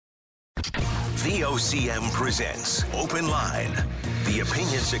VOCM presents Open Line. The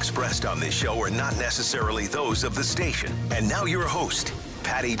opinions expressed on this show are not necessarily those of the station. And now your host,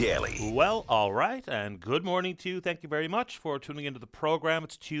 Patty Daly. Well, all right, and good morning to you. Thank you very much for tuning into the program.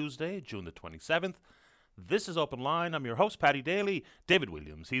 It's Tuesday, June the 27th. This is Open Line. I'm your host, Patty Daly. David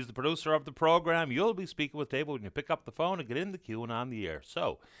Williams, he's the producer of the program. You'll be speaking with David when you pick up the phone and get in the queue and on the air.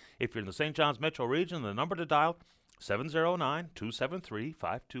 So, if you're in the St. John's metro region, the number to dial,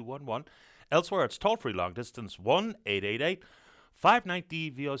 709-273-5211. Elsewhere, it's toll-free long distance,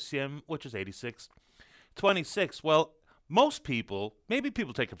 1-888-590-VOCM, which is 8626. Well, most people, maybe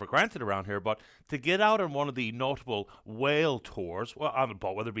people take it for granted around here, but to get out on one of the notable whale tours, well, on a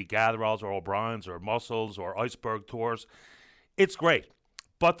boat, whether it be Gatheralls or O'Brien's or Mussels or iceberg tours, it's great.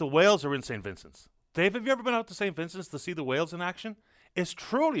 But the whales are in St. Vincent's. Dave, have you ever been out to St. Vincent's to see the whales in action? It's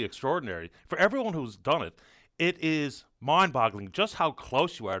truly extraordinary. For everyone who's done it, it is mind-boggling just how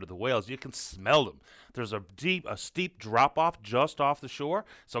close you are to the whales. You can smell them. There's a steep drop-off just off the shore,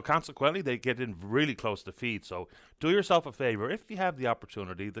 so consequently they get in really close to feed. So do yourself a favor, if you have the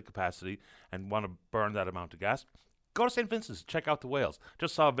opportunity, the capacity, and want to burn that amount of gas, go to St. Vincent's, check out the whales.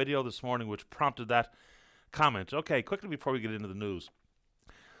 Just saw a video this morning which prompted that comment. Okay, quickly before we get into the news.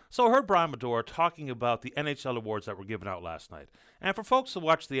 So I heard Brian Medore talking about the NHL awards that were given out last night. And for folks who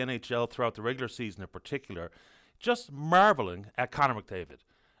watch the NHL throughout the regular season in particular, just marveling at Connor McDavid.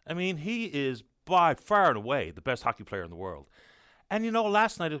 I mean, he is by far and away the best hockey player in the world. And you know,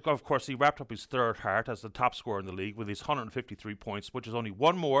 last night, of course, he wrapped up his third heart as the top scorer in the league with his 153 points, which is only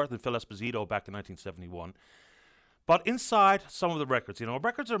one more than Phil Esposito back in 1971. But inside some of the records, you know,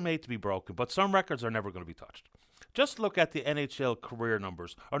 records are made to be broken, but some records are never going to be touched. Just look at the NHL career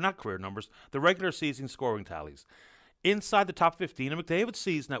numbers, or not career numbers, the regular season scoring tallies. Inside the top 15, and McDavid's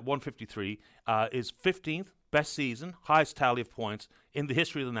season at 153 is 15th best season, highest tally of points in the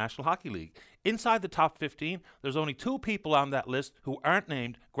history of the National Hockey League. Inside the top 15, there's only two people on that list who aren't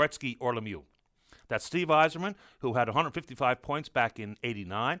named Gretzky or Lemieux. That's Steve Yzerman, who had 155 points back in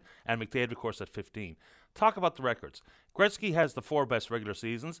 '89, and McDavid, of course, at 15. Talk about the records. Gretzky has the four best regular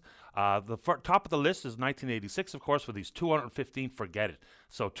seasons. The top of the list is 1986, of course, with these 215. Forget it.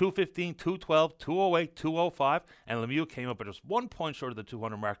 So 215, 212, 208, 205, and Lemieux came up at just 1 point short of the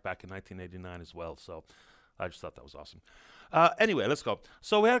 200 mark back in 1989 as well. So I just thought that was awesome. Anyway, let's go.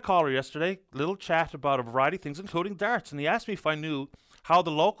 So we had a caller yesterday, little chat about a variety of things, including darts, and he asked me if I knew how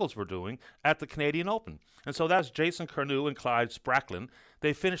the locals were doing at the Canadian Open. And so that's Jason Curnew and Clyde Spracklin.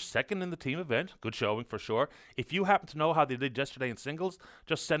 They finished second in the team event. Good showing for sure. If you happen to know how they did yesterday in singles,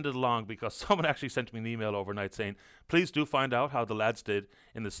 just send it along, because someone actually sent me an email overnight saying, please do find out how the lads did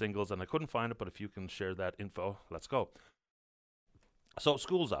in the singles. And I couldn't find it, but if you can share that info, let's go. So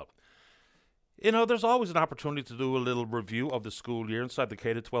school's out. You know, there's always an opportunity to do a little review of the school year inside the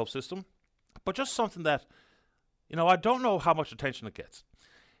K-12 system. But just something that, you know, I don't know how much attention it gets,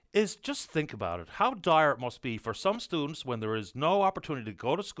 is just think about it. How dire it must be for some students when there is no opportunity to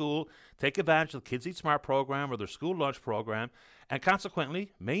go to school, take advantage of the Kids Eat Smart program or their school lunch program, and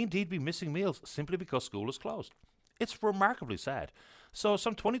consequently may indeed be missing meals simply because school is closed. It's remarkably sad. So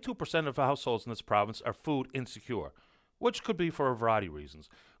some 22% of households in this province are food insecure, which could be for a variety of reasons,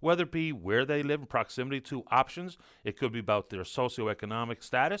 whether it be where they live in proximity to options, it could be about their socioeconomic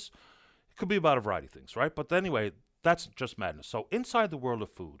status, it could be about a variety of things, right? But anyway, that's just madness. So inside the world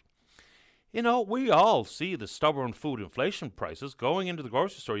of food, you know, we all see the stubborn food inflation prices. Going into the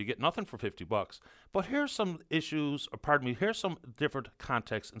grocery store, you get nothing for $50. But here's some here's some different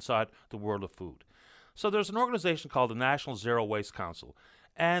contexts inside the world of food. So there's an organization called the National Zero Waste Council,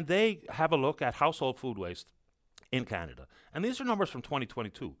 and they have a look at household food waste in Canada. And these are numbers from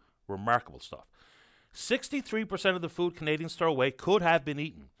 2022. Remarkable stuff. 63% of the food Canadians throw away could have been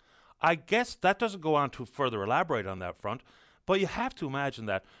eaten. I guess that doesn't go on to further elaborate on that front, but you have to imagine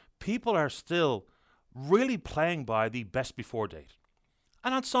that people are still really playing by the best before date.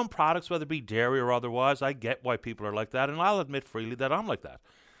 And on some products, whether it be dairy or otherwise, I get why people are like that, and I'll admit freely that I'm like that.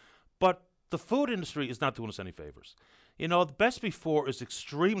 But the food industry is not doing us any favors. You know, the best before is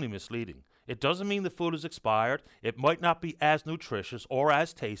extremely misleading. It doesn't mean the food is expired. It might not be as nutritious or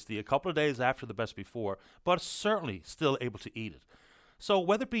as tasty a couple of days after the best before, but it's certainly still able to eat it. So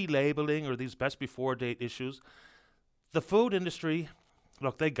whether it be labeling or these best before date issues, the food industry,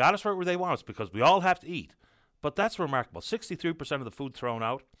 look, they got us right where they want us because we all have to eat. But that's remarkable. 63% of the food thrown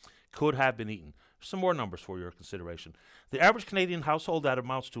out could have been eaten. Some more numbers for your consideration. The average Canadian household, that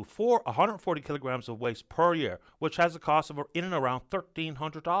amounts to 140 kilograms of waste per year, which has a cost of in and around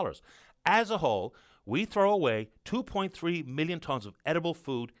 $1,300. As a whole, we throw away 2.3 million tons of edible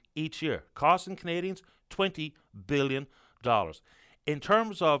food each year, costing Canadians $20 billion. In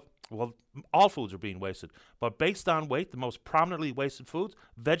terms of Well, all foods are being wasted. But based on weight, the most prominently wasted foods,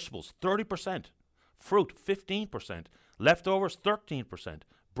 vegetables, 30%. Fruit, 15%. Leftovers, 13%.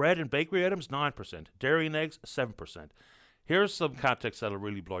 Bread and bakery items, 9%. Dairy and eggs, 7%. Here's some context that'll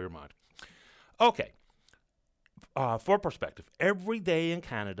really blow your mind. Okay. For perspective, every day in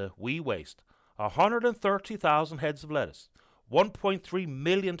Canada, we waste 130,000 heads of lettuce, 1.3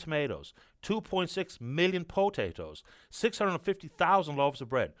 million tomatoes, 2.6 million potatoes, 650,000 loaves of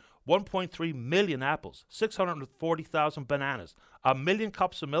bread, 1.3 million apples, 640,000 bananas, 1 million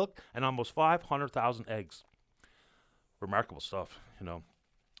cups of milk, and almost 500,000 eggs. Remarkable stuff,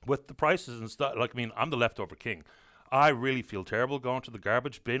 With the prices and stuff, I'm the leftover king. I really feel terrible going to the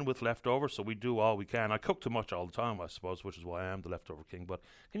garbage bin with leftovers, so we do all we can. I cook too much all the time, I suppose, which is why I am the leftover king. But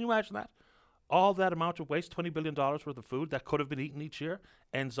can you imagine that? All that amount of waste, $20 billion worth of food that could have been eaten each year,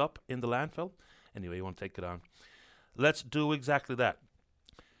 ends up in the landfill? Anyway, you want to take it on. Let's do exactly that.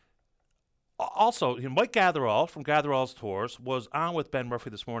 Also, Mike Gatherall from Gatherall's Tours was on with Ben Murphy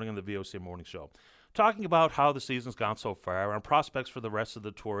this morning on the VOCM Morning Show, talking about how the season's gone so far and prospects for the rest of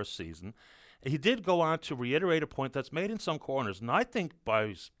the tourist season. He did go on to reiterate a point that's made in some corners, and I think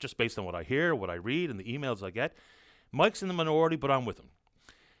just based on what I hear, what I read, and the emails I get, Mike's in the minority, but I'm with him.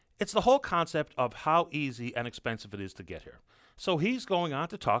 It's the whole concept of how easy and expensive it is to get here. So he's going on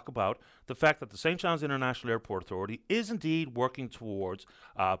to talk about the fact that the St. John's International Airport Authority is indeed working towards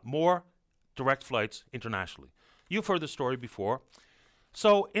more direct flights internationally. You've heard the story before.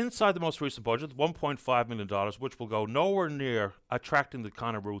 So inside the most recent budget, $1.5 million, which will go nowhere near attracting the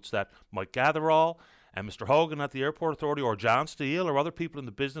kind of routes that Mike Gatherall and Mr. Hogan at the Airport Authority or John Steele or other people in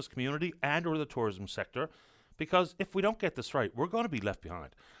the business community and or the tourism sector, because if we don't get this right, we're going to be left behind.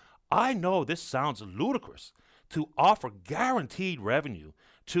 I know this sounds ludicrous to offer guaranteed revenue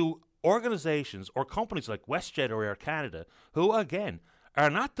to organizations or companies like WestJet or Air Canada who, again, are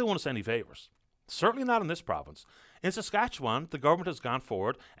not doing us any favors. Certainly not in this province. In Saskatchewan, the government has gone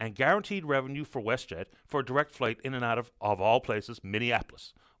forward and guaranteed revenue for WestJet for a direct flight in and out of all places,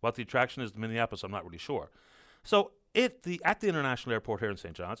 Minneapolis. What the attraction is to Minneapolis, I'm not really sure. So at the international airport here in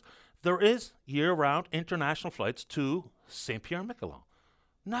St. John's, there is year-round international flights to St. Pierre-Miquelon.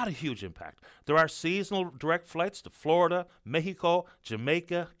 Not a huge impact. There are seasonal direct flights to Florida, Mexico,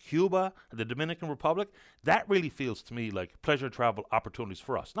 Jamaica, Cuba, and the Dominican Republic. That really feels to me like pleasure travel opportunities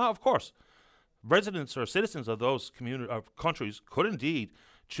for us. Now, of course, residents or citizens of those countries could indeed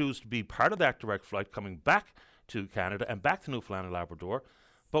choose to be part of that direct flight coming back to Canada and back to Newfoundland and Labrador.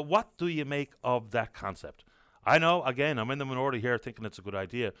 But what do you make of that concept? I know, again, I'm in the minority here thinking it's a good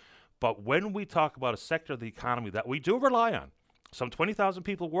idea. But when we talk about a sector of the economy that we do rely on, some 20,000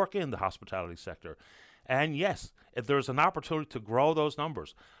 people work in the hospitality sector. And yes, if there's an opportunity to grow those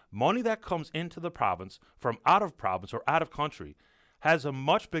numbers, money that comes into the province from out of province or out of country has a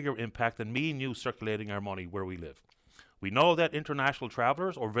much bigger impact than me and you circulating our money where we live. We know that international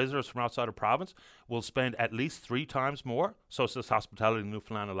travelers or visitors from outside of province will spend at least 3 times more, so says hospitality in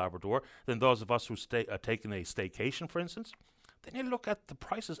Newfoundland and Labrador, than those of us who taking a staycation, for instance. Then you look at the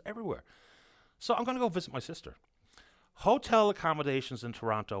prices everywhere. So I'm going to go visit my sister. Hotel accommodations in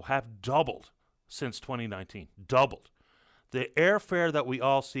Toronto have doubled since 2019. Doubled. The airfare that we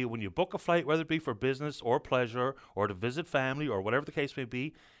all see when you book a flight, whether it be for business or pleasure or to visit family or whatever the case may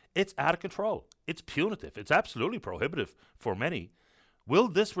be, it's out of control. It's punitive. It's absolutely prohibitive for many. Will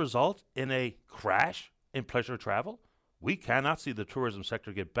this result in a crash in pleasure travel? We cannot see the tourism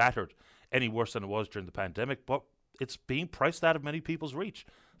sector get battered any worse than it was during the pandemic, but it's being priced out of many people's reach.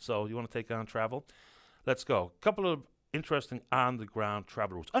 So you want to take on travel? Let's go. A couple of interesting on-the-ground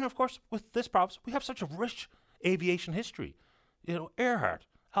travel routes. And, of course, with this province, we have such a rich aviation history. Earhart,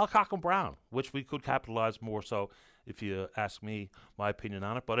 Alcock and Brown, which we could capitalize more so if you ask me my opinion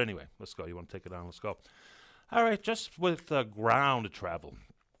on it. But anyway, let's go. You want to take it on? Let's go. All right, just with ground travel.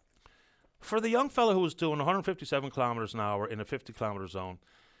 For the young fellow who was doing 157 kilometers an hour in a 50-kilometer zone,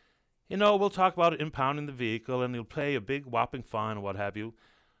 we'll talk about impounding the vehicle and he'll pay a big whopping fine and what have you.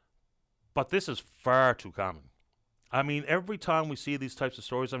 But this is far too common. I mean, every time we see these types of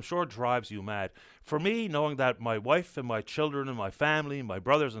stories, I'm sure it drives you mad. For me, knowing that my wife and my children and my family, my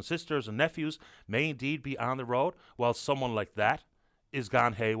brothers and sisters and nephews may indeed be on the road while someone like that is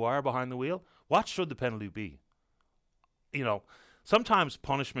gone haywire behind the wheel, what should the penalty be? Sometimes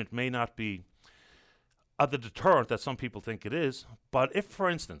punishment may not be the deterrent that some people think it is, but if, for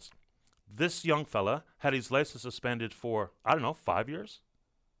instance, this young fella had his license suspended for, 5 years,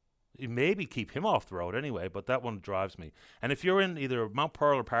 you maybe keep him off the road anyway, but that one drives me. And if you're in either Mount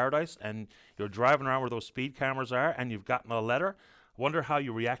Pearl or Paradise and you're driving around where those speed cameras are and you've gotten a letter, wonder how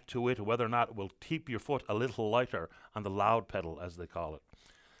you react to it, or whether or not it will keep your foot a little lighter on the loud pedal, as they call it.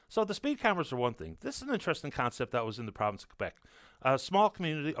 So the speed cameras are one thing. This is an interesting concept that was in the province of Quebec. A small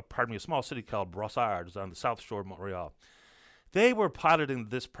community, a small city called Brossard is on the south shore of Montreal. They were piloting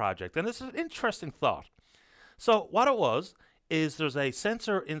this project, and this is an interesting thought. So what it was is there's a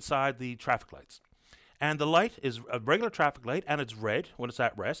sensor inside the traffic lights. And the light is a regular traffic light, and it's red when it's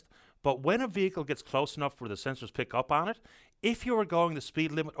at rest. But when a vehicle gets close enough where the sensors pick up on it, if you are going the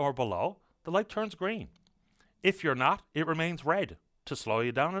speed limit or below, the light turns green. If you're not, it remains red to slow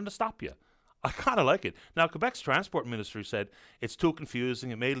you down and to stop you. I kind of like it. Now, Quebec's transport ministry said it's too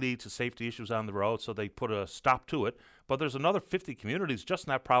confusing. It may lead to safety issues on the road, so they put a stop to it. But there's another 50 communities just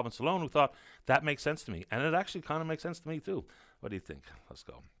in that province alone who thought that makes sense to me. And it actually kind of makes sense to me, too. What do you think? Let's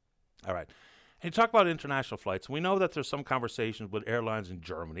go. All right. And you talk about international flights. We know that there's some conversations with airlines in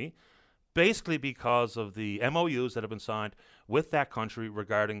Germany, basically because of the MOUs that have been signed with that country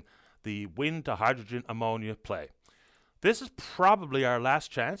regarding the wind to hydrogen ammonia play. This is probably our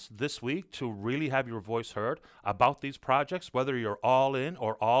last chance this week to really have your voice heard about these projects, whether you're all in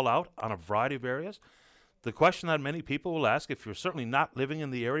or all out on a variety of areas. The question that many people will ask, if you're certainly not living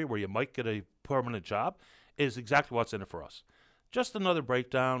in the area where you might get a permanent job, is exactly what's in it for us. Just another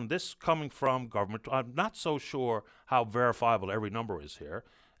breakdown, this coming from government. I'm not so sure how verifiable every number is here,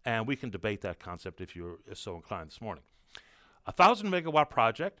 and we can debate that concept if you're so inclined this morning. A 1,000-megawatt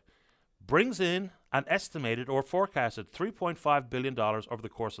project brings in an estimated or forecasted $3.5 billion over the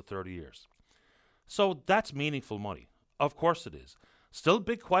course of 30 years. So that's meaningful money. Of course it is. Still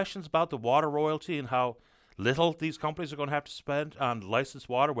big questions about the water royalty and how little these companies are going to have to spend on licensed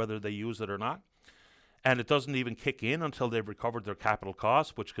water, whether they use it or not. And it doesn't even kick in until they've recovered their capital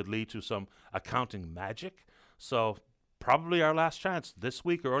costs, which could lead to some accounting magic. So probably our last chance this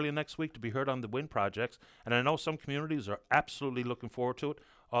week or early next week to be heard on the wind projects. And I know some communities are absolutely looking forward to it.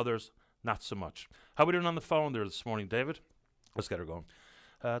 Others, not so much. How are we doing on the phone there this morning, David? Let's get her going.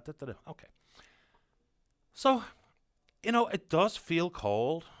 Okay. So, it does feel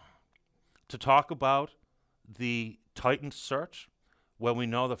cold to talk about the Titan search when we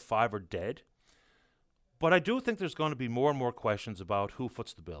know that 5 are dead. But I do think there's going to be more and more questions about who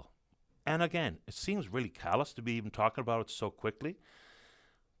foots the bill. And again, it seems really callous to be even talking about it so quickly.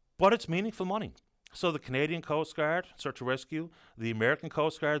 But it's meaningful money. So the Canadian Coast Guard, Search and Rescue, the American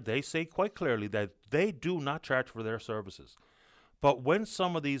Coast Guard, they say quite clearly that they do not charge for their services. But when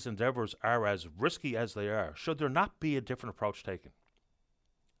some of these endeavors are as risky as they are, should there not be a different approach taken?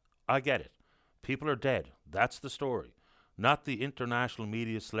 I get it. People are dead. That's the story. Not the international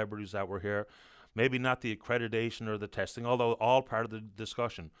media celebrities that were here. Maybe not the accreditation or the testing, although all part of the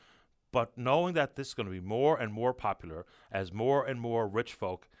discussion. But knowing that this is going to be more and more popular as more and more rich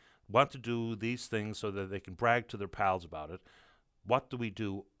folk want to do these things so that they can brag to their pals about it, what do we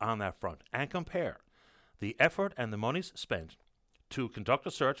do on that front? And compare the effort and the monies spent to conduct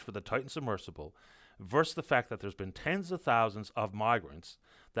a search for the Titan submersible versus the fact that there's been tens of thousands of migrants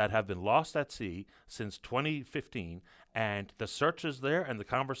that have been lost at sea since 2015, and the searches there and the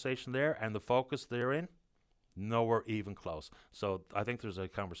conversation there and the focus therein, nowhere even close. So I think there's a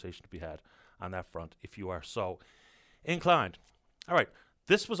conversation to be had on that front if you are so inclined. All right.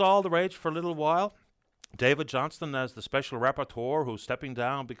 This was all the rage for a little while. David Johnston as the special rapporteur who's stepping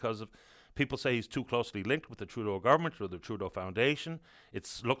down because of people say he's too closely linked with the Trudeau government or the Trudeau Foundation. It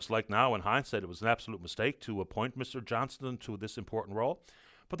looks like now in hindsight it was an absolute mistake to appoint Mr. Johnston to this important role.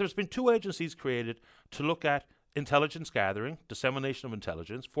 But there's been 2 agencies created to look at intelligence gathering, dissemination of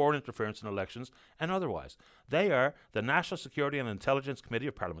intelligence, foreign interference in elections, and otherwise. They are the National Security and Intelligence Committee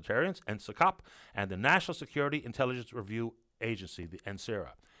of Parliamentarians, NSICOP, and the National Security Intelligence Review Agency, the NSERA.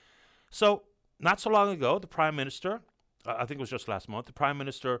 So, not so long ago, the Prime Minister, I think it was just last month, the Prime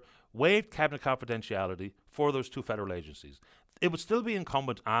Minister waived cabinet confidentiality for those 2 federal agencies. It would still be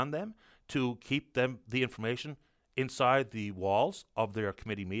incumbent on them to keep the information inside the walls of their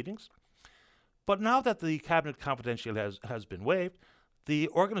committee meetings. But now that the cabinet confidentiality has been waived, the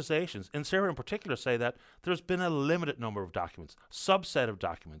organizations, NSERA in particular, say that there's been a limited number of documents, subset of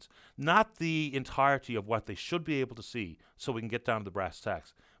documents, not the entirety of what they should be able to see so we can get down to the brass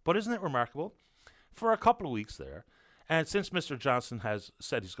tacks. But isn't it remarkable? For a couple of weeks there, and since Mr. Johnson has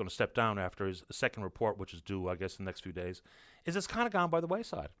said he's going to step down after his second report, which is due, I guess, in the next few days, it's kind of gone by the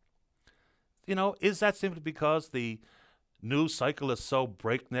wayside. Is that simply because the news cycle is so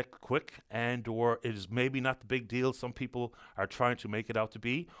breakneck quick or it is maybe not the big deal some people are trying to make it out to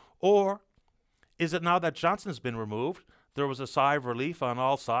be? Or is it now that Johnson's been removed, there was a sigh of relief on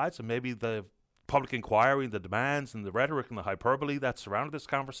all sides and maybe the public inquiry, the demands and the rhetoric and the hyperbole that surrounded this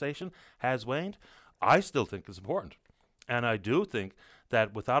conversation has waned? I still think it's important. And I do think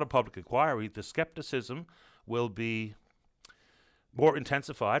that without a public inquiry, the skepticism will be more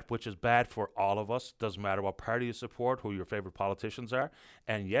intensified, which is bad for all of us. Doesn't matter what party you support, who your favorite politicians are.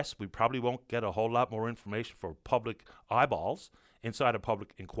 And yes, we probably won't get a whole lot more information for public eyeballs inside a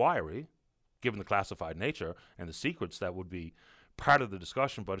public inquiry, given the classified nature and the secrets that would be part of the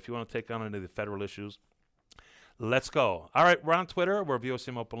discussion. But if you want to take on any of the federal issues, let's go. All right, we're on Twitter. We're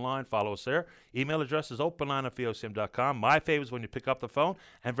VOCM Open Line. Follow us there. Email address is openline@vocm.com. My favorite is when you pick up the phone.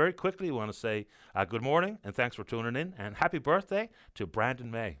 And very quickly, we want to say good morning and thanks for tuning in. And happy birthday to Brandon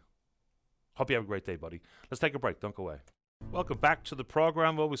May. Hope you have a great day, buddy. Let's take a break. Don't go away. Welcome back to the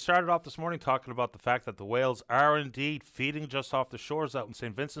program. Well, we started off this morning talking about the fact that the whales are indeed feeding just off the shores out in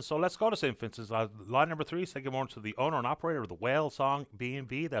St. Vincent. So let's go to St. Vincent's. Line number 3, say good morning to the owner and operator of the Whale Song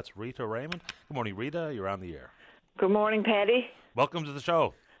B&B. That's Rita Raymond. Good morning, Rita. You're on the air. Good morning, Paddy. Welcome to the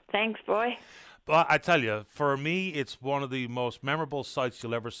show. Thanks, boy. But I tell you, for me, it's one of the most memorable sights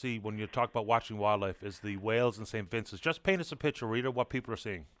you'll ever see when you talk about watching wildlife is the whales in St. Vincent's. Just paint us a picture, Rita, what people are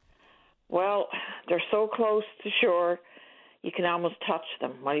seeing. Well, they're so close to shore, you can almost touch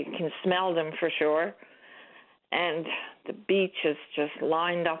them. Well, you can smell them for sure. And the beach is just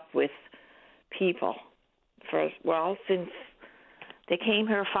lined up with people since they came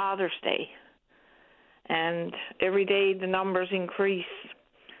here Father's Day. And every day the numbers increase.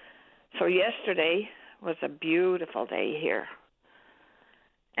 So yesterday was a beautiful day here.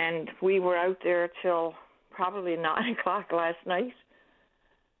 And we were out there till probably 9 o'clock last night.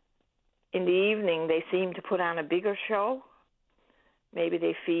 In the evening, they seem to put on a bigger show. Maybe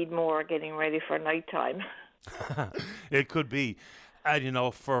they feed more, getting ready for nighttime. It could be. And, you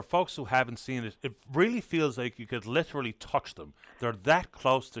know, for folks who haven't seen it, it really feels like you could literally touch them. They're that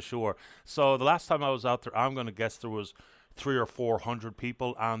close to shore. So the last time I was out there, I'm going to guess there was 300 or 400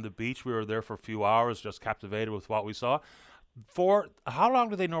 people on the beach. We were there for a few hours, just captivated with what we saw. For how long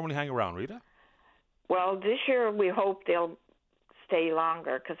do they normally hang around, Rita? Well, this year we hope they'll stay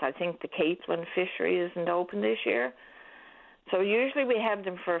longer because I think the Capelin fishery isn't open this year. So usually we have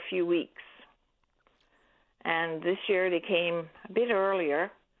them for a few weeks. And this year they came a bit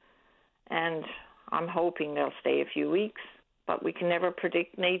earlier, and I'm hoping they'll stay a few weeks, but we can never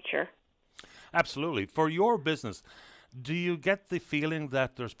predict nature. Absolutely. For your business, do you get the feeling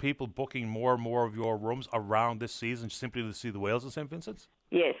that there's people booking more and more of your rooms around this season simply to see the whales in St. Vincent's?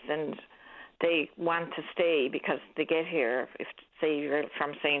 Yes, and they want to stay because they get here, if say you're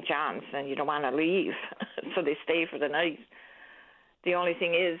from St. John's and you don't want to leave, so they stay for the night. The only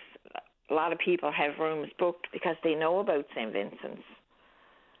thing is, a lot of people have rooms booked because they know about St. Vincent's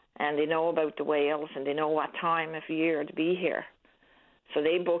and they know about the whales and they know what time of year to be here. So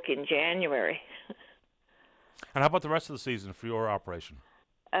they book in January. And how about the rest of the season for your operation?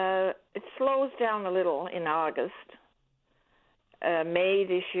 It slows down a little in August. May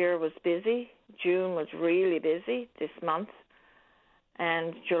this year was busy. June was really busy this month.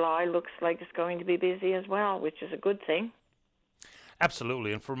 And July looks like it's going to be busy as well, which is a good thing.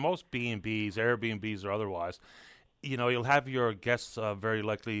 Absolutely. And for most B&Bs, Airbnbs or otherwise, you know, you'll have your guests very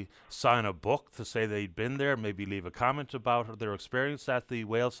likely sign a book to say they'd been there, maybe leave a comment about their experience at the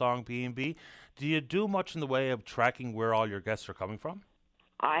Whale Song B&B. Do you do much in the way of tracking where all your guests are coming from?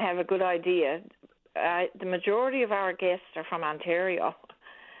 I have a good idea. The majority of our guests are from Ontario.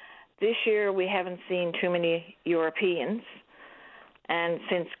 This year we haven't seen too many Europeans. And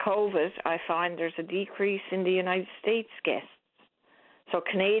since COVID, I find there's a decrease in the United States guests. So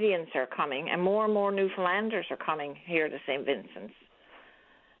Canadians are coming, and more Newfoundlanders are coming here to St. Vincent's.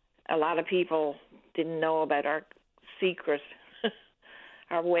 A lot of people didn't know about our secret,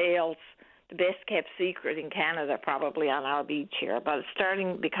 our whales, the best-kept secret in Canada probably on our beach here. But it's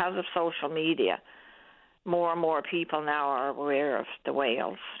starting, because of social media, more and more people now are aware of the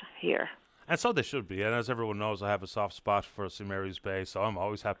whales here. And so they should be. And as everyone knows, I have a soft spot for St. Mary's Bay, so I'm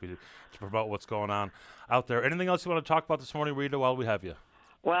always happy to promote what's going on out there. Anything else you want to talk about this morning, Rita, while we have you?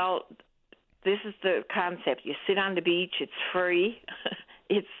 Well, this is the concept. You sit on the beach. It's free.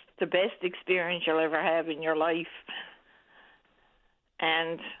 It's the best experience you'll ever have in your life.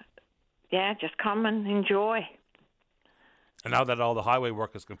 And, yeah, just come and enjoy. And now that all the highway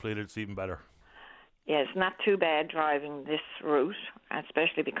work is completed, it's even better. Yeah, it's not too bad driving this route,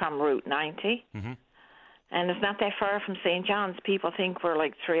 especially become Route 90. Mm-hmm. And it's not that far from St. John's. People think we're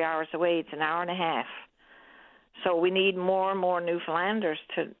like 3 hours away. It's an hour and a half. So we need more and more Newfoundlanders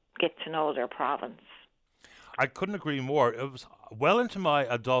to get to know their province. I couldn't agree more. It was well into my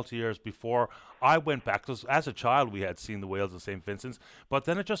adult years before I went back. Because as a child, we had seen the whales in St. Vincent's, but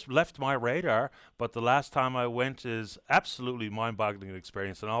then it just left my radar. But the last time I went is absolutely mind-boggling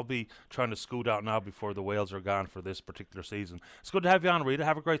experience, and I'll be trying to scoot out now before the whales are gone for this particular season. It's good to have you on, Rita.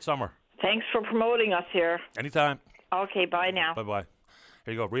 Have a great summer. Thanks for promoting us here. Anytime. Okay, bye now. Bye-bye.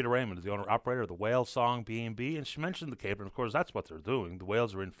 Here you go. Rita Raymond is the owner-operator of the Whale Song B&B, and she mentioned the capelin. Of course, that's what they're doing. The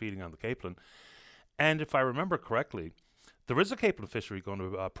whales are in feeding on the capelin. And if I remember correctly, there is a capelin fishery going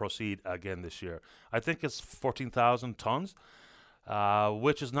to proceed again this year. I think it's 14,000 tons,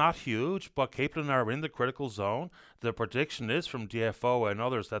 which is not huge, but capelin are in the critical zone. The prediction is from DFO and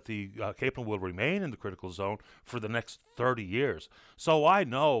others that the capelin will remain in the critical zone for the next 30 years. So I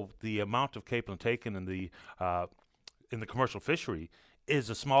know the amount of capelin taken in the commercial fishery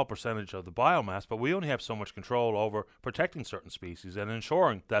is a small percentage of the biomass, but we only have so much control over protecting certain species and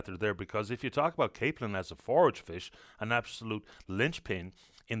ensuring that they're there, because if you talk about capelin as a forage fish, an absolute linchpin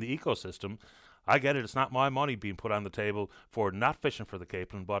in the ecosystem, I get it, it's not my money being put on the table for not fishing for the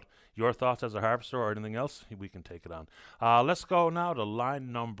capelin, but your thoughts as a harvester or anything else, we can take it on. Let's go now to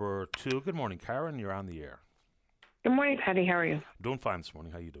line number 2. Good morning, Karen, you're on the air. Good morning, Patty. How are you? Doing fine this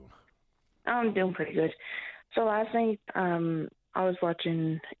morning. How you doing? I'm doing pretty good. So last night, I was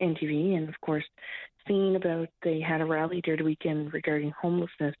watching NTV and, of course, seeing about they had a rally there the weekend regarding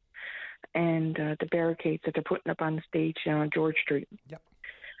homelessness and the barricades that they're putting up on the stage on George Street. Yep.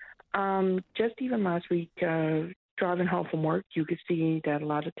 Just even last week, driving home from work, you could see that a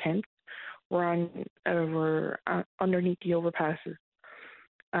lot of tents were underneath the overpasses,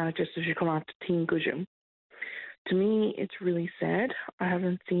 just as you come out to Team Gujum. To me, it's really sad. I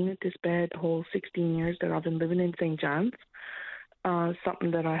haven't seen it this bad the whole 16 years that I've been living in St. John's.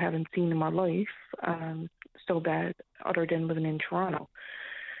 Something that I haven't seen in my life so bad other than living in Toronto.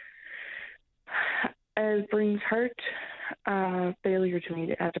 It brings hurt failure to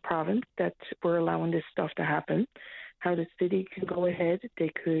me as a province that we're allowing this stuff to happen. How the city can go ahead,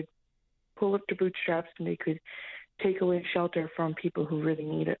 they could pull up the bootstraps and they could take away shelter from people who really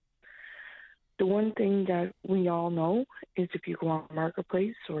need it. The one thing that we all know is if you go on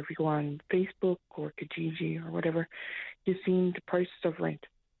Marketplace or if you go on Facebook or Kijiji or whatever, you've seen the prices of rent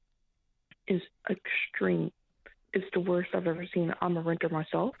is extreme. It's the worst I've ever seen. I'm a renter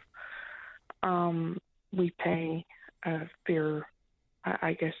myself. We pay a fair,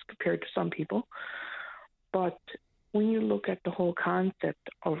 I guess, compared to some people. But when you look at the whole concept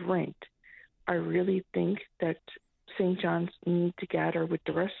of rent, I really think that St. John's need to gather with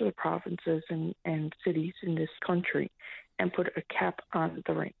the rest of the provinces and cities in this country and put a cap on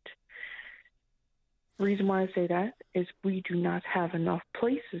the rent. The reason why I say that is we do not have enough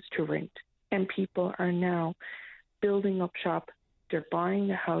places to rent, and people are now building up shop. They're buying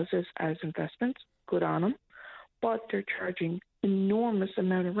the houses as investments, good on them, but they're charging enormous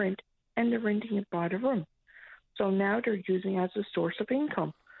amount of rent, and they're renting it by the room. So now they're using it as a source of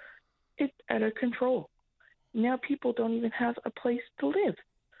income. It's out of control. Now people don't even have a place to live.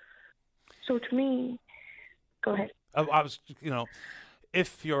 So to me, go ahead. I was,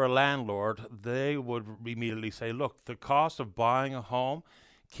 if you're a landlord, they would immediately say, look, the cost of buying a home,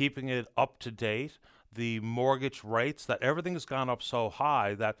 keeping it up to date, the mortgage rates, that everything has gone up so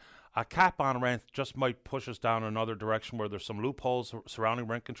high that a cap on rent just might push us down another direction where there's some loopholes surrounding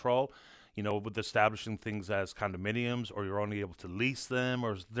rent control. With establishing things as condominiums, or you're only able to lease them,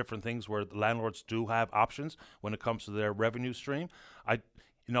 or different things where the landlords do have options when it comes to their revenue stream. I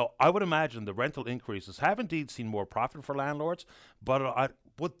would imagine the rental increases have indeed seen more profit for landlords, but I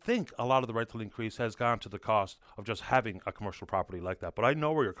would think a lot of the rental increase has gone to the cost of just having a commercial property like that. But I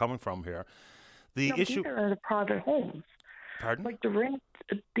know where you're coming from here. The issue. These are the private homes. Pardon? Like the rent.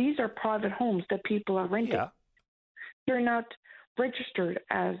 These are private homes that people are renting. Yeah. They're not registered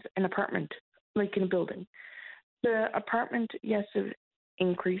as an apartment, like in a building. The apartment, yes, have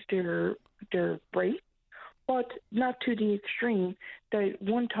increased their rate, but not to the extreme that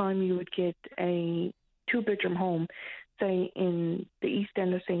one time you would get a 2-bedroom home, say in the east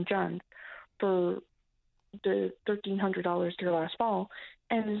end of St. John's, for the $1,300 there last fall,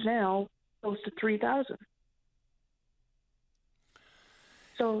 and is now close to $3,000.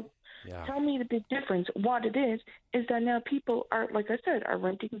 So. Yeah. Tell me the big difference. What it is that now people are, like I said, are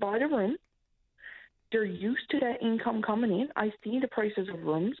renting by the room. They're used to that income coming in. I see the prices of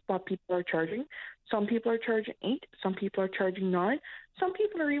rooms, what people are charging. Some people are charging $8,000. Some people are charging $9,000. Some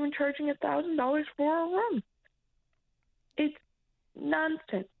people are even charging $1,000 for a room. It's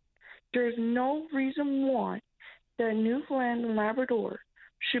nonsense. There's no reason why the Newfoundland and Labrador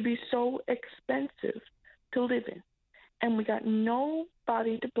should be so expensive to live in. And we got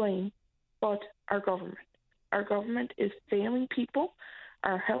nobody to blame but our government. Our government is failing people.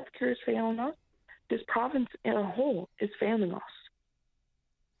 Our healthcare is failing us. This province in a whole is failing us.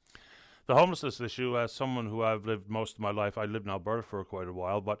 The homelessness issue, as someone who I've lived most of my life, I lived in Alberta for quite a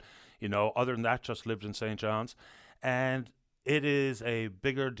while, but, other than that, just lived in St. John's. And it is a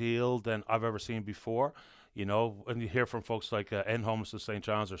bigger deal than I've ever seen before. You know, and you hear from folks like End Homelessness St.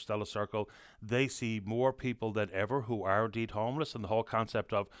 John's or Stella Circle, they see more people than ever who are indeed homeless, and the whole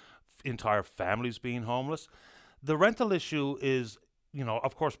concept of entire families being homeless. The rental issue is, you know,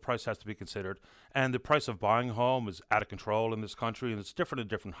 of course, price has to be considered, and the price of buying a home is out of control in this country, and it's different in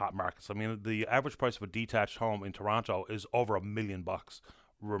different hot markets. I mean, the average price of a detached home in Toronto is over $1 million.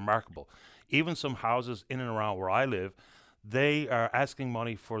 Remarkable. Even some houses in and around where I live, they are asking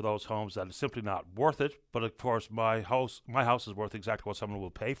money for those homes that is simply not worth it. But of course, my house is worth exactly what someone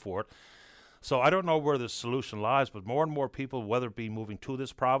will pay for it. So I don't know where the solution lies, but more and more people, whether it be moving to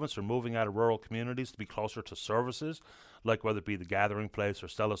this province or moving out of rural communities to be closer to services, like whether it be the Gathering Place or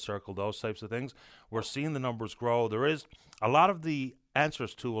Stella Circle, those types of things, we're seeing the numbers grow. There is a lot of the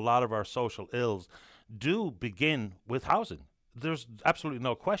answers to a lot of our social ills do begin with housing. There's absolutely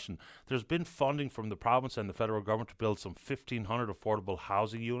no question. There's been funding from the province and the federal government to build some 1,500 affordable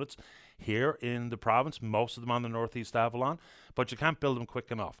housing units here in the province, most of them on the Northeast Avalon, but you can't build them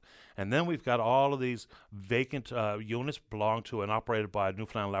quick enough. And then we've got all of these vacant units belong to and operated by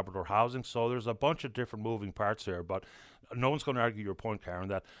Newfoundland and Labrador Housing, so there's a bunch of different moving parts here, but no one's going to argue your point, Karen,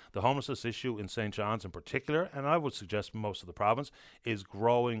 that the homelessness issue in St. John's in particular, and I would suggest most of the province, is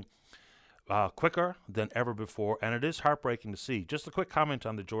growing quicker than ever before, and it is heartbreaking to see. Just a quick comment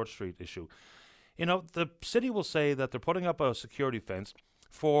on the George Street issue. You know, the city will say that they're putting up a security fence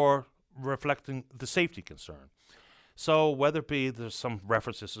for reflecting the safety concern. So whether it be there's some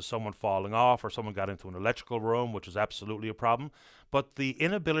references to someone falling off or someone got into an electrical room, which is absolutely a problem, but the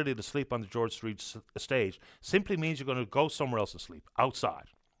inability to sleep on the George Street stage simply means you're going to go somewhere else and sleep, outside.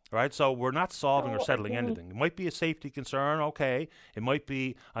 Right, so we're not solving or settling anything. It might be a safety concern, okay. It might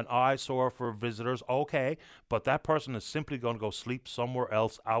be an eyesore for visitors, okay. But that person is simply going to go sleep somewhere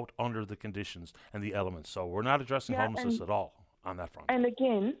else out under the conditions and the elements. So we're not addressing homelessness at all on that front. And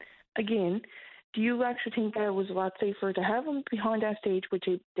again, do you actually think that it was a lot safer to have them behind that stage, which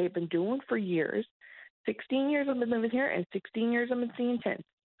they've been doing for years? 16 years I've been living here, and 16 years I've been seeing tents.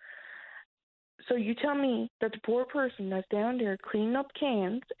 So you tell me that the poor person that's down there cleaning up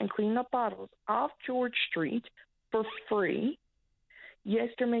cans and cleaning up bottles off George Street for free, yes,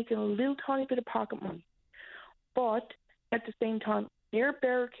 they're making a little tiny bit of pocket money, but at the same time, they're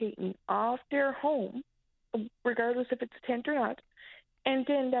barricading off their home, regardless if it's a tent or not, and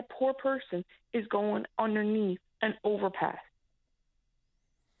then that poor person is going underneath an overpass.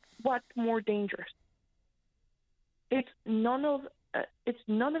 What's more dangerous? It's none of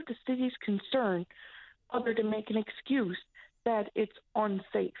the city's concern other than make an excuse that it's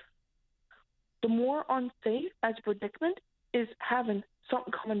unsafe. The more unsafe as a predicament is having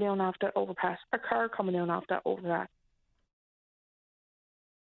something coming down off that overpass, a car coming down off that overpass.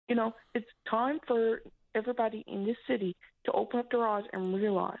 You know, it's time for everybody in this city to open up their eyes and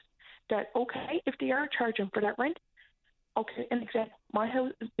realize that, okay, if they are charging for that rent, okay, an example, my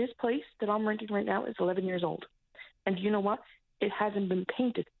house, this place that I'm renting right now is 11 years old. And you know what? It hasn't been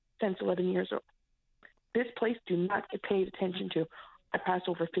painted since 11 years old. This place do not get paid attention to. I pass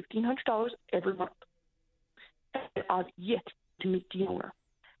over $1,500 every month. And I've yet to meet the owner,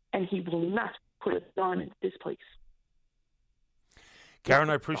 and he will not put a dime into this place. Karen,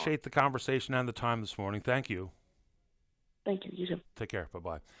 I appreciate the conversation and the time this morning. Thank you. Thank you. You too. Take care.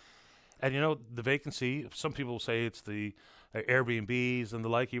 Bye-bye. And, you know, the vacancy, some people say it's the Airbnbs and the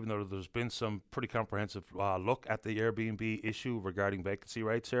like, even though there's been some pretty comprehensive look at the Airbnb issue regarding vacancy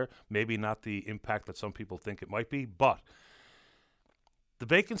rates here. Maybe not the impact that some people think it might be, but the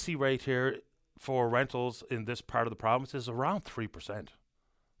vacancy rate here for rentals in this part of the province is around 3%.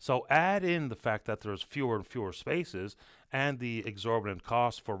 So add in the fact that there's fewer and fewer spaces and the exorbitant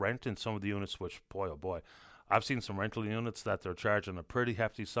cost for rent in some of the units, which, boy, oh boy, I've seen some rental units that they're charging a pretty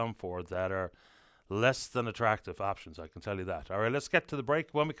hefty sum for that are less than attractive options, I can tell you that. All right, let's get to the break.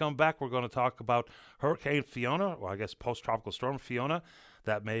 When we come back, we're going to talk about Hurricane Fiona, or I guess post-tropical storm Fiona,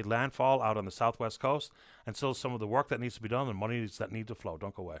 that made landfall out on the southwest coast, and still some of the work that needs to be done and monies that need to flow.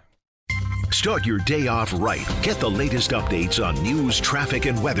 Don't go away. Start your day off right. Get the latest updates on news, traffic,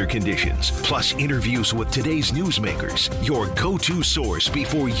 and weather conditions, plus interviews with today's newsmakers. Your go-to source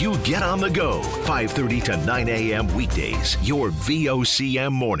before you get on the go. 5:30 to 9 a.m. weekdays. Your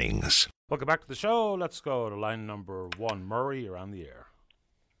VOCM mornings. Welcome back to the show. Let's go to line number 1. Murray, you're on the air.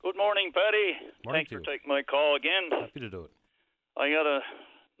 Good morning, Patty. Morning. Thanks for taking my call again. Happy to do it. I got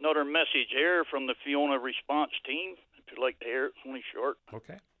another message here from the Fiona response team. If you'd like to hear it, it's only short.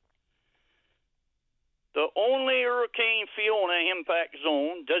 Okay. The only Hurricane Fiona impact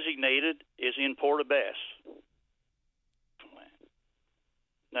zone designated is in Port-aux-Basques.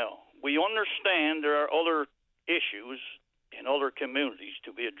 Now, we understand there are other issues in other communities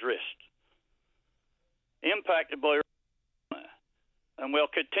to be addressed. impacted by Fiona, and we'll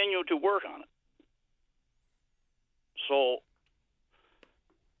continue to work on it. So,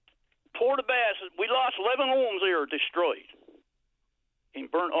 Port of Bass, we lost 11 homes here destroyed in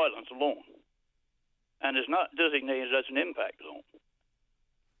Burnt Islands alone, and is not designated as an impact zone.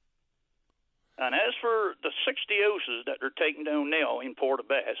 And as for the 60 houses that they're taking down now in Port of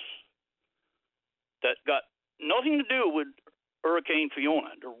Bass, that got nothing to do with Hurricane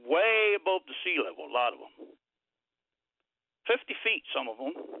Fiona. They're way above the sea level, a lot of them. 50 feet, some of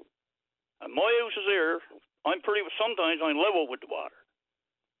them. And my house is there. Sometimes I'm level with the water.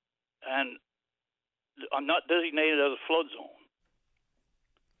 And I'm not designated as a flood zone.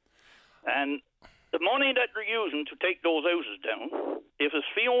 And the money that they're using to take those houses down, if it's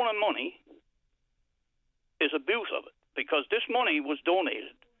Fiona money, is abuse of it. Because this money was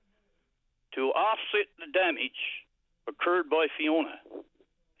donated to offset the damage occurred by Fiona.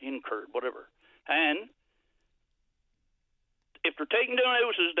 Incurred, whatever. And if they're taking down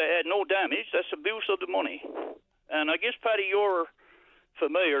houses that had no damage, that's abuse of the money. And I guess, Paddy, you're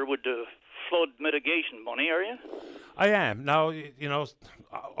familiar with the flood mitigation money, are you? I am. Now,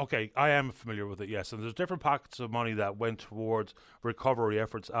 okay, I am familiar with it, yes. And there's different pockets of money that went towards recovery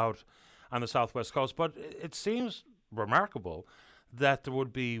efforts out on the southwest coast. But it seems remarkable that there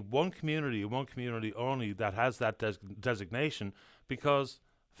would be one community only that has that designation, because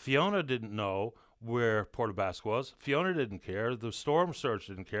Fiona didn't know where Port of Bass was. Fiona didn't care. The storm surge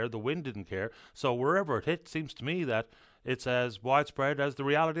didn't care. The wind didn't care. So wherever it hit, seems to me that it's as widespread as the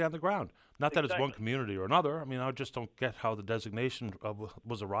reality on the ground. Not that it's one community or another. I mean, I just don't get how the designation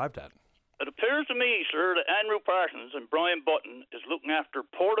was arrived at. It appears to me, sir, that Andrew Parsons and Brian Button is looking after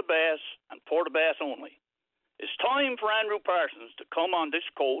Port of Bass and Port of Bass only. It's time for Andrew Parsons to come on this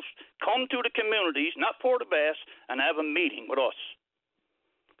coast, come to the communities, not Port of Bass, and have a meeting with us.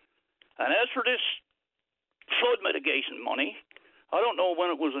 And as for this flood mitigation money, I don't know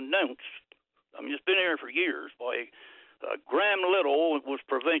when it was announced. I mean, it's been here for years by Graham Little, it was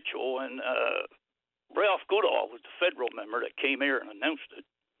provincial, and Ralph Goodall was the federal member that came here and announced it.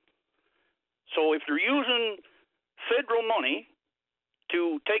 So if they're using federal money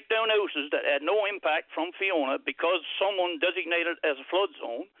to take down houses that had no impact from Fiona because someone designated as a flood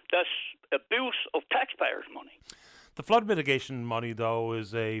zone, that's abuse of taxpayers' money. The flood mitigation money, though,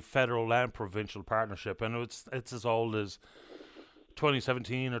 is a federal and provincial partnership, and it's as old as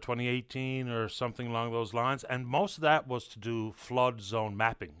 2017 or 2018 or something along those lines, and most of that was to do flood zone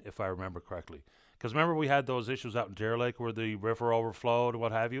mapping, if I remember correctly. Because remember, we had those issues out in Deer Lake where the river overflowed and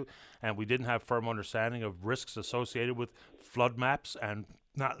what have you, and we didn't have firm understanding of risks associated with flood maps and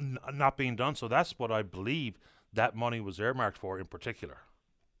not being done. So that's what I believe that money was earmarked for in particular.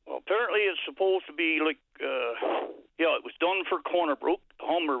 Well, apparently it's supposed to be like, it was done for Corner Brook, the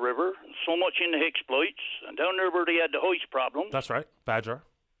Humber River, so much in the exploits, and down there where they had the ice problem. That's right, Badger.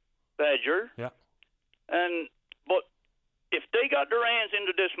 Yeah. But if they got their hands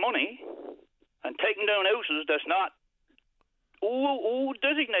into this money and taking down houses that's not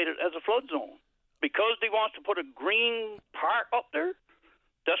designated as a flood zone because they want to put a green park up there,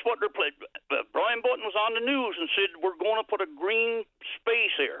 that's what they're playing. Brian Button was on the news and said, we're going to put a green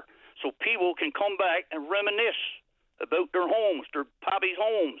space here so people can come back and reminisce about their homes, their Pappy's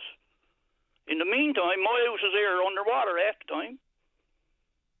homes. In the meantime, my house is there underwater half the time.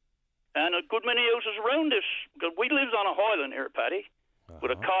 And a good many houses around this, because we live on a highland here, Paddy, with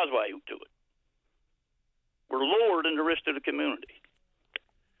a causeway out to it. We're lower than the rest of the community.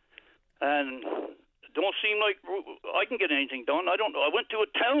 And it don't seem like I can get anything done. I don't know. I went to a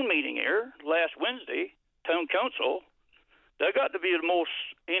town meeting here last Wednesday, town council. That got to be the most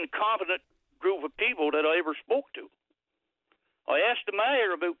incompetent group of people that I ever spoke to. I asked the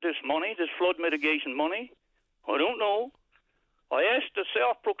mayor about this money, this flood mitigation money. I don't know. I asked the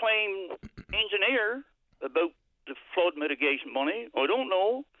self-proclaimed engineer about the flood mitigation money. I don't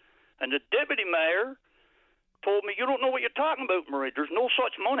know. And the deputy mayor told me, you don't know what you're talking about, Murray. There's no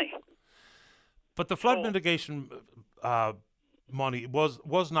such money. But the flood mitigation money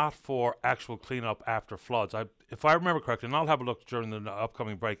was not for actual cleanup after floods. If I remember correctly, and I'll have a look during the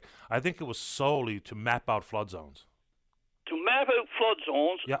upcoming break, I think it was solely to map out flood zones. To map out flood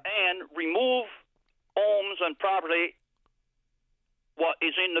zones and remove homes and property what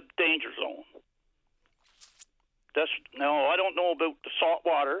is in the danger zone. Now, I don't know about the salt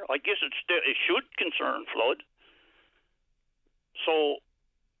water. I guess it should concern flood. So,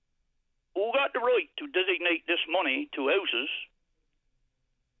 who got the right to designate this money to houses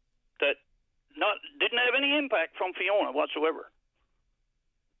that didn't have any impact from Fiona whatsoever?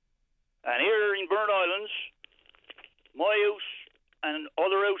 And here in Burnt Islands, my house and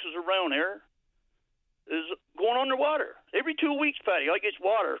other houses around here is going underwater. Every 2 weeks, Patty, I get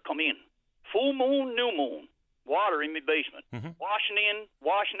water come in. Full moon, new moon, water in my basement. Washing in,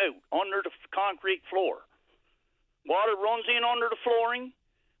 washing out, under the concrete floor. Water runs in under the flooring,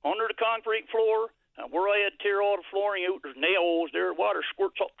 under the concrete floor, and where I had to tear all the flooring out, there's nail holes there, water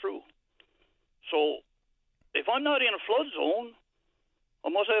squirts up through. So, if I'm not in a flood zone, I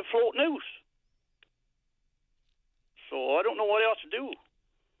must have floating house. So I don't know what else to do.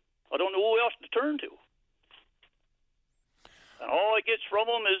 I don't know who else to turn to. And all I get from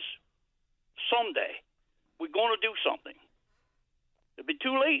them is, someday, we're going to do something. It'll be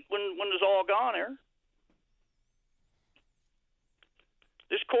too late when it's all gone here.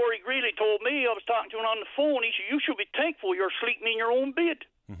 This Corey Greeley told me, I was talking to him on the phone, he said, you should be thankful you're sleeping in your own bed.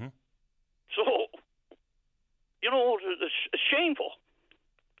 So, it's shameful.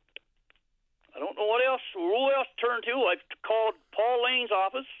 I don't know who else to turn to. I've called Paul Lane's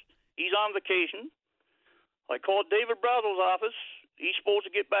office. He's on vacation. I called David Brazel's office. He's supposed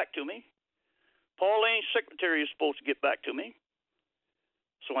to get back to me. Paul Lane's secretary is supposed to get back to me.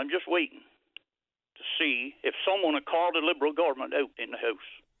 So I'm just waiting to see if someone will call the Liberal government out in the House.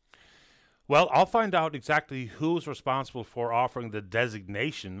 Well, I'll find out exactly who's responsible for offering the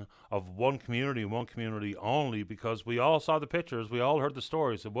designation of one community and one community only, because we all saw the pictures, we all heard the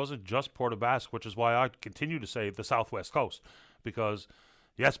stories. It wasn't just Port aux Basques, which is why I continue to say the Southwest Coast, because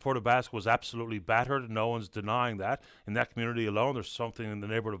yes, Port aux Basques was absolutely battered. No one's denying that. In that community alone, there's something in the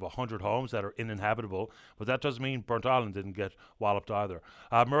neighborhood of 100 homes that are uninhabitable, but that doesn't mean Burnt Island didn't get walloped either.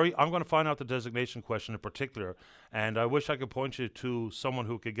 Murray, I'm going to find out the designation question in particular, and I wish I could point you to someone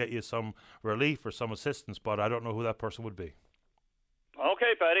who could get you some relief or some assistance, but I don't know who that person would be.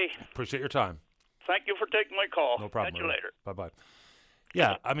 Okay, Patty. Appreciate your time. Thank you for taking my call. No problem. Catch you later. Bye-bye.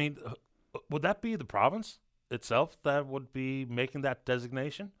 Yeah, I mean, would that be the province itself that would be making that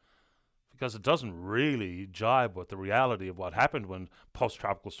designation? Because it doesn't really jibe with the reality of what happened when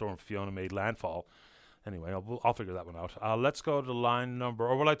post-tropical storm Fiona made landfall. Anyway, I'll figure that one out. Let's go to line number,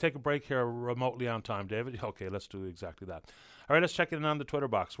 or will I take a break here remotely on time, David? Okay, let's do exactly that. All right, let's check in on the Twitter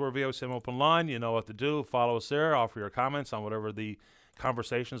box. We're VOCM Open Line. You know what to do. Follow us there. Offer your comments on whatever the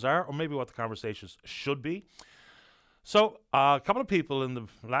conversations are, or maybe what the conversations should be. So a couple of people in the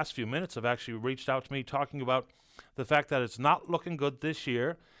last few minutes have actually reached out to me talking about the fact that it's not looking good this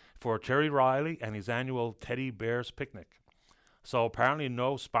year for Terry Riley and his annual Teddy Bears picnic. So apparently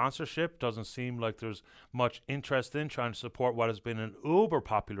no sponsorship. Doesn't seem like there's much interest in trying to support what has been an uber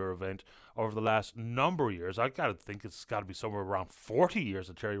popular event over the last number of years. I got to think it's got to be somewhere around 40 years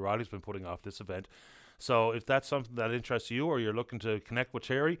that Terry Riley's been putting off this event. So if that's something that interests you, or you're looking to connect with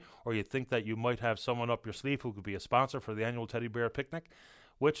Terry, or you think that you might have someone up your sleeve who could be a sponsor for the annual Teddy Bear Picnic,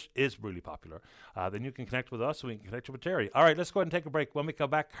 which is really popular, then you can connect with us and we can connect you with Terry. All right, let's go ahead and take a break. When we come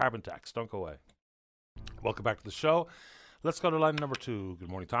back, carbon tax. Don't go away. Welcome back to the show. Let's go to line number 2. Good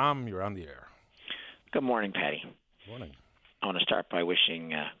morning, Tom. You're on the air. Good morning, Patty. Good morning. I want to start by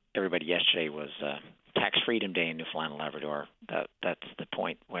wishing everybody yesterday was Tax Freedom Day in Newfoundland and Labrador. That's the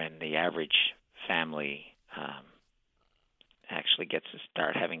point when the average family actually gets to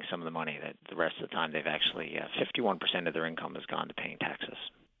start having some of the money. That the rest of the time they've actually 51% of their income has gone to paying taxes.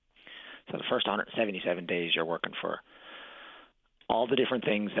 So the first 177 days you're working for all the different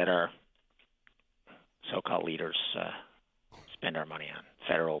things that our so-called leaders spend our money on: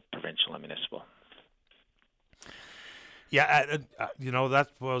 federal, provincial, and municipal. Yeah, that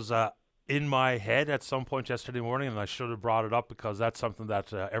was in my head at some point yesterday morning, and I should have brought it up because that's something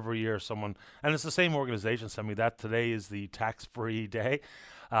that every year someone, and it's the same organization, sent me that today is the tax-free day.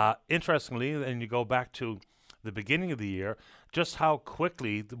 Interestingly, and you go back to the beginning of the year, just how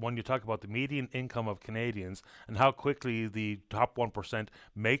quickly, when you talk about the median income of Canadians and how quickly the top 1%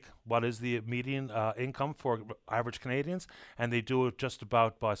 make what is the median income for average Canadians, and they do it just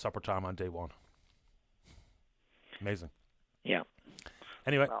about by supper time on day one. Amazing. Yeah.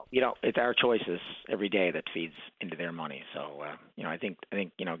 Anyway, well, it's our choices every day that feeds into their money. So, I think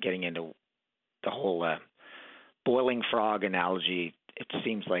getting into the whole boiling frog analogy, it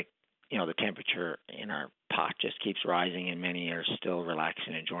seems like, the temperature in our pot just keeps rising, and many are still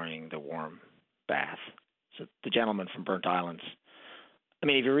relaxing, enjoying the warm bath. So the gentleman from Burnt Islands,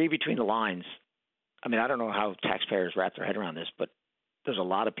 if you read between the lines, I don't know how taxpayers wrap their head around this, but there's a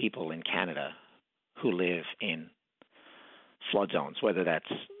lot of people in Canada who live in flood zones, whether that's,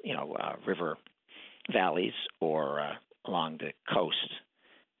 river valleys or along the coast.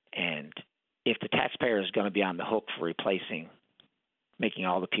 And if the taxpayer is going to be on the hook for making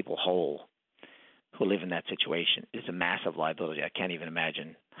all the people whole who live in that situation, it's a massive liability. I can't even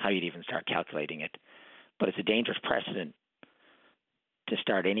imagine how you'd even start calculating it. But it's a dangerous precedent to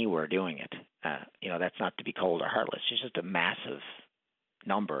start anywhere doing it. That's not to be cold or heartless. It's just a massive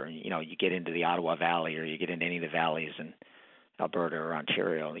number. You get into the Ottawa Valley or you get into any of the valleys in Alberta or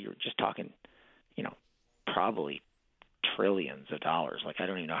Ontario, you're just talking, probably trillions of dollars. Like, I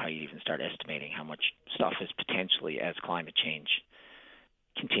don't even know how you even start estimating how much stuff is potentially, as climate change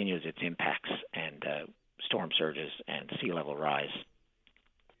continues its impacts and storm surges and sea level rise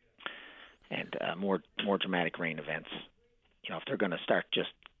and more dramatic rain events. If they're going to start just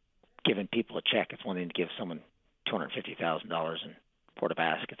giving people a check, it's one thing to give someone $250,000 in Port aux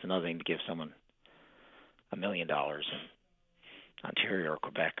Basques. It's another thing to give someone $1 million in Ontario or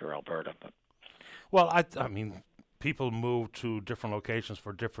Quebec or Alberta. But well, I mean, people move to different locations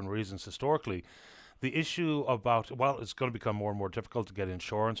for different reasons historically. The issue about, it's going to become more and more difficult to get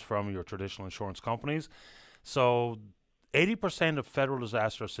insurance from your traditional insurance companies. So 80% of federal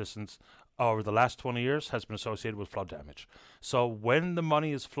disaster assistance over the last 20 years has been associated with flood damage. So when the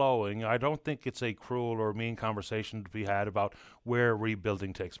money is flowing, I don't think it's a cruel or mean conversation to be had about where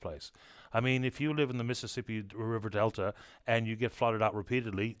rebuilding takes place. I mean, if you live in the Mississippi River Delta and you get flooded out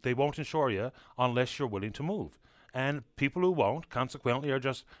repeatedly, they won't insure you unless you're willing to move. And people who won't, consequently, are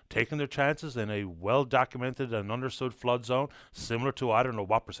just taking their chances in a well-documented and understood flood zone, similar to, I don't know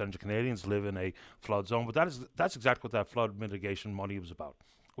what percentage of Canadians live in a flood zone, but that's exactly what that flood mitigation money was about,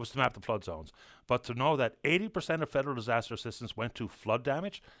 was to map the flood zones. But to know that 80% of federal disaster assistance went to flood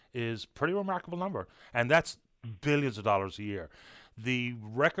damage is a pretty remarkable number, and that's billions of dollars a year. The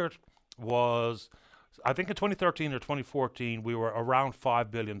record was, I think in 2013 or 2014, we were around $5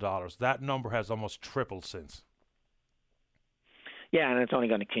 billion. That number has almost tripled since. Yeah, and it's only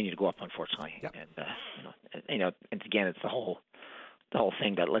going to continue to go up, unfortunately. Yep. And and again, it's the whole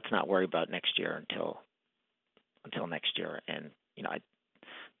thing that let's not worry about next year until next year. And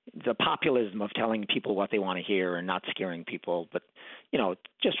the populism of telling people what they want to hear and not scaring people, but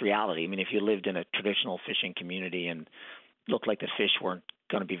just reality. I mean, if you lived in a traditional fishing community and looked like the fish weren't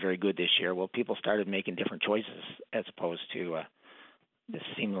going to be very good this year, well, people started making different choices as opposed to this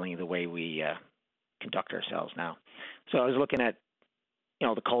seemingly the way we conduct ourselves now. So I was looking at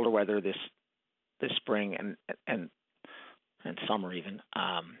the colder weather this spring and summer even.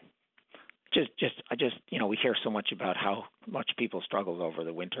 We hear so much about how much people struggle over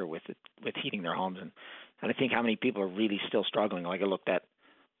the winter with heating their homes, and I think how many people are really still struggling. Like I looked at,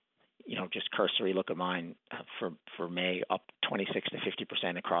 just cursory look at mine for May, up 26 to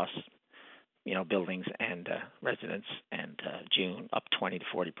 50% across, buildings and residents, and June up 20 to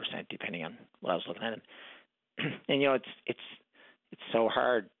 40% depending on what I was looking at. And it's so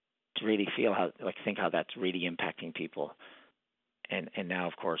hard to really feel think how that's really impacting people. And now,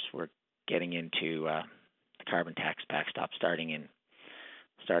 of course, we're getting into the carbon tax backstop starting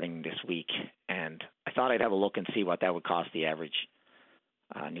this week. And I thought I'd have a look and see what that would cost the average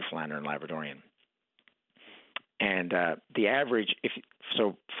Newfoundlander and Labradorian. And the average,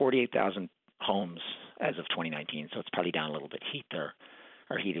 48,000 homes as of 2019, so it's probably down a little bit.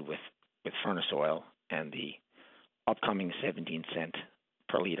 Are heated with furnace oil, and the upcoming 17-cent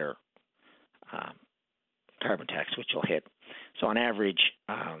per liter carbon tax, which will hit. So on average,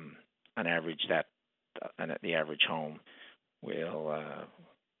 that the average home will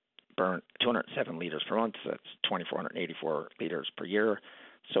burn 207 liters per month. So that's 2,484 liters per year.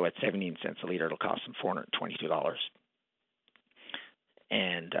 So at 17 cents a liter, it'll cost them $422.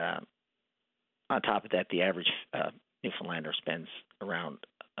 And on top of that, the average Newfoundlander spends around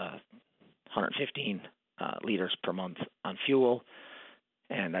 115 liters per month on fuel,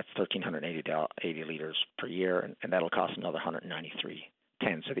 and that's 1,380 liters per year, and that'll cost another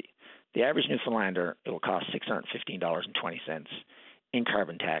 $193.10. So the average Newfoundlander, it will cost $615.20 in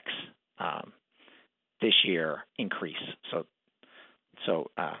carbon tax this year increase. So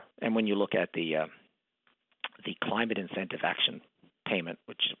and when you look at the climate incentive action payment,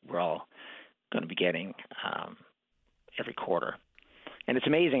 which we're all going to be getting every quarter, and it's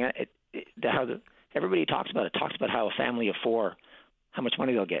amazing how everybody talks about how a family of four, how much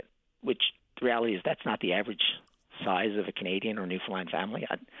money they'll get, which the reality is that's not the average size of a Canadian or Newfoundland family.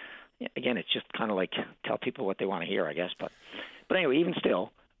 Again, it's just kind of like tell people what they want to hear, I guess. But anyway, even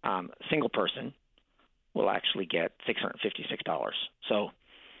still, single person will actually get $656. So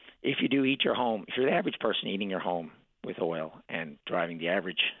if you do heat your home, if you're the average person eating your home with oil and driving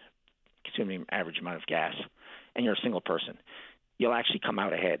consuming average amount of gas, and you're a single person, you'll actually come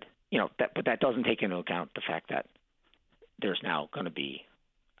out ahead. But that doesn't take into account the fact that there's now going to be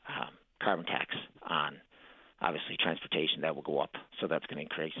carbon tax on, obviously, transportation that will go up. So that's going to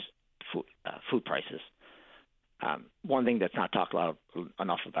increase food prices. One thing that's not talked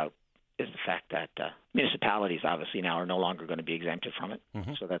enough about is the fact that municipalities obviously now are no longer going to be exempted from it.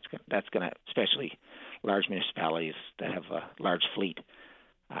 Mm-hmm. So that's going to, especially large municipalities that have a large fleet,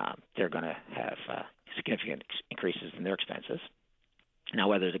 they're going to have significant increases in their expenses. Now,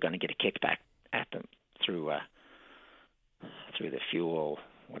 whether they're going to get a kickback at them through the fuel,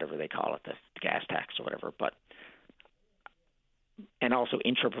 whatever they call it, the gas tax or whatever, and also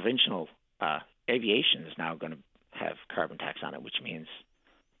intra-provincial aviation is now going to have carbon tax on it, which means,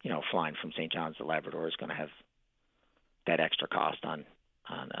 flying from St. John's to Labrador is going to have that extra cost on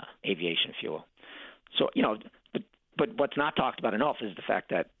aviation fuel. So, but what's not talked about enough is the fact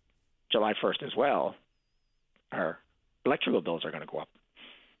that July 1st as well, our electrical bills are going to go up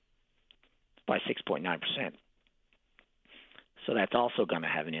by 6.9%. So that's also going to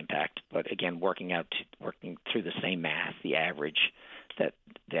have an impact. But again, working through the same math, the average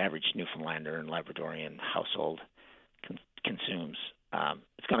Newfoundlander and Labradorian household consumes,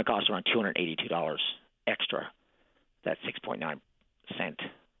 it's going to cost around $282 extra. That 6.9%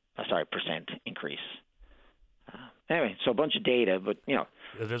 increase. Anyway, so a bunch of data, but it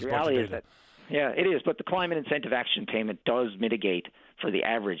is the reality is that it is. But the climate incentive action payment does mitigate for the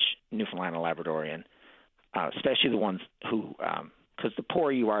average Newfoundland and Labradorian, especially the ones who, because the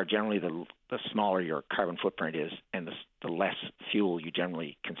poorer you are, generally the smaller your carbon footprint is, and the less fuel you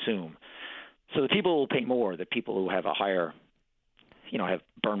generally consume. So the people who will pay more, the people who have a higher, have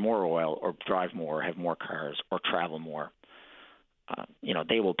burn more oil or drive more, have more cars or travel more,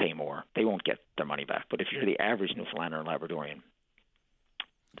 they will pay more. They won't get their money back. But if you're the average Newfoundlander and Labradorian,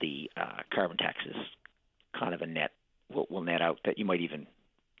 the carbon tax is kind of a net, will net out that you might even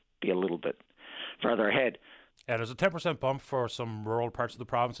be a little bit further ahead. Yeah, there's a 10% bump for some rural parts of the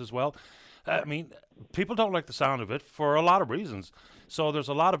province as well. I mean, people don't like the sound of it for a lot of reasons. So there's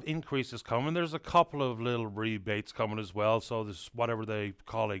a lot of increases coming. There's a couple of little rebates coming as well. So there's whatever they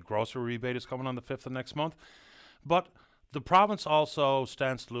call a grocery rebate is coming on the 5th of next month. But the province also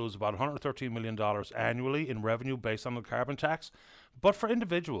stands to lose about $113 million annually in revenue based on the carbon tax. But for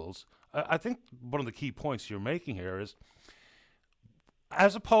individuals, I think one of the key points you're making here is,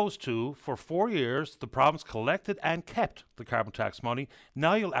 as opposed to, for 4 years, the province collected and kept the carbon tax money,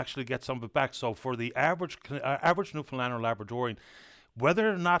 now you'll actually get some of it back. So for the average Newfoundlander or Labradorian, whether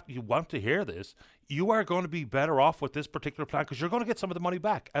or not you want to hear this, you are going to be better off with this particular plan because you're going to get some of the money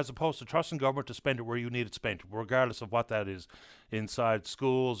back, as opposed to trusting government to spend it where you need it spent, regardless of what that is, inside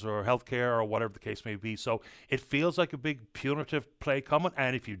schools or healthcare or whatever the case may be. So it feels like a big punitive play coming,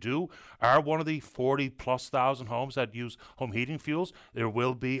 and if you are one of the 40+ thousand homes that use home heating fuels, there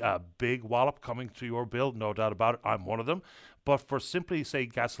will be a big wallop coming to your bill, no doubt about it. I'm one of them. But for simply, say,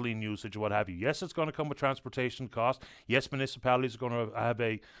 gasoline usage or what have you, yes, it's going to come with transportation costs. Yes, municipalities are going to have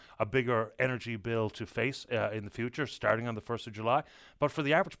a bigger energy bill to face in the future, starting on the 1st of July. But for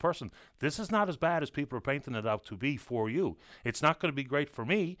the average person, this is not as bad as people are painting it out to be for you. It's not going to be great for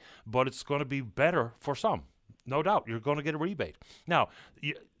me, but it's going to be better for some. No doubt, you're going to get a rebate. Now,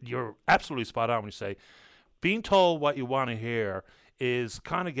 you're absolutely spot on when you say being told what you want to hear is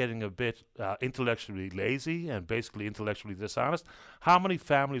kind of getting a bit intellectually lazy and basically intellectually dishonest. How many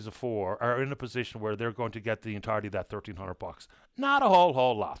families of four are in a position where they're going to get the entirety of that $1,300? Not a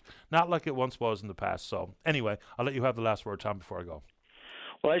whole lot. Not like it once was in the past. So anyway, I'll let you have the last word, Tom, before I go.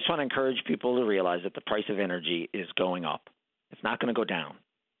 Well, I just want to encourage people to realize that the price of energy is going up. It's not going to go down.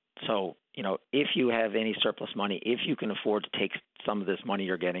 So, if you have any surplus money, if you can afford to take some of this money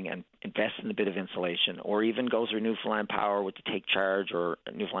you're getting and invest in a bit of insulation, or even go through Newfoundland Power with the Take Charge or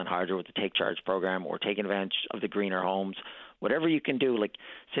Newfoundland Hydro with the Take Charge program, or take advantage of the greener homes, whatever you can do, like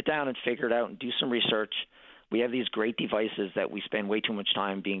sit down and figure it out and do some research. We have these great devices that we spend way too much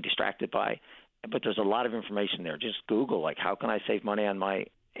time being distracted by, but there's a lot of information there. Just Google, how can I save money on my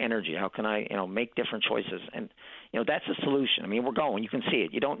energy? How can I, make different choices? And, that's a solution. I mean, we're going. You can see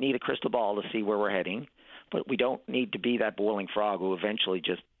it. You don't need a crystal ball to see where we're heading, but we don't need to be that boiling frog who eventually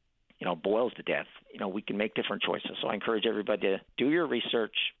just, boils to death. We can make different choices. So I encourage everybody to do your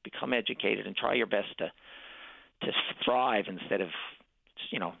research, become educated, and try your best to thrive instead of,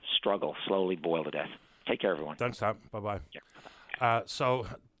 struggle, slowly boil to death. Take care, everyone. Thanks, Tom. Bye-bye. Yeah. So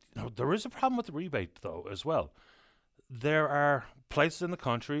there is a problem with the rebate, though, as well. There are places in the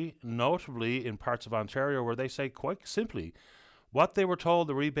country, notably in parts of Ontario, where they say quite simply what they were told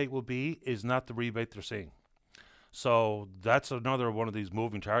the rebate will be is not the rebate they're seeing. So that's another one of these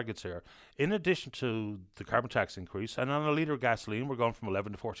moving targets here. In addition to the carbon tax increase, and on a litre of gasoline, we're going from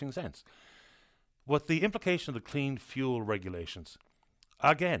 11 to 14 cents. With the implication of the clean fuel regulations,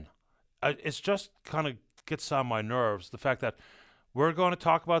 again, it's just kind of gets on my nerves, the fact that We're going to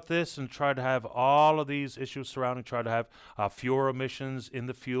talk about this and try to have all of these issues surrounding, try to have fewer emissions in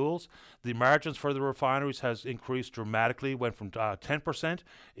the fuels. The margins for the refineries has increased dramatically, went from 10%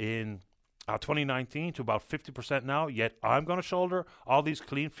 in 2019 to about 50% now, yet I'm going to shoulder all these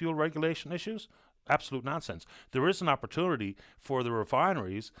clean fuel regulation issues. Absolute nonsense. There is an opportunity for the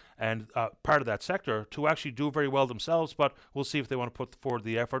refineries and part of that sector to actually do very well themselves, but we'll see if they want to put forward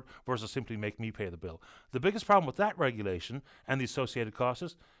the effort versus simply make me pay the bill. The biggest problem with that regulation and the associated costs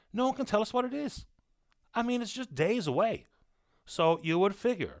is no one can tell us what it is. I mean, it's just days away. So you would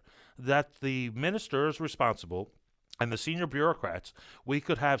figure that the ministers responsible and the senior bureaucrats, we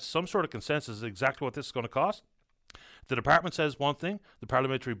could have some sort of consensus exactly what this is going to cost. The department says one thing, the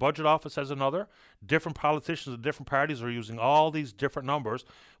Parliamentary Budget Office says another. Different politicians of different parties are using all these different numbers,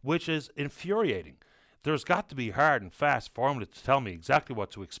 which is infuriating. There's got to be hard and fast formula to tell me exactly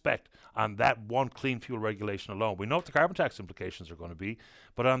what to expect on that one clean fuel regulation alone. We know what the carbon tax implications are going to be,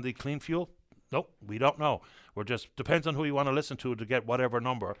 but on the clean fuel, nope, we don't know. We're just, depends on who you want to listen to get whatever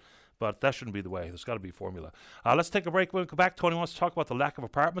number. But that shouldn't be the way. There's got to be a formula. Let's take a break. When we come back, Tony wants to talk about the lack of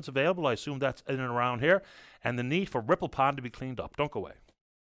apartments available. I assume that's in and around here. And the need for Ripple Pond to be cleaned up. Don't go away.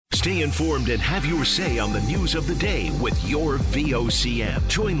 Stay informed and have your say on the news of the day with your VOCM.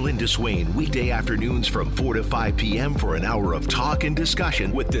 Join Linda Swain weekday afternoons from 4 to 5 p.m. for an hour of talk and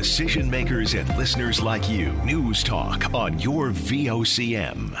discussion with decision makers and listeners like you. News Talk on your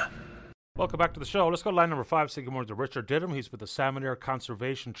VOCM. Welcome back to the show. Let's go to line number 5. Say good morning to Richard Didham. He's with the Salmon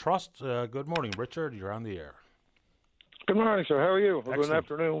Conservation Trust. Good morning, Richard. You're on the air. Good morning, sir. How are you? Excellent. Good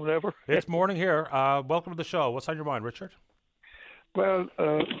afternoon, whatever. It's morning here. Welcome to the show. What's on your mind, Richard? Well,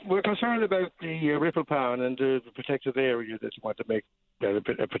 we're concerned about the Ripple Pond and the protected area that you want to make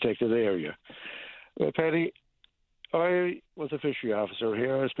a protected area. Paddy, I was a fishery officer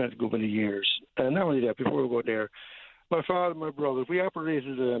here. I spent a good many years. And not only that, before we go there, my father and my brother, we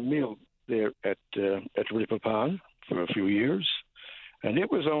operated a mill there at Ripple Pond for a few years, and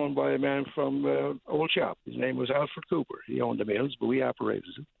it was owned by a man from Old Shop. His name was Alfred Cooper. He owned the mills, but we operated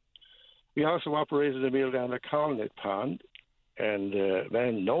it. We also operated a mill down at Colnet Pond, and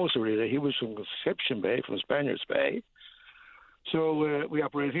man knows really, he was from Conception Bay, from Spaniards Bay. So we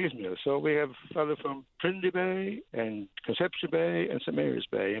operated his mill. So we have a fellow from Trinity Bay and Conception Bay and St. Mary's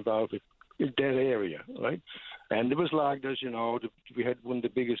Bay involved in that area, right? And it was logged, as you know, we had one of the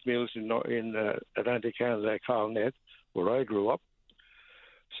biggest mills in Atlantic Canada, Colnet, where I grew up.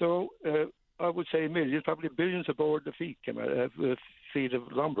 So I would say millions, probably billions of board feet came out feet of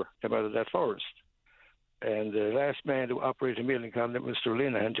lumber came out of that forest. And the last man who operated a mill in Colnet, Mr.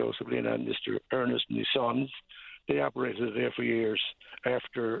 Linehan, Joseph Linehan, Mr. Ernest and his sons, they operated it there for years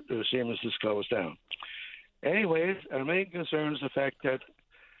after the Siemens was closed down. Anyways, our main concern is the fact that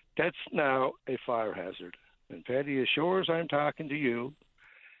that's now a fire hazard. And Paddy, as sure as I'm talking to you,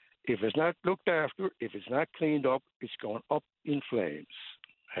 if it's not looked after, if it's not cleaned up, it's going up in flames.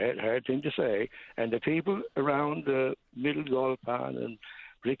 Hard thing to say. And the people around the Middle Gulf Pond and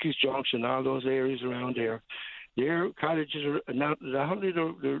Ricky's Junction, all those areas around there, their cottages are not only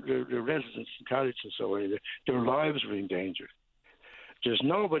the residents and cottages and so on, their lives are in danger. There's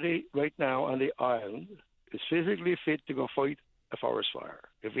nobody right now on the island is physically fit to go fight a forest fire.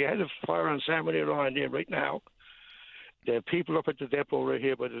 If we had a fire on Salmon Line there right now, the people up at the depot right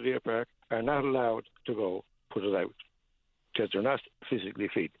here by the deer park are not allowed to go put it out because they're not physically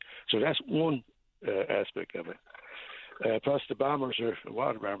fit. So that's one aspect of it. Plus the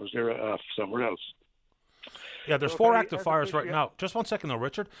water bombers, they're off somewhere else. Yeah, there's 4 active fires right now. Just 1 second though,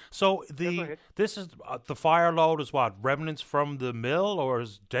 Richard. So this is the fire load is what? Remnants from the mill, or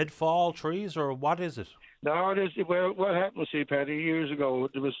is deadfall trees, or what is it? No, what happened, see, Paddy, years ago,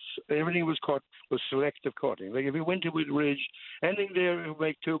 everything was cut, was selective cutting. Like if you went to a ridge, anything there would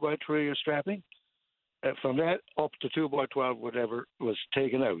make 2x3 or strapping, from that up to 2x12, whatever, was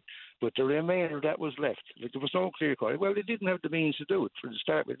taken out. But the remainder that was left, like there was no clear cutting. Well, they didn't have the means to do it for the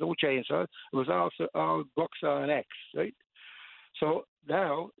start with, no chainsaw. It was also all bucksaw and axe, right? So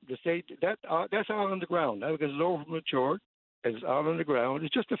now the state that's all on the ground now because it's over matured. It's all on the ground.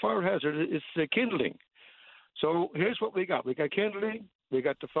 It's just a fire hazard. It's kindling. So here's what we got. We got kindling. We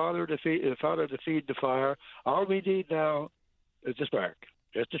got the fodder to feed the fire. All we need now is the spark.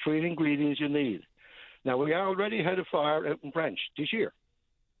 That's the 3 ingredients you need. Now, we already had a fire out in Branch this year,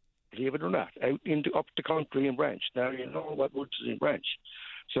 believe it or not, out up the country in Branch. Now, you know what woods is in Branch.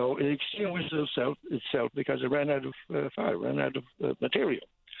 So it extinguished itself because it ran out of fire, ran out of material.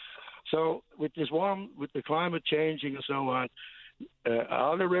 So with the climate changing and so on,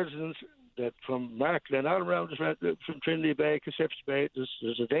 all the residents that from Markland, all around from Trinity Bay, Conception Bay,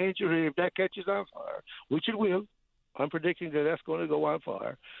 there's a danger if that catches on fire, which it will. I'm predicting that that's going to go on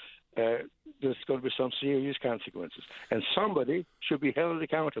fire. There's going to be some serious consequences, and somebody should be held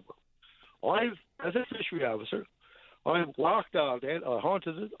accountable. As a fishery officer, I've walked all that. I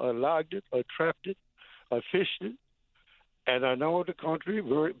hunted it, I logged it, I trapped it, I fished it, and I know the country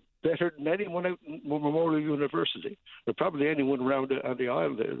better than anyone out in Memorial University, or probably anyone around on the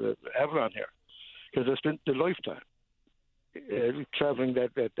island, the Avalon here, because I spent a lifetime traveling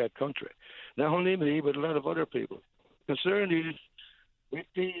that country. Not only me, but a lot of other people. Concern is, with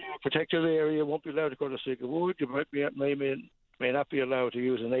the protected area, won't be allowed to go to Sigurd. You may not be allowed to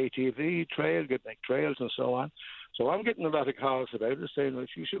use an ATV trail, make trails and so on. So I'm getting a lot of calls about it, saying, "Well,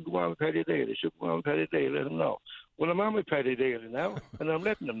 you should go on with Paddy Daly. You should go on with Paddy Daly. Let them know." Well, I'm on with Paddy Daly now, and I'm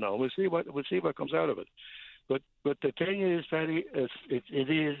letting them know. We'll see what comes out of it. But the thing is, Paddy, it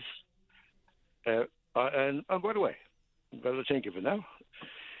is. And by the way, I'm going to think of it now.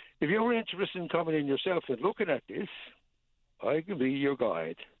 If you're interested in coming in yourself and looking at this, I can be your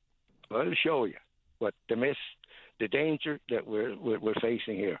guide. I'll show you what the danger that we're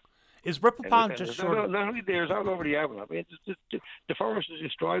facing here. Is Ripple Pond just sort of... Not only there's all over the Avalon. I mean, the forest is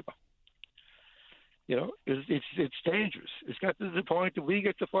destroyed. You know, it's dangerous. It's got to the point that we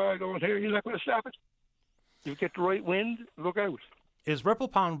get the fire going here, you're not going to stop it. You get the right wind, look out. Is Ripple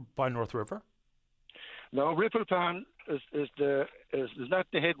Pond by North River? No, Ripple Pond is not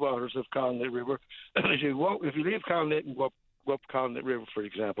the headwaters of Colnet River. If you leave Colnet and go up Colnet River, for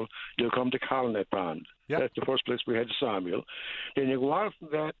example, you'll come to Colnet Pond. Yep. That's the first place we had the sawmill. Then you go on from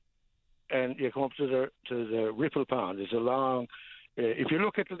that, and you come up to the Ripple Pond. It's a long. If you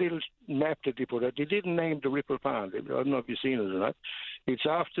look at the little map that they put out, they didn't name the Ripple Pond. I don't know if you've seen it or not. It's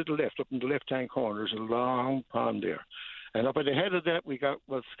off to the left, up in the left-hand corner. There's a long pond there. And up at the head of that, we got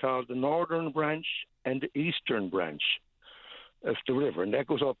what's called the northern branch and the eastern branch of the river. And that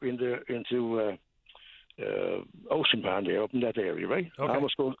goes up into Ocean Pond there, up in that area, right? Okay.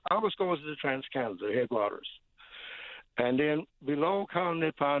 Almost goes to the Trans-Canada, the headwaters. And then below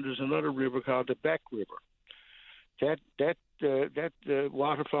Colnet Pond, there's another river called the Back River. That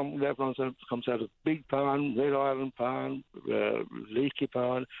water from that comes out of Big Pond, Red Island Pond, Leaky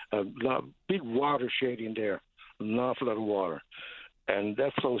Pond, big watershed in there, an awful lot of water, and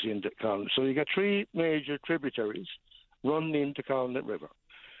that flows into Colnet. So you got three major tributaries running into Colnet River.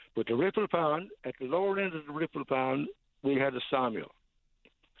 But the Ripple Pond, at the lower end of the Ripple Pond, we had a sawmill.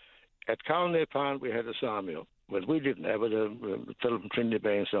 At Colnet Pond, we had a sawmill. Well, we didn't have it, the fellow from Trinity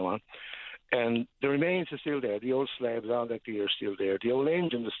Bay and so on. And the remains are still there. The old slabs, all that gear is still there. The old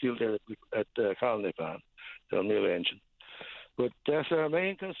engine is still there at Colnet Pond, the mill engine. But that's our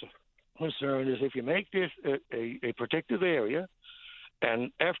main concern is if you make this a protected area, and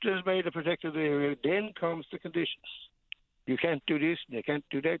after it's made a protected area, then comes the conditions. You can't do this, and you can't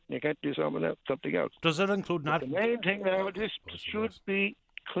do that, and you can't do something else. Does it include not... The main thing now, this should be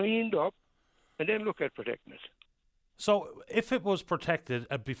cleaned up, and then look at protecting it. So if it was protected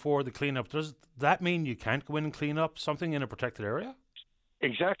before the cleanup, does that mean you can't go in and clean up something in a protected area?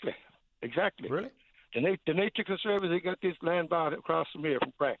 Exactly. Really? The Nature Conservancy got this land bought across from here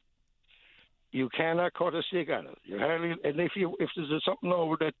from Pratt. You cannot cut a stick on it. And if there's something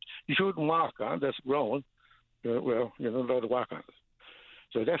over that you shouldn't walk on, that's growing, well, you're not allowed to walk on it.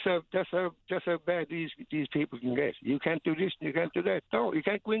 So that's how bad these people can get. You can't do this and you can't do that. No, you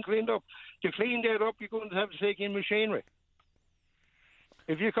can't go in cleaned up. To clean that up, you're going to have to take in machinery.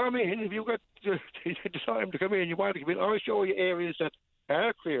 If you come in, if you've got the time to come in, you want to come in, I'll show you areas that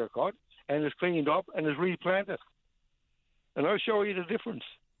are clear cut and is cleaned up and is replanted. And I'll show you the difference.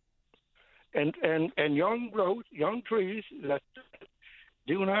 And young growth, young trees that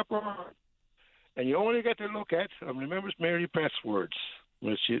do not burn. And you only get to look at, I remember Mary Pratt's words,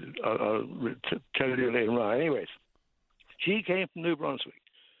 which I'll tell you later on. Anyways, she came from New Brunswick.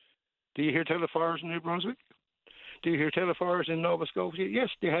 Do you hear tell of fires in New Brunswick? Do you hear tell of fires in Nova Scotia? Yes,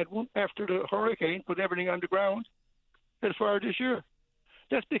 they had one after the hurricane, put everything on the ground. They had fire this year.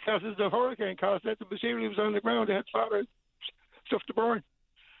 That's because of the hurricane caused that. The material was on the ground. They had fire, stuff to burn.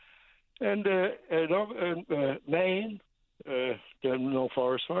 And Maine, there are no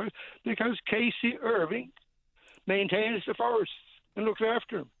forest fires because Casey Irving maintains the forests and looks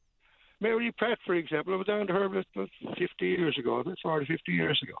after them. Mary Pratt, for example, I was down to her about 50 years ago, about 40, 50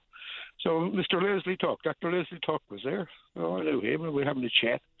 years ago. So Mr. Leslie Tuck, Dr. Leslie Tuck was there. Oh, I knew him, and we were having a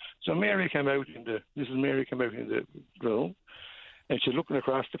chat. So Mrs. Mary came out in the room, and she's looking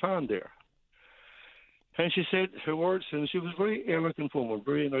across the pond there. And she said her words, and she was a very elegant woman,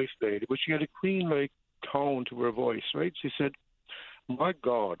 very nice lady, but she had a queen-like tone to her voice, right? She said, "My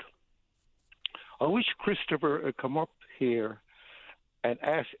God, I wish Christopher had come up here and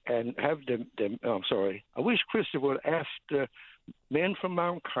ask and have them. I'm sorry. I wish Christopher would ask the men from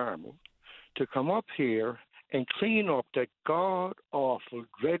Mount Carmel to come up here and clean up that god awful,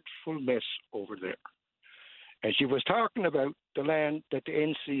 dreadful mess over there. And she was talking about the land that the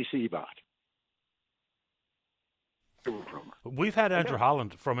NCC bought. We've had Andrew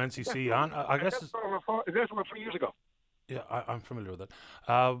Holland from NCC on. I guess that's about 3 years ago. Yeah, I'm familiar with it.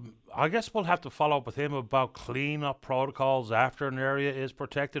 I guess we'll have to follow up with him about clean-up protocols after an area is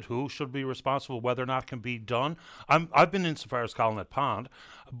protected, who should be responsible, whether or not it can be done. I've been insofar as Colnet Pond.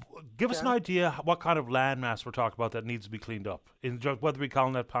 Give us an idea what kind of landmass we're talking about that needs to be cleaned up, whether it be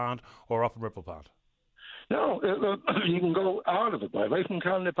Colnet Pond or up in Ripple Pond. No, you can go out of it, right from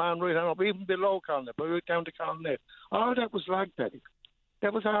Colnet Pond right on up, even below Colnet, but right down to Colnet. All that was lag bedding.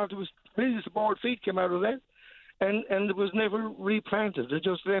 That was all. There was millions of board feet came out of that. And it was never replanted. It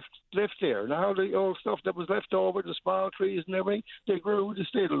just left there. And all the old stuff that was left over, the small trees and everything, they grew, they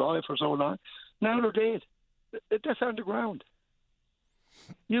stayed alive for so long. Now they're dead. That's on the ground.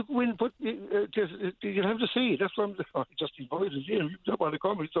 You go in and put, you'll have to see. That's what I'm just invited you. You don't want to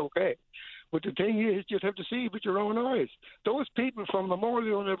come, it's okay. But the thing is, you'd have to see with your own eyes. Those people from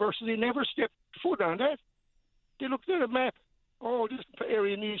Memorial University never stepped foot on that. They looked at a map. Oh, this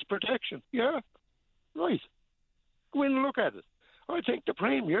area needs protection. Yeah, right. Go in and look at it. I think the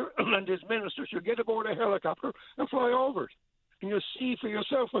Premier and his minister should get aboard a helicopter and fly over it. And you'll see for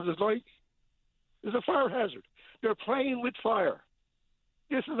yourself what it's like. There's a fire hazard. They're playing with fire.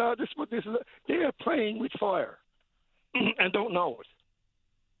 They are playing with fire and don't know it.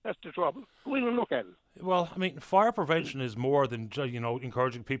 That's the trouble. Go in and look at it. Well, I mean, fire prevention is more than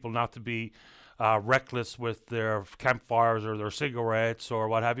encouraging people not to be reckless with their campfires or their cigarettes or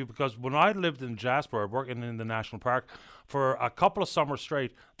what have you. Because when I lived in Jasper, working in the national park for a couple of summers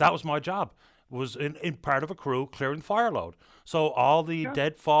straight, that was my job. Was in part of a crew clearing fire load. So all the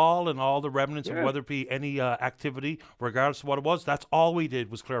deadfall and all the remnants of whether it be any activity, regardless of what it was, that's all we did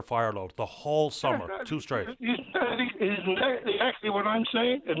was clear fire load the whole summer, 2 straight. Isn't that exactly what I'm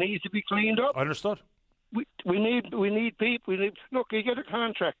saying? It needs to be cleaned up. Understood. We need people. Look, you get a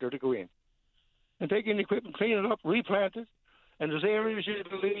contractor to go in and take in the equipment, clean it up, replant it, and there's areas you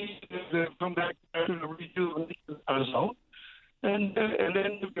leave to come back to the rejuvenation zone. And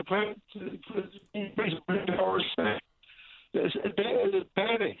then the plant increase the forest back. There's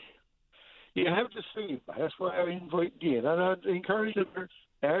panic. You have to see. That's why I invite you in. And I'd encourage them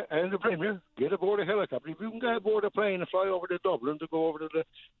and the Premier, get aboard a helicopter. If you can get aboard a plane and fly over to Dublin to go over to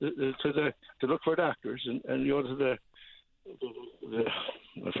to look for doctors and go to the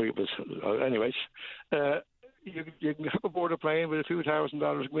I forget what anyways, you can hop aboard a plane with a few $1,000,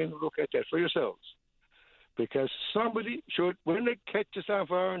 go in and look at that for yourselves. Because somebody should, when it catches on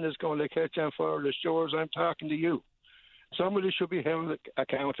fire, and it's going to catch on fire, the shores, I'm talking to you. Somebody should be held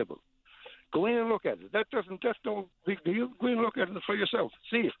accountable. Go in and look at it. That's no big deal. Go in and look at it for yourself.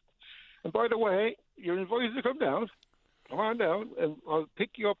 See it. And by the way, you're invited to come down. Come on down, and I'll pick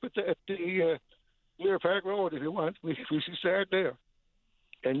you up at the Lear Park Road if you want. We should start there.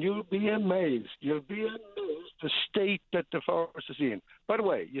 And you'll be amazed. You'll be amazed the state that the forest is in. By the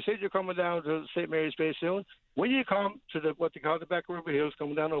way, you said you're coming down to St. Mary's Bay soon. When you come to what they call the Back River Hills,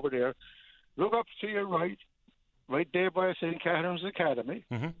 coming down over there, look up to your right there by St. Catherine's Academy,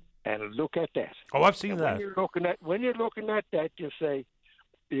 and look at that. Oh, I've seen that. When you're looking at that, you say,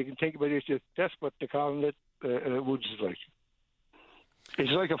 you can think about it. That's what they're calling it. Woods is like.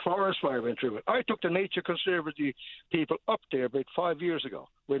 It's like a forest fire went through it. I took the Nature Conservancy people up there about 5 years ago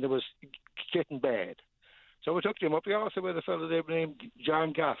when it was getting bad. So we took them up. We also had a fellow there named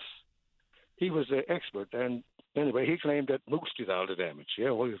John Goss. He was an expert. And anyway, he claimed that moose did all the damage.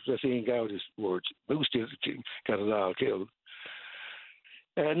 Yeah, well, just seeing Gowdy's words. Moose got it all killed.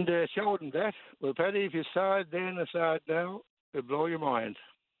 And showed them that. Well, Paddy, if you saw it then and saw it now, it'll blow your mind.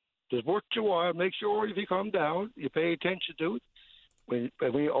 Just work your while. Make sure if you come down, you pay attention to it. When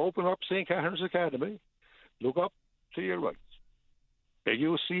we open up St. Catherine's Academy, look up to your right. And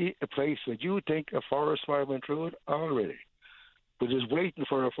you'll see a place that you think a forest fire went through it already. But just waiting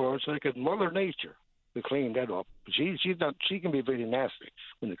for a forest like Mother Nature to clean that up. She can be very nasty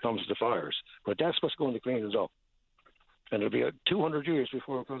when it comes to fires. But that's what's going to clean it up. And it'll be 200 years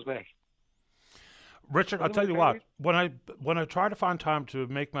before it comes back. Richard, I'll tell you what, when I try to find time to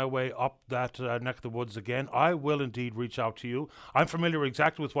make my way up that neck of the woods again, I will indeed reach out to you. I'm familiar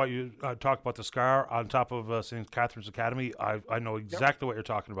exactly with what you talk about, the scar on top of St. Catherine's Academy. I know exactly what you're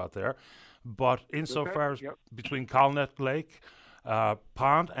talking about there. But insofar as between Colnet Lake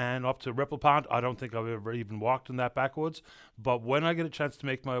Pond and up to Ripple Pond. I don't think I've ever even walked in that backwoods. But when I get a chance to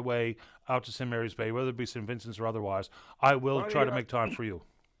make my way out to St. Mary's Bay, whether it be St. Vincent's or otherwise, I will try to make time for you.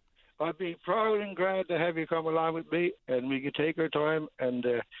 I'd be proud and glad to have you come along with me, and we can take our time. And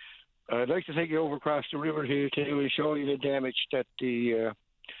I'd like to take you over across the river here too and show you the damage that the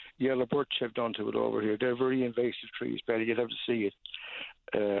yellow birch have done to it over here. They're very invasive trees, Betty. You'd have to see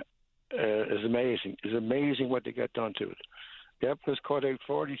it. It's amazing. It's amazing what they got done to it. That was cut out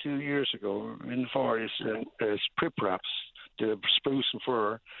 42 years ago in the forest as prip-wraps, the spruce and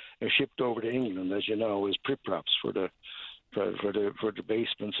fir, and shipped over to England, as you know, as prip-wraps for the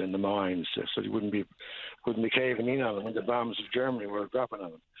basements and the mines, so they wouldn't be caving in on them when the bombs of Germany were dropping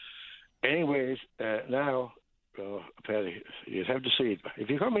on them. Anyways, now, Paddy, you'd have to see it. If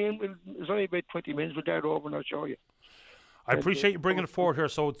you come in, it's only about 20 minutes with that over, and I'll show you. I appreciate you bringing it forward here.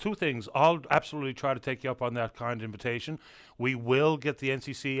 So 2 things. I'll absolutely try to take you up on that kind invitation. We will get the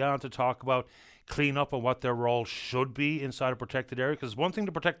NCC on to talk about clean up and what their role should be inside a protected area. Because it's one thing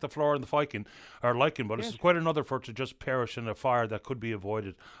to protect the flora and the lichen, but it's quite another for it to just perish in a fire that could be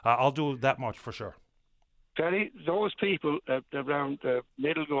avoided. I'll do that much for sure. Paddy, those people around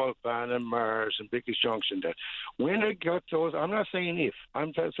Middle Golf Ban and Mars and Biggest Junction, that when they got those, I'm not saying if,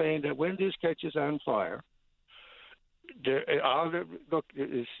 I'm just saying that when this catches on fire,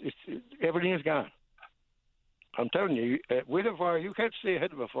 everything is gone. I'm telling you, with a fire, you can't stay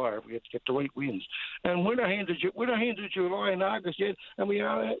ahead of a fire if we have to get the right winds. And we're not into July and August yet, and we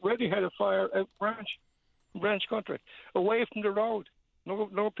already had a fire at Branch Country, away from the road,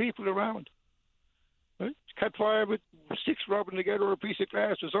 no people around. Right? Cat fire with sticks rubbing together or a piece of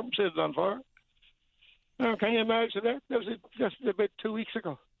glass or something set it on fire. Now, can you imagine that? That was just about 2 weeks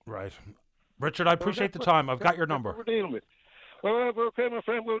ago. Right. Richard, I appreciate the time. I've got your number. That's what we're dealing with. Well, okay, my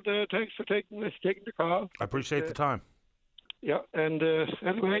friend. Well, thanks for taking the call. I appreciate the time. Yeah, and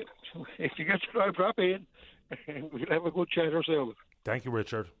anyway, if you get to drop in, we'll have a good chat ourselves. Thank you,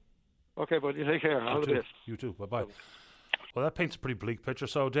 Richard. Okay, buddy. Take care. All the best. You too. Bye-bye. Well, that paints a pretty bleak picture.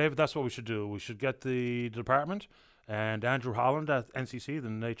 So, David, that's what we should do. We should get the department and Andrew Holland at NCC, the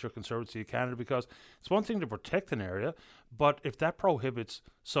Nature Conservancy of Canada, because it's one thing to protect an area, but if that prohibits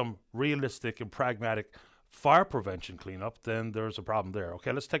some realistic and pragmatic fire prevention cleanup, then there's a problem there.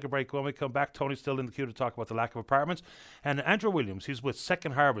 Okay, let's take a break. When we come back, Tony's still in the queue to talk about the lack of apartments. And Andrew Williams, he's with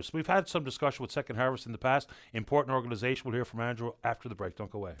Second Harvest. We've had some discussion with Second Harvest in the past. Important organisation. We'll hear from Andrew after the break. Don't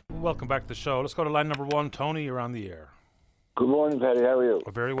go away. Welcome back to the show. Let's go to line number 1. Tony, you're on the air. Good morning, Paddy. How are you?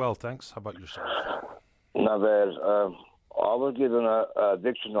 Very well, thanks. How about yourself? Not bad. I was given a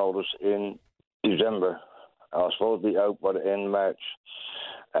eviction notice in December. I was supposed to be out by the end of March,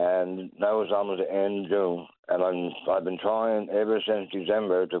 and now it's almost the end of June. And I've been trying ever since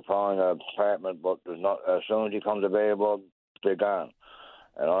December to find an apartment, but there's not. As soon as it comes available, they're gone,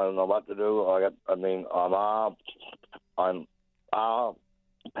 and I don't know what to do. I'm all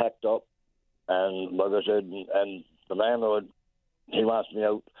packed up, and like I said, and the landlord, he wants me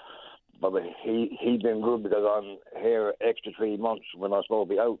out. But he's been good because I'm here extra 3 months when I'm supposed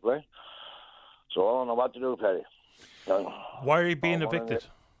to be out, right? So I don't know what to do, Paddy. Why are you being evicted?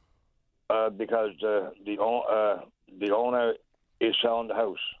 Because the owner is selling the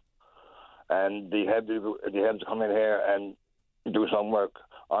house, and they have to come in here and do some work.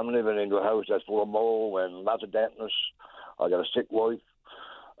 I'm living in a house that's full of mold and lots of dampness. I got a sick wife,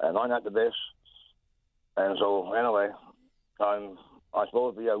 and I'm not the best. And so anyway, I'm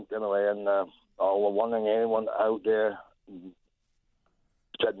supposed to be out anyway, and I was wondering anyone out there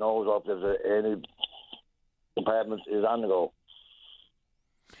that knows if there's any apartments is on the go.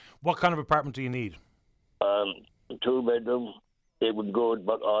 What kind of apartment do you need? 2-bedroom. It would be good,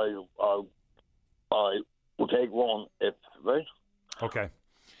 but I will take one if, right? Okay.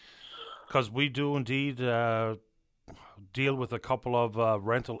 Because we do indeed deal with a couple of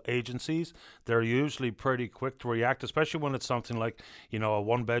rental agencies. They're usually pretty quick to react, especially when it's something like, a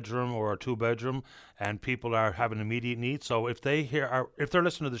 1-bedroom or a 2-bedroom, and people are having immediate needs. So if they're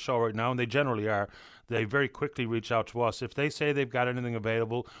listening to the show right now, and they generally are, they very quickly reach out to us. If they say they've got anything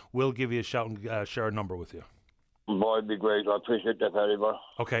available, we'll give you a shout and share a number with you. Boy, it'd be great. I appreciate that very much.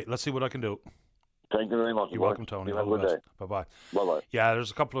 Okay, let's see what I can do. Thank you very much. You're welcome, Tony. Have a good day. Bye-bye. Bye-bye. Yeah,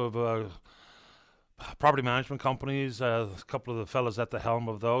 there's a couple of property management companies, a couple of the fellas at the helm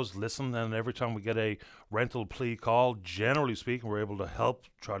of those listen, and every time we get a rental plea call, generally speaking, we're able to help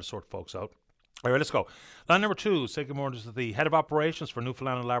try to sort folks out. All right, let's go. Line number 2, say good morning to the head of operations for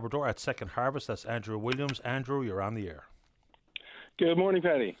Newfoundland and Labrador at Second Harvest. That's Andrew Williams. Andrew, you're on the air. Good morning,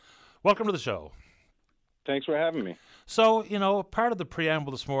 Paddy. Welcome to the show. Thanks for having me. So, part of the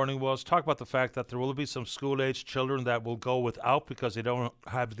preamble this morning was talk about the fact that there will be some school-age children that will go without because they don't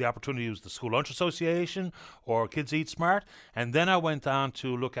have the opportunity to use the School Lunch Association or Kids Eat Smart. And then I went on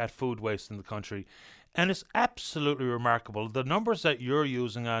to look at food waste in the country. And it's absolutely remarkable. The numbers that you're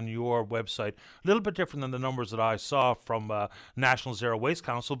using on your website, a little bit different than the numbers that I saw from National Zero Waste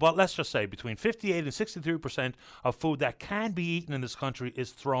Council, but let's just say between 58 and 63% of food that can be eaten in this country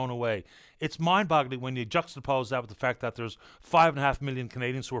is thrown away. It's mind-boggling when you juxtapose that with the fact that there's 5.5 million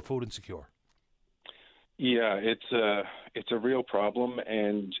Canadians who are food insecure. Yeah, it's a real problem,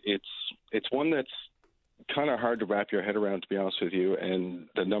 and it's one that's kind of hard to wrap your head around, to be honest with you, and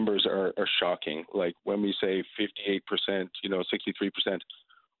the numbers are shocking. Like when we say 58%, 63%,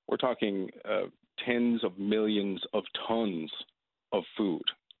 we're talking tens of millions of tons of food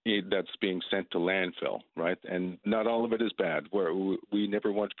that's being sent to landfill, right? And not all of it is bad. We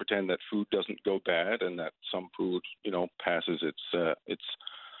never want to pretend that food doesn't go bad and that some food, passes its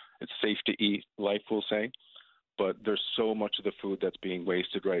safe to eat life, we'll say. But there's so much of the food that's being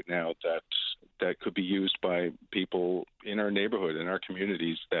wasted right now that could be used by people in our neighborhood, in our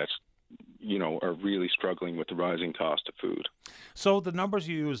communities that, are really struggling with the rising cost of food. So the numbers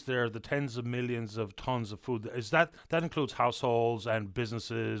you use there, the tens of millions of tons of food, that includes households and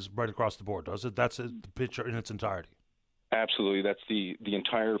businesses right across the board, does it? That's the picture in its entirety. Absolutely. That's the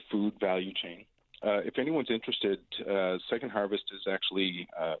entire food value chain. If anyone's interested, Second Harvest has actually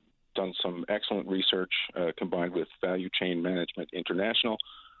done some excellent research combined with Value Chain Management International.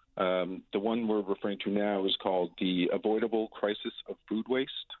 The one we're referring to now is called The Avoidable Crisis of Food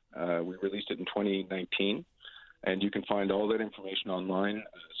Waste. We released it in 2019, and you can find all that information online,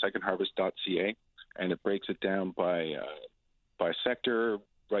 secondharvest.ca, and it breaks it down by sector,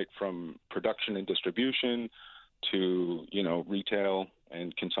 right from production and distribution to, retail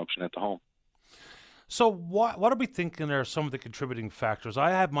and consumption at the home. So what are we thinking are some of the contributing factors?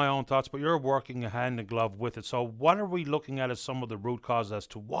 I have my own thoughts, but you're working hand in glove with it. So what are we looking at as some of the root causes as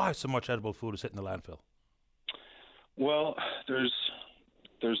to why so much edible food is hitting the landfill? Well,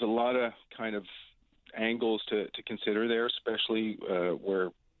 there's a lot of kind of angles to consider there, especially where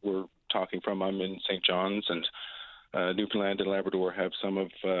we're talking from. I'm in St. John's, and Newfoundland and Labrador have some of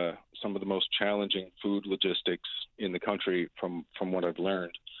the most challenging food logistics in the country from what I've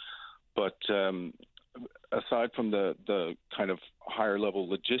learned. But aside from the kind of higher level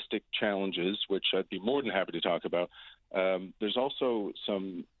logistic challenges, which I'd be more than happy to talk about, there's also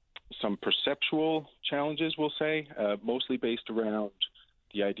some perceptual challenges, we'll say, mostly based around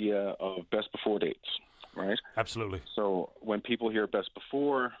the idea of best before dates, right? Absolutely. So when people hear best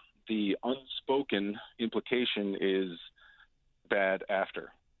before, the unspoken implication is bad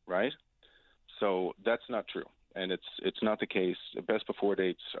after, right? So that's not true. And it's not the case. Best before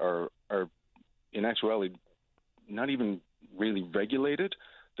dates are in actuality not even really regulated.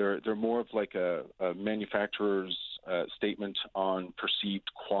 They're more of like a manufacturer's statement on perceived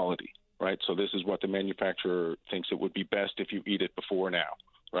quality, right? So this is what the manufacturer thinks it would be best if you eat it before now,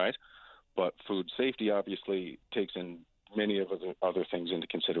 right? But food safety obviously takes in many of other things into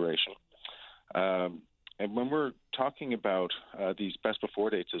consideration. And when we're talking about these best before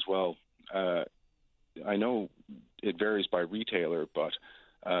dates as well, I know it varies by retailer, but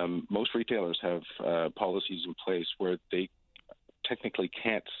most retailers have policies in place where they technically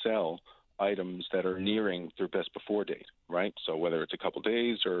can't sell items that are nearing their best before date, right? So whether it's a couple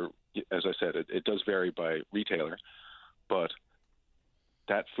days or, as I said, it does vary by retailer, but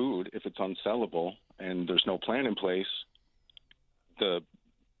that food, if it's unsellable and there's no plan in place, the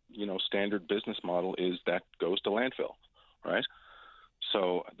standard business model is that goes to landfill, right?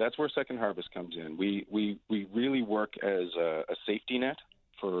 So that's where Second Harvest comes in. We really work as a safety net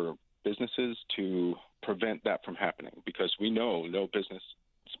for businesses to prevent that from happening, because we know no business,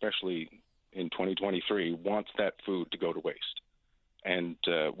 especially in 2023, wants that food to go to waste. And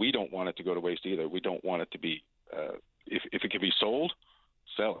we don't want it to go to waste either. We don't want it to be, if it can be sold,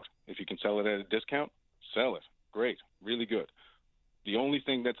 sell it. If you can sell it at a discount, sell it. Great, really good. The only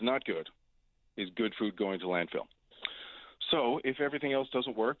thing that's not good is good food going to landfill. So if everything else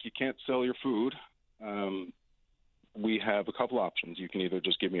doesn't work, you can't sell your food, we have a couple options. You can either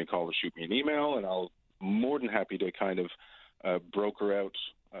just give me a call or shoot me an email, and I'll more than happy to kind of broker out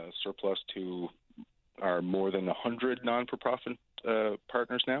surplus to our more than 100 non-for-profit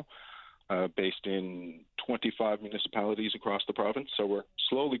partners now, based in 25 municipalities across the province. So we're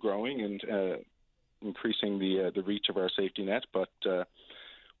slowly growing and increasing the reach of our safety net. But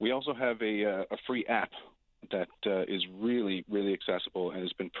we also have a free app that is really, really accessible and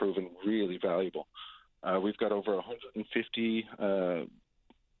has been proven really valuable. We've got over 150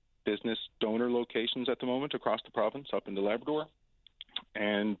 business donor locations at the moment across the province up into Labrador.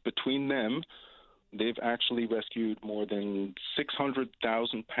 And between them, they've actually rescued more than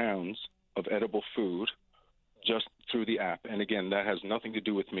 600,000 pounds of edible food just through the app. And again, that has nothing to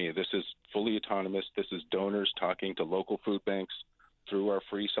do with me. This is fully autonomous. This is donors talking to local food banks through our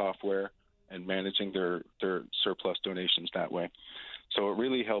free software and managing their surplus donations that way. So it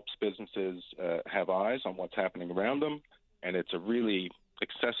really helps businesses have eyes on what's happening around them, and it's a really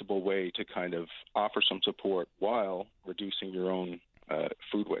accessible way to kind of offer some support while reducing your own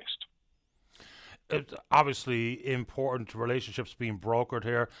food waste. It's obviously important relationships being brokered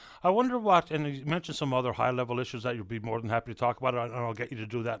here. I wonder what, and you mentioned some other high-level issues that you'd be more than happy to talk about, and I'll get you to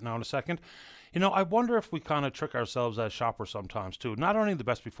do that now in a second. I wonder if we kind of trick ourselves as shoppers sometimes too. Not only the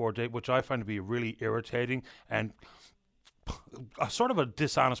best before date, which I find to be really irritating and a sort of a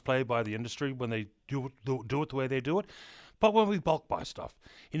dishonest play by the industry when they do it the way they do it, but when we bulk buy stuff,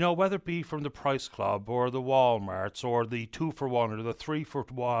 whether it be from the Price Club or the Walmarts or the 2-for-1 or the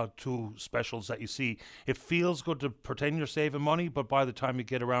 3-for-2 specials that you see, it feels good to pretend you're saving money, but by the time you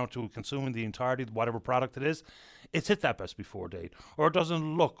get around to consuming the entirety of whatever product it is, it's hit that best before date, or it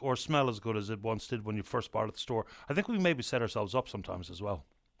doesn't look or smell as good as it once did when you first bought it at the store. I think we maybe set ourselves up sometimes as well.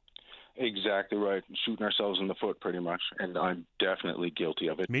 Exactly right. Shooting ourselves in the foot pretty much, and I'm definitely guilty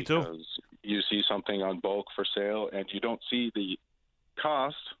of it. Me too. Because you see something on bulk for sale and you don't see the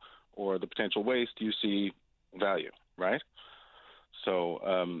cost or the potential waste, you see value, right?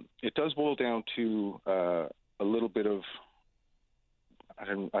 So it does boil down to a little bit of,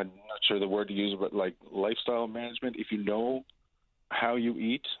 I'm not sure the word to use, but like lifestyle management. If you know how you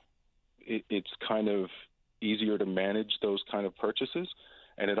eat, it's kind of easier to manage those kind of purchases.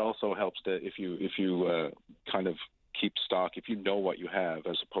 And it also helps that if you kind of keep stock, if you know what you have,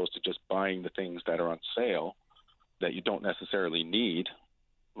 as opposed to just buying the things that are on sale that you don't necessarily need,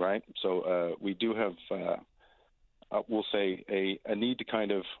 right? So we do have, we'll say, a need to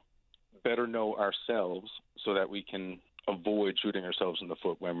kind of better know ourselves so that we can avoid shooting ourselves in the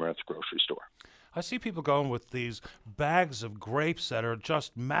foot when we're at the grocery store. I see people going with these bags of grapes that are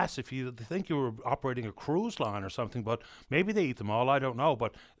just massive. You think you were operating a cruise line or something, but maybe they eat them all. I don't know.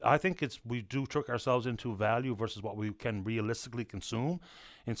 But I think we do trick ourselves into value versus what we can realistically consume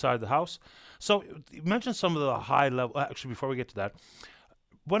inside the house. So you mentioned some of the high level. Actually, before we get to that,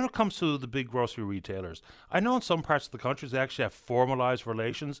 when it comes to the big grocery retailers, I know in some parts of the country they actually have formalized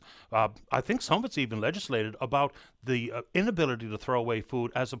relations. I think some of it's even legislated about the inability to throw away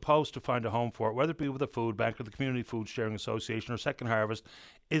food as opposed to find a home for it, whether it be with a food bank or the Community Food Sharing Association or Second Harvest.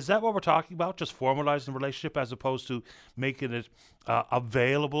 Is that what we're talking about, just formalizing the relationship as opposed to making it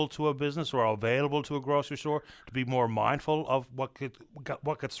available to a business or available to a grocery store to be more mindful of what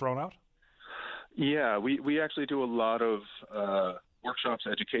gets thrown out? Yeah, we actually do a lot of workshops,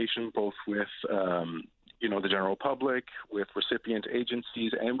 education, both with the general public, with recipient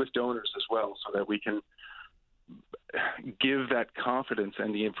agencies, and with donors as well, so that we can give that confidence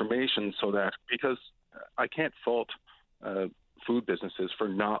and the information. So that, because I can't fault food businesses for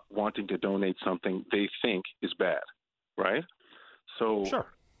not wanting to donate something they think is bad, right? So, sure,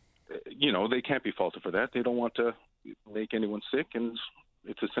 they can't be faulted for that. They don't want to make anyone sick, and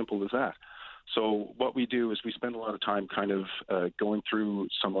it's as simple as that. So what we do is we spend a lot of time kind of going through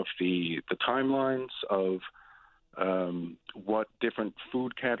some of the timelines of what different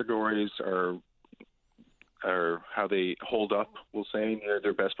food categories are how they hold up, we'll say, near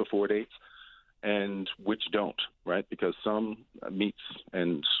their best before dates, and which don't, right? Because some meats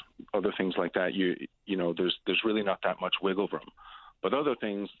and other things like that, there's really not that much wiggle room. But other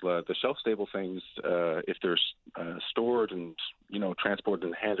things, the shelf-stable things, if they're stored and transported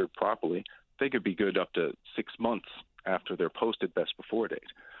and handled properly, they could be good up to 6 months after their posted best before date,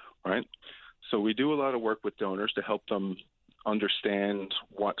 right? So we do a lot of work with donors to help them understand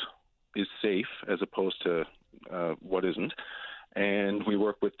what is safe as opposed to what isn't. And we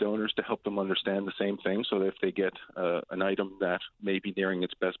work with donors to help them understand the same thing, so that if they get an item that may be nearing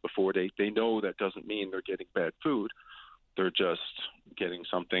its best before date, they know that doesn't mean they're getting bad food. They're just getting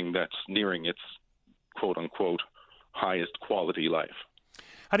something that's nearing its quote-unquote highest quality life.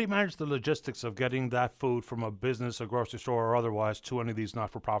 How do you manage the logistics of getting that food from a business, a grocery store, or otherwise to any of these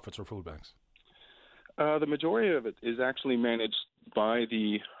not-for-profits or food banks? The majority of it is actually managed by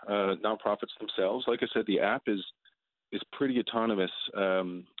the nonprofits themselves. Like I said, the app is pretty autonomous.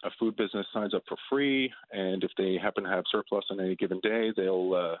 A food business signs up for free, and if they happen to have surplus on any given day,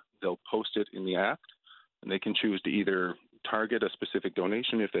 they'll post it in the app, and they can choose to either target a specific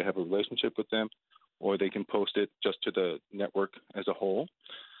donation if they have a relationship with them, or they can post it just to the network as a whole.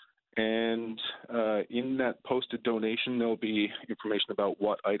 And in that posted donation, there'll be information about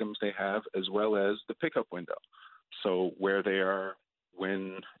what items they have as well as the pickup window. So where they are,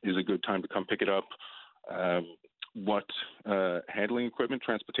 when is a good time to come pick it up, what handling equipment,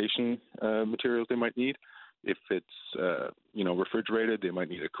 transportation materials they might need. If it's, refrigerated, they might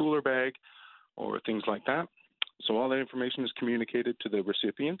need a cooler bag or things like that. So all that information is communicated to the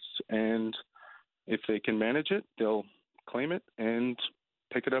recipients, and if they can manage it, they'll claim it and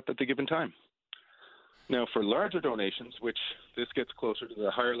pick it up at the given time. Now, for larger donations, which this gets closer to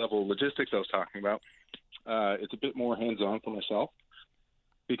the higher level logistics I was talking about, it's a bit more hands-on for myself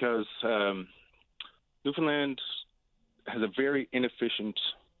because Newfoundland has a very inefficient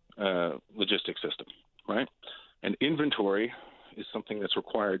logistics system, right? And inventory is something that's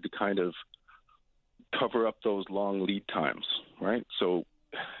required to kind of cover up those long lead times, right? So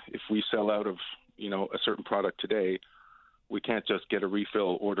if we sell out of, a certain product today, we can't just get a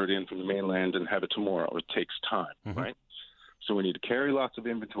refill ordered in from the mainland and have it tomorrow. It takes time, right? So we need to carry lots of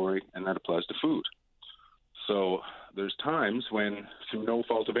inventory, and that applies to food. So there's times when, through no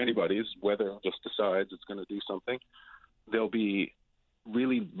fault of anybody's, weather just decides it's going to do something, there'll be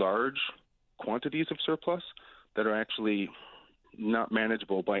really large quantities of surplus that are actually not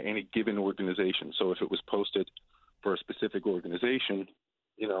manageable by any given organization. So if it was posted for a specific organization,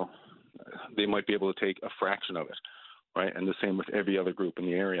 they might be able to take a fraction of it, right? And the same with every other group in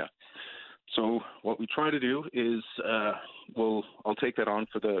the area. So what we try to do is I'll take that on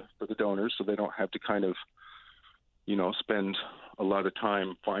for the donors so they don't have to kind of, spend a lot of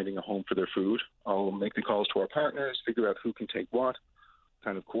time finding a home for their food. I'll make the calls to our partners, figure out who can take what,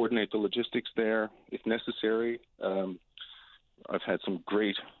 kind of coordinate the logistics there if necessary. I've had some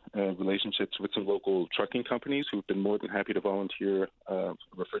great relationships with some local trucking companies who've been more than happy to volunteer a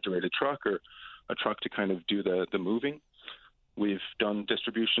refrigerated truck or a truck to kind of do the moving. We've done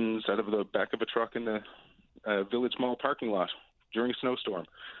distributions out of the back of a truck in the Village Mall parking lot during a snowstorm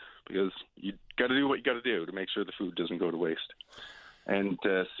because you got to do what you got to do to make sure the food doesn't go to waste. And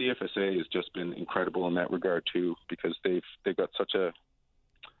CFSA has just been incredible in that regard too, because they've got such a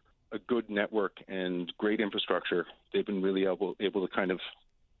good network and great infrastructure. They've been really able to kind of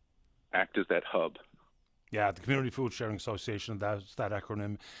act as that hub. Yeah, the Community Food Sharing Association, that's that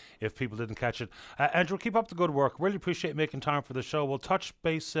acronym, if people didn't catch it. Andrew, keep up the good work. Really appreciate making time for the show. We'll touch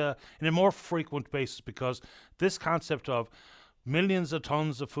base in a more frequent basis because this concept of millions of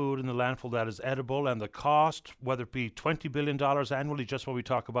tons of food in the landfill that is edible and the cost, whether it be $20 billion annually, just when we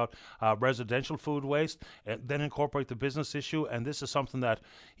talk about residential food waste, then incorporate the business issue. And this is something that,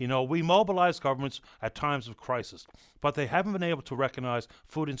 we mobilize governments at times of crisis, but they haven't been able to recognize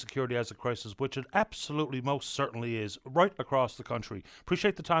food insecurity as a crisis, which it absolutely most certainly is right across the country.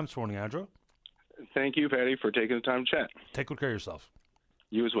 Appreciate the time this morning, Andrew. Thank you, Patty, for taking the time to chat. Take good care of yourself.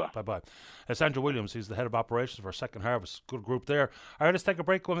 You as well. Bye-bye. It's Andrew Williams. He's the head of operations for Second Harvest. Good group there. All right, let's take a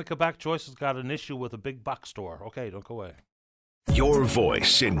break. When we come back, Joyce has got an issue with a big box store. Okay, don't go away. Your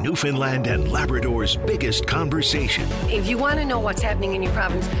voice in Newfoundland and Labrador's biggest conversation. If you want to know what's happening in your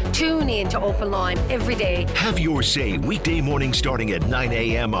province, tune in to Openline every day. Have your say weekday morning starting at 9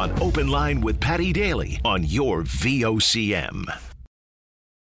 a.m. on Openline with Patty Daly on your VOCM.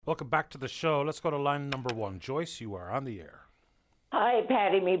 Welcome back to the show. Let's go to line number 1. Joyce, you are on the air. Hi,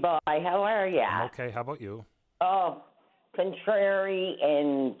 Patty, me boy. How are you? I'm okay. How about you? Oh, contrary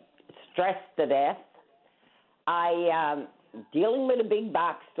and stressed to death. I dealing with a big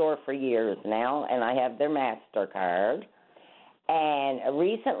box store for years now, and I have their MasterCard. And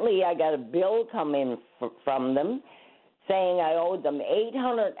recently I got a bill come in from them saying I owed them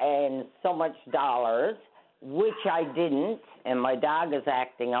 $800 and so much dollars, which I didn't. And my dog is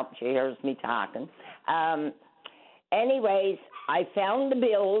acting up. She hears me talking. Anyways, I found the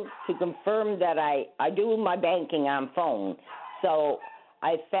bills to confirm that I do my banking on phone. So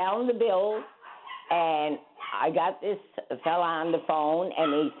I found the bills, and I got this fella on the phone,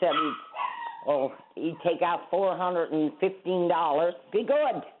 and he said he'd take out $415. Be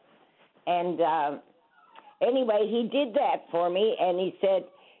good. And anyway, he did that for me, and he said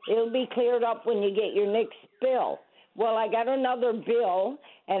it'll be cleared up when you get your next bill. Well, I got another bill,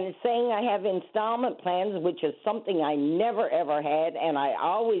 and it's saying I have installment plans, which is something I never, ever had, and I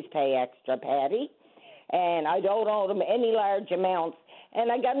always pay extra, Patty, and I don't owe them any large amounts. And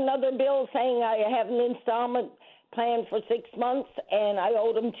I got another bill saying I have an installment plan for 6 months, and I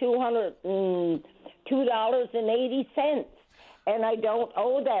owe them $202.80, and I don't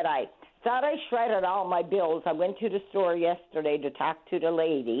owe that. I thought I shredded all my bills. I went to the store yesterday to talk to the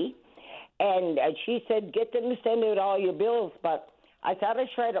lady, and she said, get them to send out all your bills, but I thought I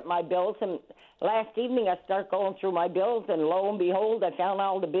shredded my bills, and last evening I started going through my bills, and lo and behold, I found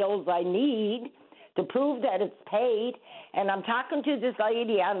all the bills I need. to prove that it's paid. And I'm talking to this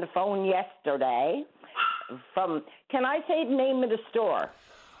lady on the phone yesterday can I say the name of the store?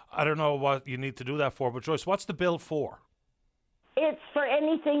 I don't know what you need to do that for, but Joyce, what's the bill for? It's for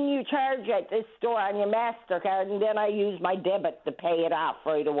anything you charge at this store on your MasterCard, and then I use my debit to pay it off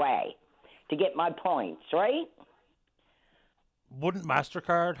right away to get my points, right? Wouldn't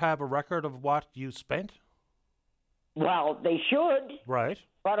MasterCard have a record of what you spent? Well, they should. Right.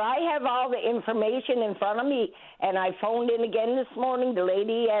 But I have all the information in front of me, and I phoned in again this morning. The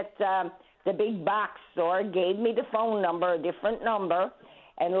lady at the big box store gave me the phone number, a different number,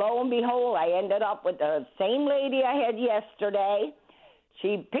 and lo and behold, I ended up with the same lady I had yesterday.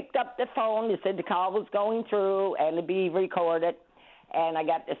 She picked up the phone. They said the call was going through and it'd be recorded. And I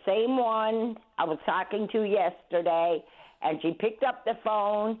got the same one I was talking to yesterday, and she picked up the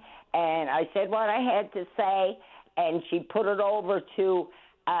phone, and I said what I had to say, and she put it over to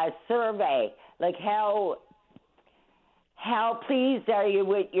a survey, like how pleased are you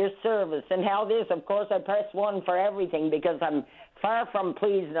with your service, and how this. Of course, I press 1 for everything because I'm far from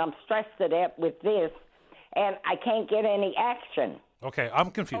pleased, and I'm stressed to death with this, and I can't get any action. Okay, I'm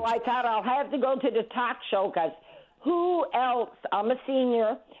confused. So I thought I'll have to go to the talk show because who else, I'm a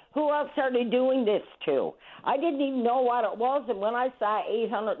senior, who else are they doing this to? I didn't even know what it was, and when I saw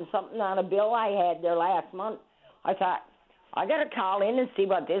 800 and something on a bill I had there last month, I thought, I got to call in and see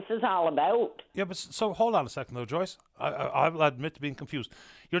what this is all about. Yeah, but so hold on a second though, Joyce. I'll admit to being confused.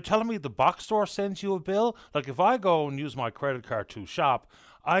 You're telling me the box store sends you a bill? Like if I go and use my credit card to shop,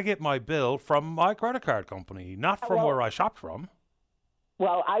 I get my bill from my credit card company, not from where I shop from.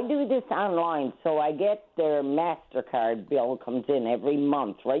 Well, I do this online, so I get their MasterCard bill comes in every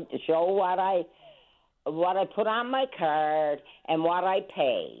month, right, to show what I put on my card and what I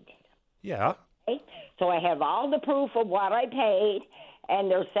paid. Yeah. Okay? So I have all the proof of what I paid,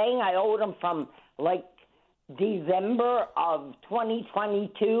 and they're saying I owe them from, like, December of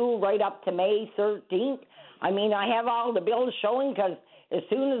 2022 right up to May 13th. I mean, I have all the bills showing because as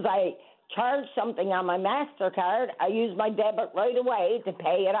soon as I charge something on my MasterCard, I use my debit right away to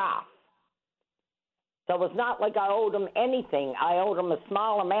pay it off. So it's not like I owed them anything. I owed them a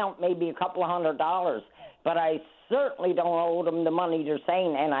small amount, maybe a couple of $100, but I certainly don't owe them the money they're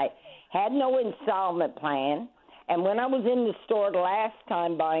saying. And I had no installment plan. And when I was in the store the last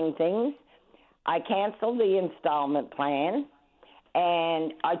time buying things, I canceled the installment plan.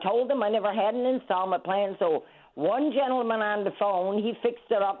 And I told them I never had an installment plan, so one gentleman on the phone, he fixed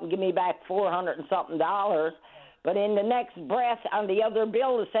it up and gave me back $400 and something. But in the next breath, on the other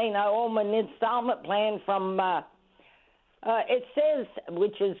bill, is saying I owe him an installment plan from, it says,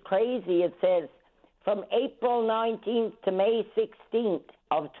 which is crazy, it says from April 19th to May 16th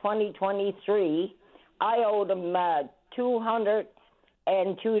of 2023, I owed him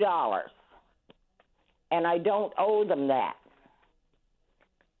 $202. And I don't owe them that.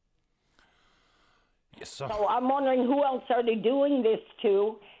 So I'm wondering who else are they doing this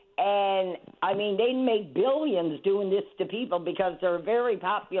to? And, I mean, they make billions doing this to people because they're a very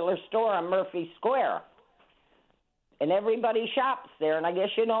popular store on Murphy Square. And everybody shops there, and I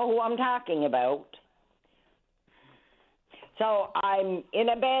guess you know who I'm talking about. So I'm in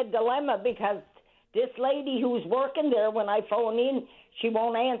a bad dilemma because this lady who's working there, when I phone in, she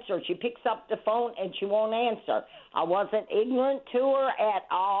won't answer. She picks up the phone, and she won't answer. I wasn't ignorant to her at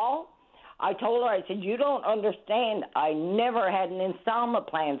all. I told her, I said, you don't understand. I never had an installment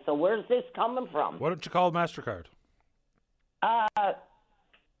plan, so where's this coming from? Why don't you call MasterCard?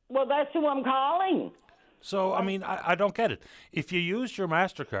 Well, that's who I'm calling. So, I mean, I don't get it. If you use your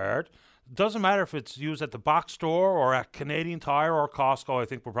MasterCard, doesn't matter if it's used at the box store or at Canadian Tire or Costco, I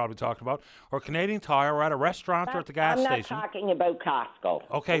think we're probably talking about, or Canadian Tire or at a restaurant or at the gas station. I'm not talking about Costco.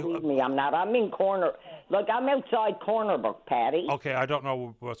 Okay. Believe me, I'm not. I'm in corner. Look, I'm outside Cornerbrook, Patty. Okay, I don't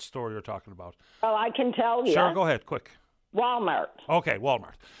know what store you're talking about. Well, I can tell you. Sure, go ahead, quick. Walmart. Okay,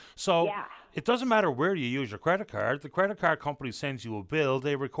 Walmart. So yeah. It doesn't matter where you use your credit card. The credit card company sends you a bill.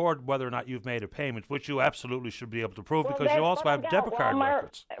 They record whether or not you've made a payment, which you absolutely should be able to prove because you also have debit card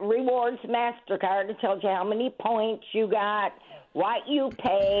records. Rewards MasterCard. It tells you how many points you got, what you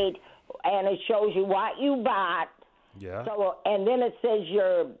paid, and it shows you what you bought. Yeah. So, and then it says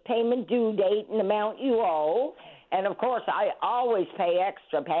your payment due date and amount you owe. And of course, I always pay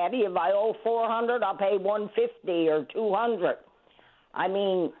extra, Patty. If I owe $400, I'll pay $150 or $200. I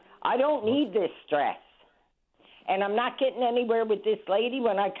mean, I don't need this stress. And I'm not getting anywhere with this lady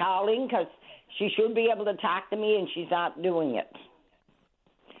when I call in because she should be able to talk to me, and she's not doing it.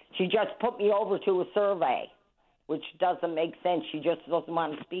 She just put me over to a survey, which doesn't make sense. She just doesn't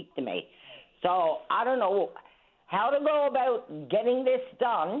want to speak to me. So I don't know how to go about getting this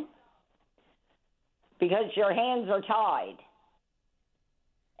done. because your hands are tied.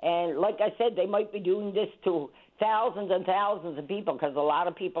 And like I said, they might be doing this to thousands and thousands of people because a lot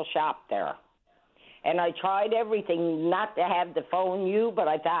of people shop there. And I tried everything not to have to phone you, but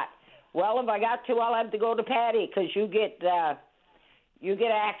I thought, well, if I got to, I'll have to go to Patty because you get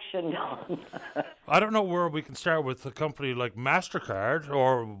action done. I don't know where we can start with a company like MasterCard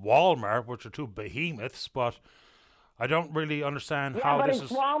or Walmart, which are two behemoths, but I don't really understand how this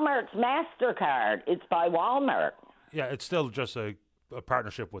is... Yeah, but it's Walmart's MasterCard. It's by Walmart. Yeah, it's still just a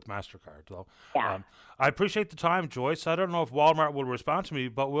partnership with MasterCard, though. Yeah. I appreciate the time, Joyce. I don't know if Walmart will respond to me,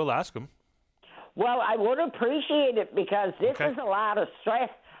 but we'll ask them. Well, I would appreciate it because this is a lot of stress.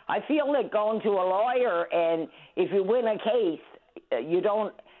 I feel like going to a lawyer, and if you win a case, you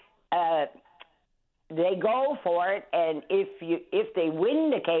don't. They go for it, and if they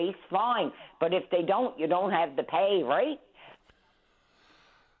win the case, fine. But if they don't, you don't have to pay, right?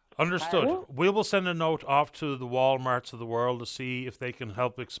 Understood. We will send a note off to the Walmarts of the world to see if they can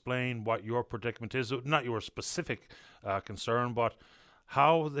help explain what your predicament is. Not your specific concern, but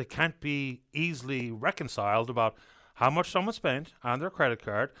how they can't be easily reconciled about how much someone spent on their credit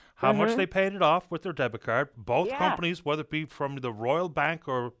card, how much they paid it off with their debit card. Both companies, whether it be from the Royal Bank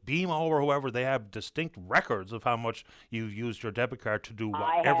or BMO or whoever, they have distinct records of how much you've used your debit card to do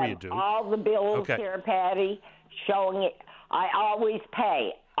whatever you do. I have all the bills here, Patty, showing it. I always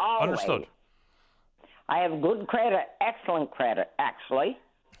pay. Always. Understood. I have good credit, excellent credit, actually.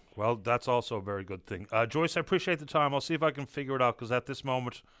 Well, that's also a very good thing. Joyce, I appreciate the time. I'll see if I can figure it out because at this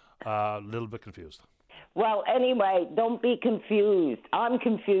moment, a little bit confused. Well, anyway, don't be confused. I'm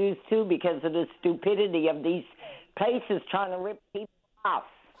confused, too, because of the stupidity of these places trying to rip people off.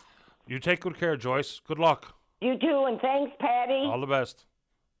 You take good care, Joyce. Good luck. You too, and thanks, Patty. All the best.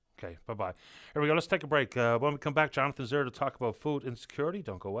 Okay, bye-bye. Here we go. Let's take a break. When we come back, Jonathan's there to talk about food insecurity.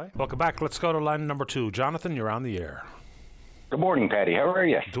 Don't go away. Welcome back. Let's go to line number 2. Jonathan, you're on the air. Good morning, Patty. How are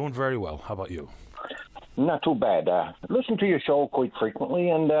you? Doing very well. How about you? Not too bad. Listen to your show quite frequently,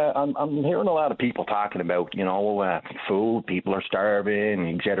 and I'm hearing a lot of people talking about, food, people are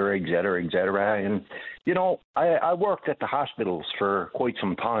starving, et cetera, et cetera, et cetera. And, I worked at the hospitals for quite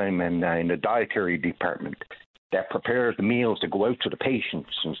some time and in the dietary department that prepares the meals to go out to the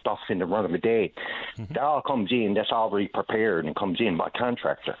patients and stuff in the run of the day. That all comes in, that's already prepared and comes in by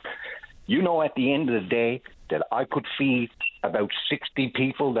contractor. At the end of the day that I could feed about 60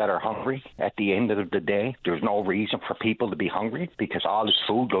 people that are hungry at the end of the day. There's no reason for people to be hungry because all this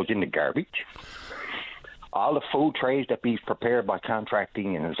food goes in the garbage. All the food trays that be prepared by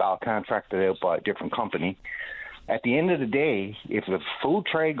contracting and is all contracted out by a different company. At the end of the day, if the food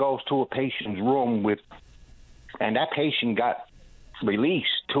tray goes to a patient's room and that patient got released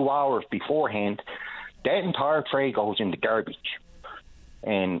 2 hours beforehand, that entire tray goes in the garbage.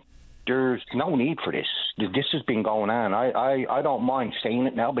 And there's no need for this. This has been going on. I don't mind saying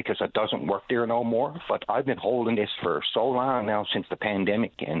it now because it doesn't work there no more, but I've been holding this for so long now since the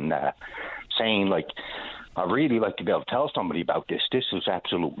pandemic and saying, I really like to be able to tell somebody about this. This is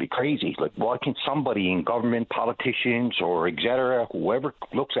absolutely crazy. Why can't somebody in government, politicians, or et cetera, whoever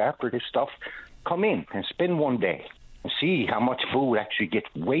looks after this stuff, come in and spend one day and see how much food actually gets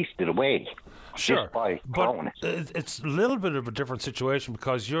wasted away? Sure, but it's a little bit of a different situation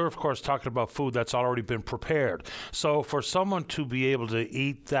because you're, of course, talking about food that's already been prepared. So for someone to be able to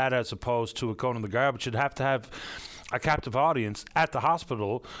eat that as opposed to it going in the garbage, you'd have to have a captive audience at the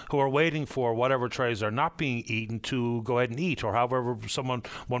hospital who are waiting for whatever trays are not being eaten to go ahead and eat, or however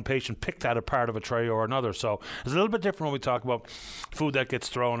one patient picked out a part of a tray or another. So it's a little bit different when we talk about food that gets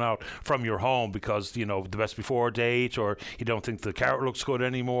thrown out from your home because, the best before date, or you don't think the carrot looks good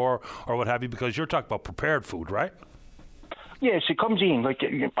anymore, or what have you, because you're talking about prepared food, right? Yes, it comes in.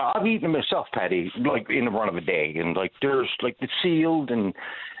 I've eaten it myself, Patty, in the run of a day. And, there's, it's sealed and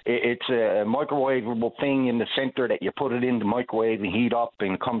it's a microwavable thing in the center that you put it in the microwave and heat up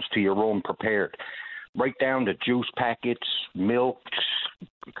and it comes to your room prepared. Right down to juice packets, milks,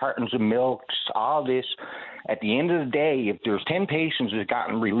 cartons of milks, all this. At the end of the day, if there's 10 patients that have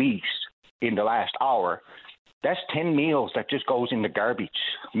gotten released in the last hour, that's 10 meals that just goes in the garbage.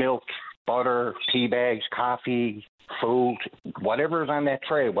 Milk, butter, tea bags, coffee, food, whatever is on that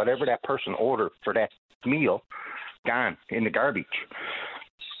tray, whatever that person ordered for that meal, gone in the garbage.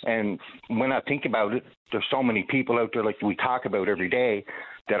 And when I think about it, there's so many people out there like we talk about every day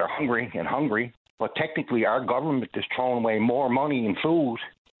that are hungry, but technically our government is throwing away more money in food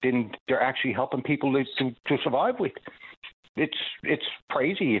than they're actually helping people to survive with. It's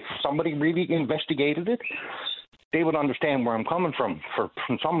crazy. If somebody really investigated it, they would understand where I'm coming from.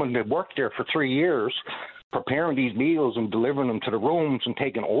 From someone that worked there for 3 years, preparing these meals and delivering them to the rooms and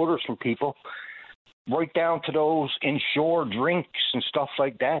taking orders from people, right down to those insured drinks and stuff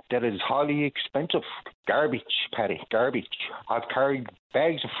like that is highly expensive. Garbage, Paddy, garbage. I've carried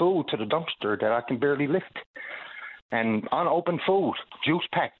bags of food to the dumpster that I can barely lift. And unopened food, juice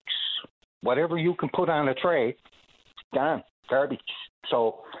packs, whatever you can put on a tray, gone, garbage.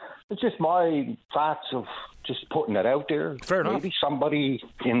 So it's just my thoughts of just putting it out there. Fair enough. Maybe somebody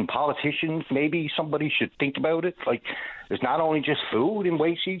in politicians, maybe somebody should think about it. Like, there's not only just food in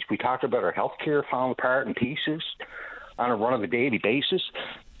wastage. We talk about our healthcare falling apart in pieces on a run-of-the-daily basis.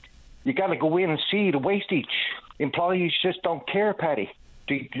 You got to go in and see the wastage. Employees just don't care, Paddy.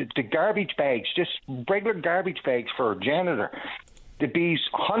 The garbage bags, just regular garbage bags for a janitor. There'd be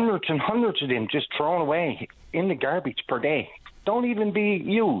hundreds and hundreds of them just thrown away in the garbage per day. Don't even be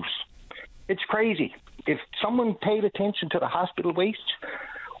used. It's crazy. If someone paid attention to the hospital waste,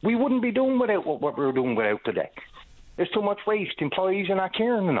 we wouldn't be doing without what we're doing without today. There's too much waste. Employees are not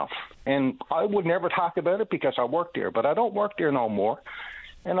caring enough. And I would never talk about it because I work there, but I don't work there no more.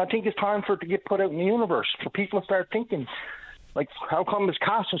 And I think it's time for it to get put out in the universe, for people to start thinking, like, how come it's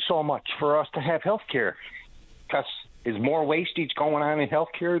costing so much for us to have health care? Because is more wastage going on in health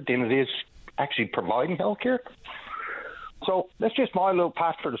care than it is actually providing health care? So that's just my little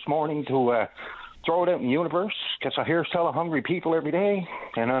pot for this morning to throw it out in the universe, because I hear tell of hungry people every day,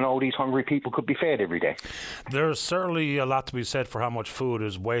 and I know these hungry people could be fed every day. There's certainly a lot to be said for how much food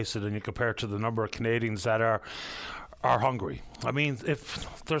is wasted, and you compare it to the number of Canadians that are hungry. I mean,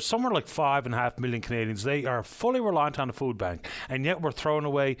 if there's somewhere like 5.5 million Canadians, they are fully reliant on the food bank, and yet we're throwing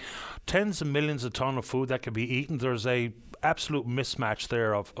away tens of millions of tons of food that can be eaten. There's a absolute mismatch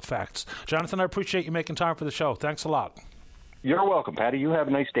there of facts. Jonathan, I appreciate you making time for the show. Thanks a lot. You're welcome, Paddy. You have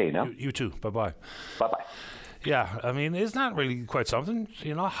a nice day now. You too. Bye-bye. Bye-bye. Yeah, I mean, isn't that really quite something?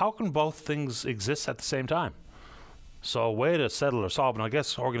 You know, how can both things exist at the same time? So a way to settle or solve, and I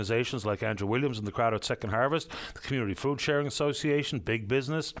guess organizations like Andrew Williams and the crowd at Second Harvest, the Community Food Sharing Association, Big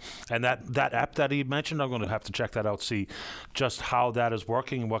Business, and that app that he mentioned, I'm going to have to check that out, see just how that is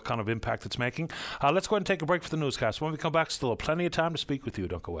working and what kind of impact it's making. Let's go ahead and take a break for the newscast. When we come back, still plenty of time to speak with you.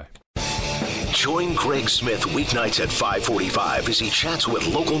 Don't go away. Join Greg Smith weeknights at 5:45 as he chats with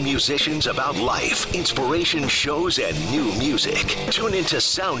local musicians about life, inspiration, shows, and new music. Tune into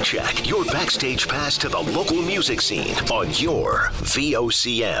Soundcheck, your backstage pass to the local music scene on your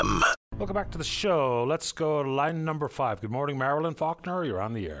VOCM. Welcome back to the show. Let's go to line number 5. Good morning, Marilyn Faulkner. You're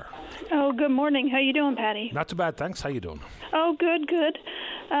on the air. Oh, good morning. How you doing, Patty? Not too bad, thanks. How you doing? Oh, good.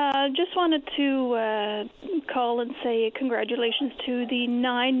 Just wanted to call and say congratulations to the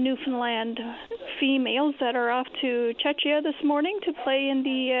 9 Newfoundland females that are off to Czechia this morning to play in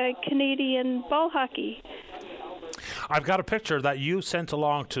the Canadian ball hockey. I've got a picture that you sent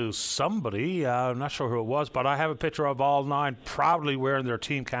along to somebody. I'm not sure who it was, but I have a picture of all 9 proudly wearing their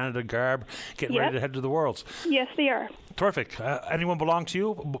Team Canada garb, getting ready to head to the Worlds. Yes, they are. Terrific. Anyone belong to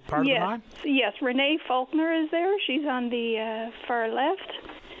you, part of the 9? Yes, Renee Faulkner is there. She's on the far left.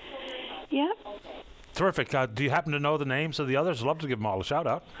 Yeah. Terrific. Do you happen to know the names of the others? I'd love to give them all a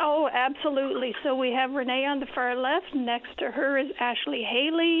shout-out. Oh, absolutely. So we have Renee on the far left. Next to her is Ashley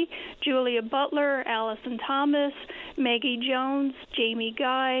Haley, Julia Butler, Allison Thomas, Maggie Jones, Jamie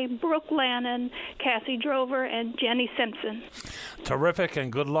Guy, Brooke Lannon, Cassie Drover, and Jenny Simpson. Terrific,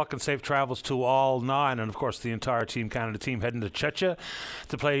 and good luck and safe travels to all 9, and of course the entire Team Canada team heading to Czechia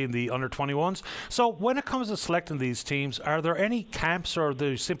to play in the under-21s. So when it comes to selecting these teams, are there any camps, or do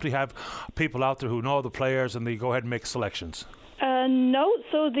you simply have people out there who know the players and they go ahead and make selections? No,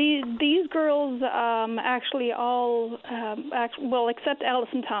 so these girls actually all, well, except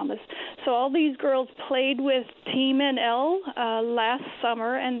Allison Thomas. So all these girls played with Team NL last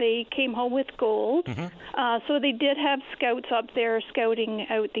summer, and they came home with gold. Mm-hmm. So they did have scouts up there scouting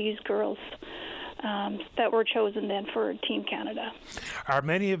out these girls that were chosen then for Team Canada. Are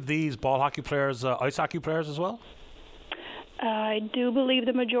many of these ball hockey players ice hockey players as well? I do believe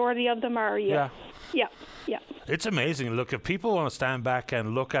the majority of them are, yes. Yeah. It's amazing. Look, if people want to stand back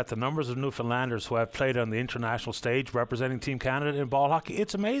and look at the numbers of Newfoundlanders who have played on the international stage representing Team Canada in ball hockey,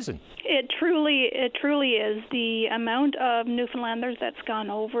 it's amazing. It truly is. The amount of Newfoundlanders that's gone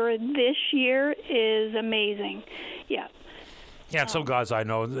over this year is amazing. Yeah. Yeah, and some guys I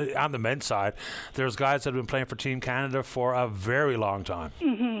know, on the men's side, there's guys that have been playing for Team Canada for a very long time.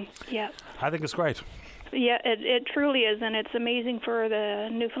 Mm-hmm. Yeah. I think it's great. Yeah, it truly is, and it's amazing for the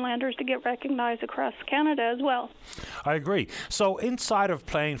Newfoundlanders to get recognized across Canada as well. I agree. So inside of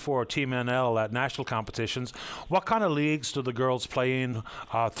playing for Team NL at national competitions, what kind of leagues do the girls play in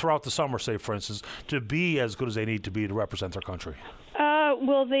throughout the summer, say, for instance, to be as good as they need to be to represent their country?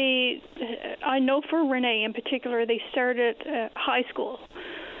 Well, I know for Renee in particular, they start at high school.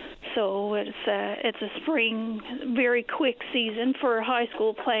 So it's a spring, very quick season for high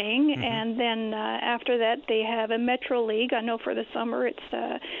school playing, and then after that they have a Metro League. I know for the summer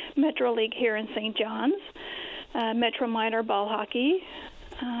it's Metro League here in St. John's, Metro Minor ball hockey,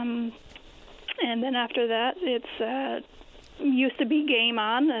 and then after that it's used to be Game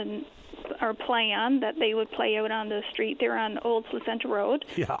On or Play On that they would play out on the street there on Old Placenta Road.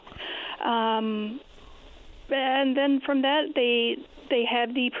 Yeah. And then from that, they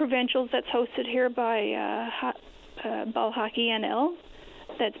have the provincials that's hosted here by Ball Hockey NL,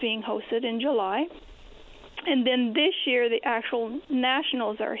 that's being hosted in July. And then this year, the actual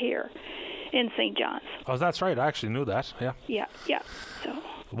nationals are here in St. John's. Oh, that's right. I actually knew that. Yeah. Yeah. So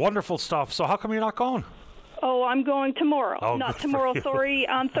wonderful stuff. So how come you're not going? Oh, I'm going tomorrow. Oh, not tomorrow, sorry,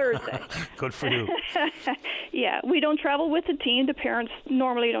 on Thursday. Good for you. Yeah, we don't travel with the team. The parents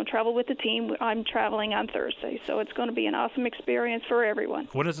normally don't travel with the team. I'm traveling on Thursday, so it's going to be an awesome experience for everyone.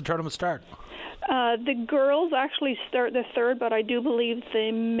 When does the tournament start? The girls actually start the 3rd, but I do believe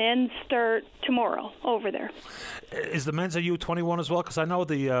the men start tomorrow over there. Is the men's a U21 as well? Because I know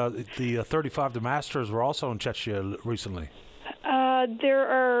the 35, the Masters, were also in Czechia recently. There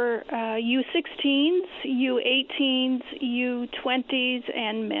are U16s, U18s, U20s,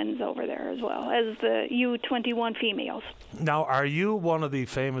 and men's over there as well as the U21 females. Now, are you one of the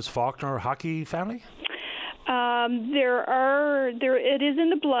famous Faulkner hockey family? It is in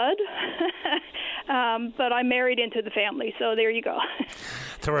the blood, but I'm married into the family, so there you go.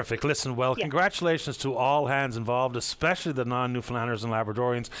 Terrific. Listen, well, congratulations to all hands involved, especially the non-Newfoundlanders and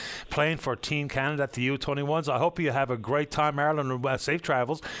Labradorians playing for Team Canada at the U21s. I hope you have a great time, Marilyn, and safe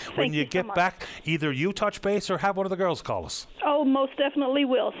travels. When you get back, either you touch base or have one of the girls call us. Oh, most definitely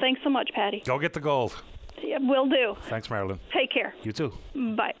will. Thanks so much, Patty. Go get the gold. Yeah, will do. Thanks, Marilyn. Take care. You too.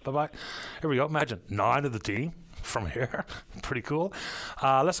 Bye. Bye-bye. Here we go. Imagine 9 of the team from here. Pretty cool.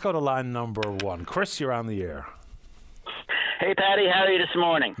 Let's go to line number 1. Chris, you're on the air. Hey, Patty, how are you this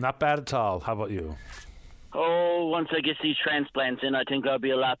morning? Not bad at all. How about you? Oh, once I get these transplants in, I think I'll be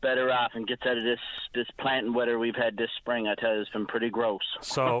a lot better off and get out of this planting weather we've had this spring. I tell you, it's been pretty gross.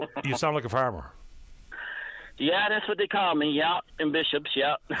 So, you sound like a farmer. Yeah, that's what they call me, yeah, in Bishops,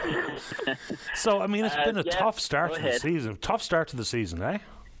 yeah. So, I mean, it's been a tough start to the season. Tough start to the season, eh?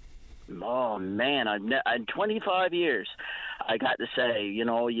 Oh, man, I've 25 years. I got to say, you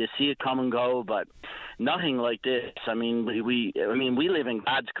see it come and go, but nothing like this. I mean, we live in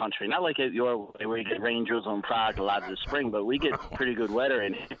God's country, not like out your way where you get rain, drizzle, and fog a lot of the spring, but we get pretty good weather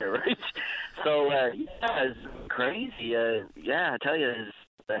in here, right? So, it's crazy. I tell you,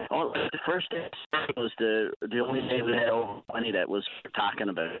 the first day was the only day we had over 20 that was talking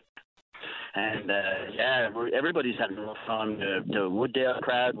about it. And everybody's having fun. The Wooddale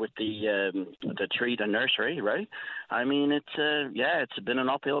crowd with the tree, the nursery, right? I mean, it's been an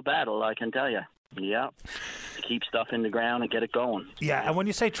uphill battle, I can tell you. Yeah, keep stuff in the ground and get it going. Yeah, and when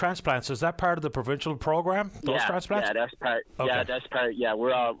you say transplants, is that part of the provincial program? Those transplants? Yeah, that's part. Okay. Yeah, that's part. Yeah,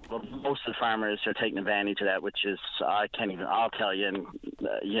 most of the farmers are taking advantage of that, which is I'll tell you, and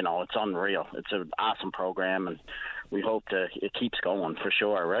it's unreal. It's an awesome program, and we hope it keeps going for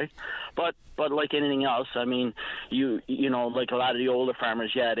sure, right? But like anything else, I mean, you like a lot of the older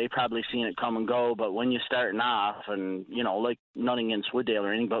farmers, they probably seen it come and go. But when you're starting off, and like nothing against Wooddale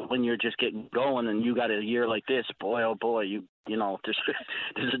or anything, but when you're just getting going and you got a year like this, boy, oh boy, there's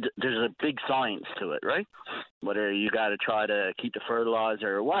a big science to it, right? Whether you got to try to keep the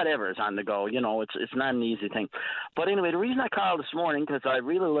fertilizer or whatever is on the go, it's not an easy thing. But anyway, the reason I called this morning because I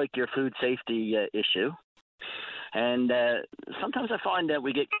really like your food safety issue. And sometimes I find that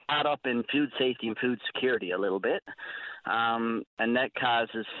we get caught up in food safety and food security a little bit, and that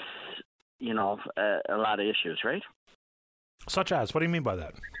causes, a lot of issues, right? Such as? What do you mean by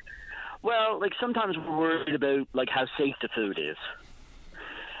that? Well, like sometimes we're worried about like how safe the food is.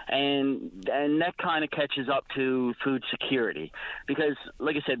 And that kind of catches up to food security because,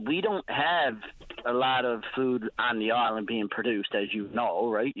 like I said, we don't have a lot of food on the island being produced, as you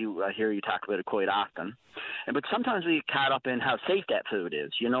know, right? I hear you talk about it quite often. But sometimes we get caught up in how safe that food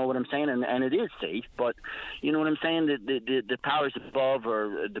is. You know what I'm saying? And it is safe, but you know what I'm saying? The powers above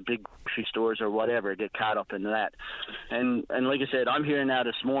or the big grocery stores or whatever get caught up in that. And like I said, I'm hearing now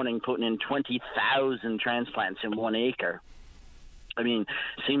this morning putting in 20,000 transplants in 1 acre. I mean,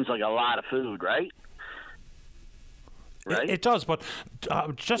 seems like a lot of food, right? right? It does, but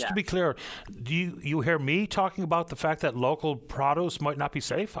just to be clear, do you hear me talking about the fact that local produce might not be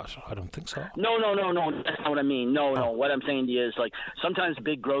safe? I don't think so. No, that's not what I mean. No. What I'm saying to you is, like, sometimes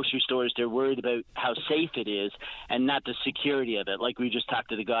big grocery stores, they're worried about how safe it is and not the security of it. Like we just talked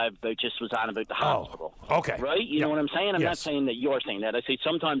to the guy about, was on about the hospital. Okay. Right? You know what I'm saying? I'm not saying that you're saying that. I say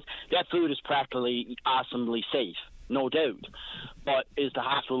sometimes that food is practically awesomely safe, no doubt. But is the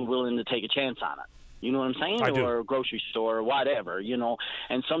hospital willing to take a chance on it? You know what I'm saying? I do. Or a grocery store or whatever,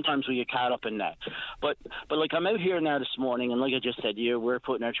 and sometimes we get caught up in that. But like, I'm out here now this morning, and like I just said, we're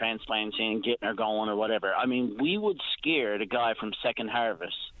putting our transplants in, getting her going or whatever. I mean, we would scare the guy from Second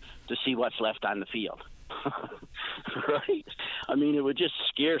Harvest to see what's left on the field. Right? I mean, it would just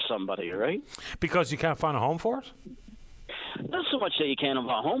scare somebody, right? Because you can't find a home for it? Not so much that you can't find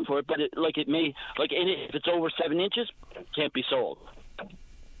a home for it, but if it's over 7 inches, it can't be sold.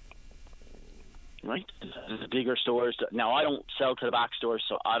 Right? The bigger stores. Now, I don't sell to the box stores,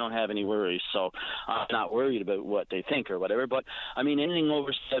 so I don't have any worries. So I'm not worried about what they think or whatever. But I mean, anything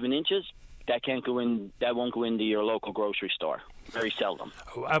over 7 inches, that can't go in. That won't go into your local grocery store. Very seldom.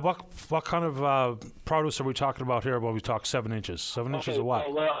 What kind of produce are we talking about here when we talk 7 inches? 7 inches of what?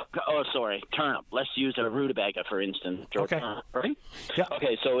 Sorry, turnip. Let's use a rutabaga, for instance. Okay. Turnip, right? Yeah.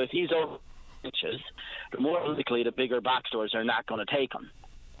 Okay, so if he's over inches, the more likely the bigger box stores are not going to take them,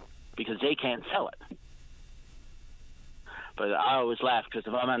 because they can't sell it. But I always laugh, because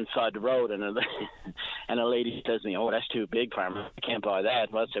if I'm on the side of the road and a lady says to me, "Oh, that's too big for me, I can't buy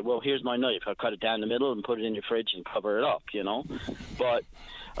that," well, I say, "Well, here's my knife. I'll cut it down the middle and put it in your fridge and cover it up," But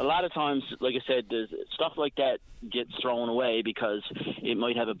a lot of times, like I said, stuff like that gets thrown away because it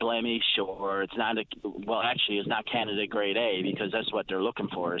might have a blemish, or it's not it's not Canada Grade A, because that's what they're looking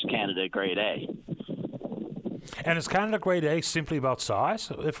for, is Canada Grade A. And is Canada Grade A simply about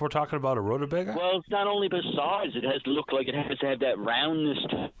size, if we're talking about a rutabaga? Well, it's not only about size. It has to look like it has to have that roundness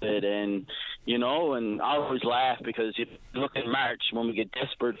to it, and and I always laugh, because if you look in March, when we get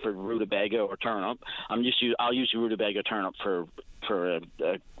desperate for rutabaga or turnip, I'll use rutabaga turnip for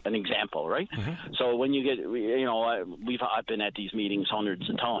an example, right? Mm-hmm. So when you get, I've been at these meetings hundreds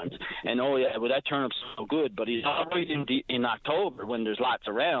of times, and that turnip's so good, but he's all right in October when there's lots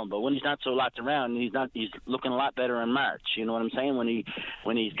around, but when he's not so lots around, he's looking a lot better in March. You know what I'm saying?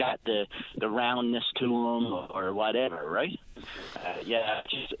 When he's got the roundness to him or whatever, right?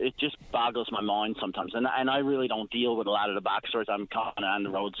 It just boggles my mind sometimes, and I really don't deal with a lot of the box stores. I'm kind of on the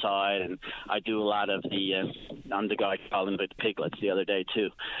roadside, and I do a lot of I'm the guy calling about the piglets the other day too.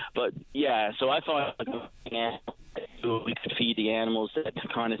 But so I thought we could feed the animals, that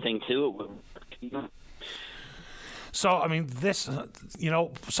kind of thing too. So, I mean, this,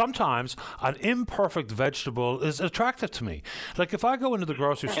 sometimes an imperfect vegetable is attractive to me. Like if I go into the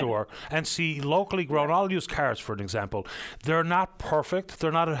grocery store and see locally grown, I'll use carrots for an example. They're not perfect.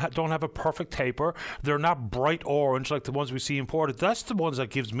 Don't have a perfect taper. They're not bright orange like the ones we see imported. That's the ones that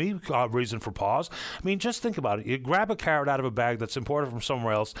gives me reason for pause. I mean, just think about it. You grab a carrot out of a bag that's imported from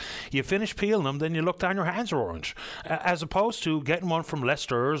somewhere else. You finish peeling them, then you look down, your hands are orange. As opposed to getting one from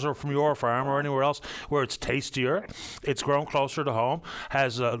Leicester's or from your farm or anywhere else where it's tastier. It's grown closer to home,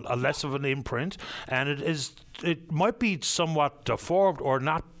 has a less of an imprint, and it might be somewhat deformed or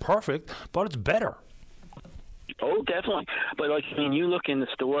not perfect, but it's better. Oh, definitely. But you look in the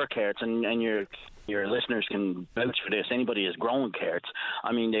store carrots, and your listeners can vouch for this. Anybody who's grown carrots,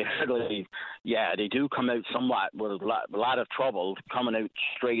 I mean, they do come out somewhat with a lot of trouble coming out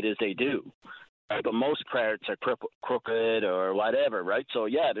straight as they do. But most carrots are crooked or whatever, right? So,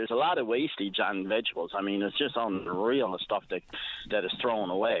 there's a lot of wastage on vegetables. I mean, it's just unreal, the stuff that is thrown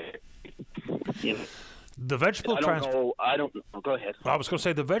away. The vegetable go ahead. I was going to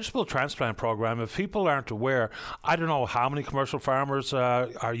say the vegetable transplant program, if people aren't aware, I don't know how many commercial farmers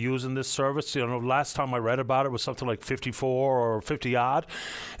are using this service. Last time I read about it was something like 54 or 50 odd.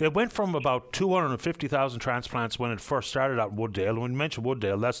 It went from about 250,000 transplants when it first started out in Wooddale. And when you mention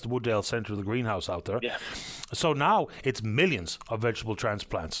Wooddale, that's the Wooddale Centre, the greenhouse out there. Yeah. So now it's millions of vegetable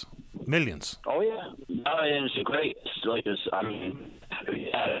transplants. Millions. Oh, yeah. It's great.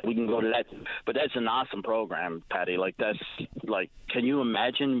 We can go to that, but that's an awesome program, Patty. Can you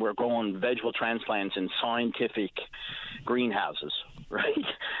imagine we're growing vegetable transplants in scientific greenhouses, right?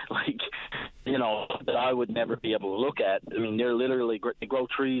 That I would never be able to look at. I mean, they're literally they grow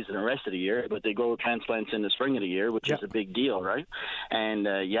trees in the rest of the year, but they grow transplants in the spring of the year, which is a big deal, right? And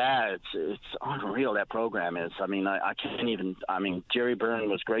it's unreal, that program is. I mean, I can't even. I mean, Jerry Byrne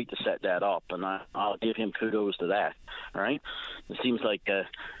was great to set that up, and I'll give him kudos to that. Right? It seems like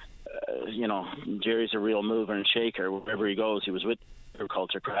Jerry's a real mover and shaker wherever he goes. He was with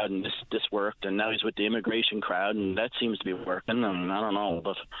agriculture crowd, and this worked, and now he's with the immigration crowd, and that seems to be working. And I don't know,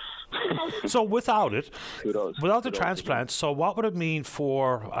 but so without it, kudos. Without the transplants, so what would it mean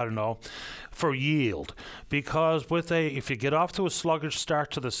for, I don't know, for yield? Because if you get off to a sluggish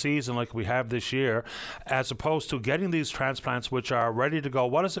start to the season like we have this year, as opposed to getting these transplants which are ready to go,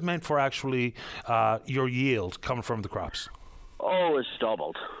 what does it mean for actually your yield coming from the crops? Oh, it's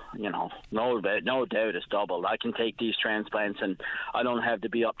doubled. No doubt it's doubled. I can take these transplants and I don't have to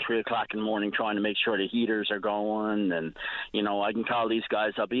be up 3 o'clock in the morning trying to make sure the heaters are going, and I can call these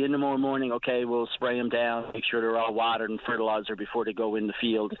guys. I'll be in tomorrow morning. Okay, we'll spray them down, make sure they're all watered and fertilizer before they go in the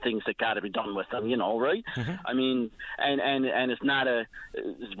field. The things that got to be done with them, right? Mm-hmm. I mean, and it's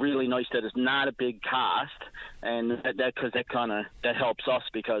really nice that it's not a big cost, and that helps us,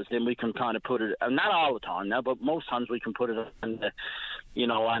 because then we can kind of put it, not all the time now, but most times we can put it on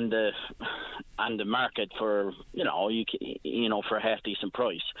the market for for a half decent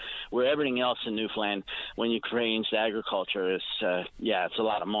price. Where everything else in Newfoundland, when you change to agriculture, it's a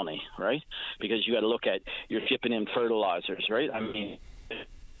lot of money, right? Because you got to look at, you're shipping in fertilizers, right? I mean,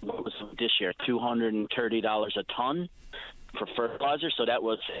 what was this year? $230 a ton for fertilizer. So that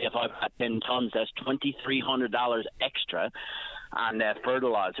was, if I got 10 tons, that's $2,300 extra on that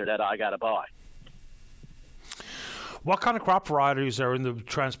fertilizer that I got to buy. What kind of crop varieties are in the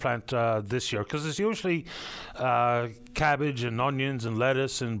transplant this year? Because it's usually cabbage and onions and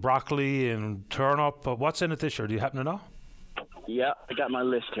lettuce and broccoli and turnip. But what's in it this year? Do you happen to know? Yeah, I got my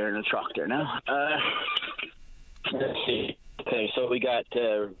list here in the truck there now. Let's see. Okay, so we got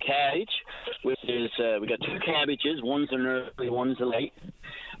cabbage, which is, we got 2 cabbages. One's an early, one's a late.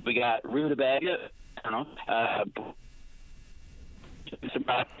 We got rutabaga, some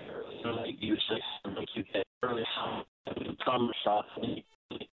like you get early summer stuff.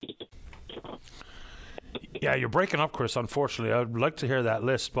 Yeah, you're breaking up, Chris, unfortunately. I'd like to hear that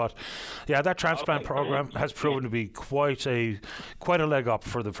list, but yeah, that transplant program has proven to be quite a leg up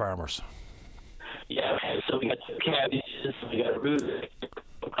for the farmers. Yeah, okay, so we got 2 cabbages, we got rutabaga,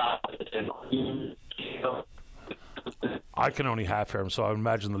 and onions. I can only half hear him, so I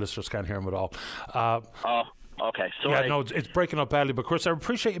imagine the listeners can't hear him at all. Okay, sorry. Yeah, no, it's breaking up badly. But Chris, I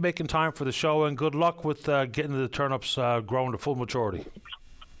appreciate you making time for the show, and good luck with getting the turnips grown to full maturity.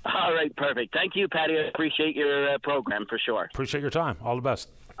 All right, perfect. Thank you, Patty. I appreciate your program for sure. Appreciate your time. All the best.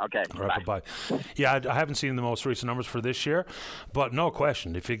 Okay, all right, bye. Yeah, I haven't seen the most recent numbers for this year, but no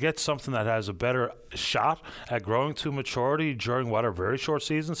question, if you get something that has a better shot at growing to maturity during what are very short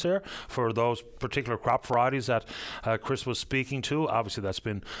seasons here for those particular crop varieties that Chris was speaking to, obviously that's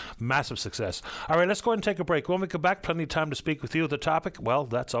been massive success. All right, let's go ahead and take a break. When we come back, plenty of time to speak with you. The topic, well,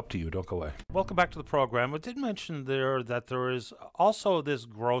 that's up to you. Don't go away. Welcome back to the program. I did mention there that there is also this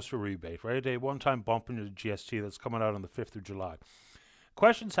grocery rebate, right? A one-time bump in your GST that's coming out on the 5th of July.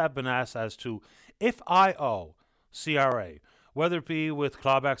 Questions have been asked as to if I owe CRA, whether it be with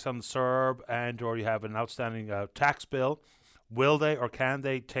clawbacks on the CERB and or you have an outstanding tax bill, will they or can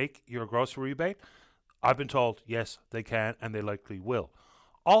they take your grocery rebate? I've been told, yes, they can, and they likely will.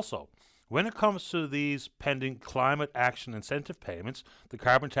 Also, when it comes to these pending climate action incentive payments, the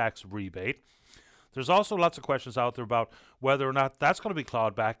carbon tax rebate, there's also lots of questions out there about whether or not that's going to be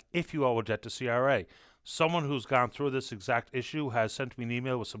clawed back if you owe a debt to CRA. Someone who's gone through this exact issue has sent me an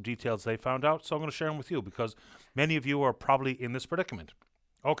email with some details they found out, so I'm going to share them with you because many of you are probably in this predicament.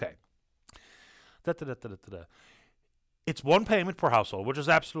 Okay. It's one payment per household, which is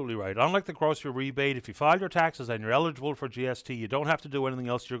absolutely right. Unlike the grocery rebate, if you file your taxes and you're eligible for GST, you don't have to do anything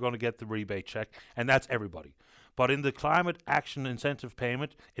else. You're going to get the rebate check, and that's everybody. But in the climate action incentive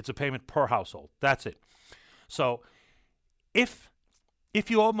payment, it's a payment per household. That's it. So if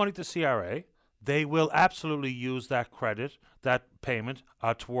you owe money to CRA, they will absolutely use that credit, that payment,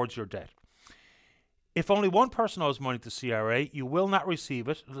 towards your debt. If only one person owes money to CRA, you will not receive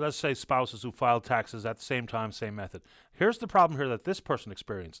it. Let's say spouses who filed taxes at the same time, same method. Here's the problem here that this person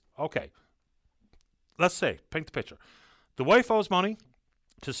experienced. Okay, let's say, paint the picture. The wife owes money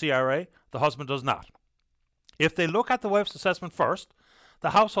to CRA, the husband does not. If they look at the wife's assessment first,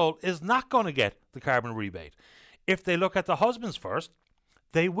 the household is not going to get the carbon rebate. If they look at the husband's first,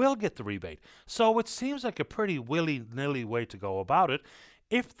 they will get the rebate. So it seems like a pretty willy-nilly way to go about it.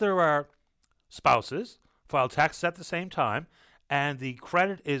 If there are spouses file taxes at the same time and the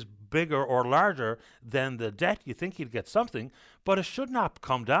credit is bigger or larger than the debt, you think you'd get something, but it should not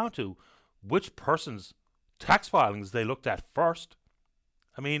come down to which person's tax filings they looked at first.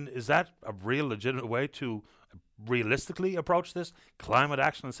 I mean, is that a real legitimate way to realistically approach this climate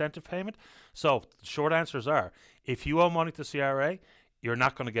action incentive payment? So the short answers are, if you owe money to CRA, you're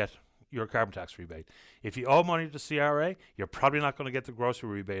not going to get your carbon tax rebate. If you owe money to CRA, you're probably not going to get the grocery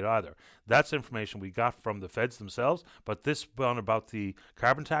rebate either. That's information we got from the feds themselves, but this one about the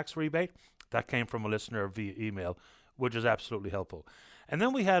carbon tax rebate, that came from a listener via email, which is absolutely helpful. And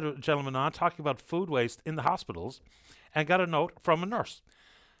then we had a gentleman on talking about food waste in the hospitals and got a note from a nurse.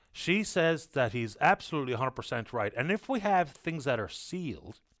 She says that he's absolutely 100% right. And if we have things that are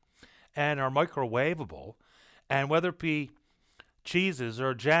sealed and are microwavable, and whether it be cheeses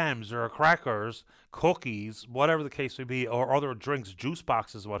or jams or crackers, cookies, whatever the case may be, or other drinks, juice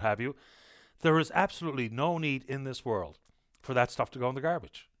boxes, what have you, there is absolutely no need in this world for that stuff to go in the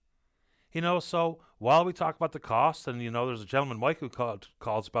garbage. So while we talk about the costs, and, there's a gentleman, Mike, who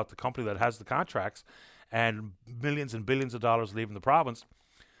calls about the company that has the contracts and millions and billions of dollars leaving the province,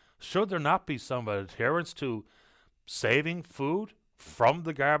 should there not be some adherence to saving food from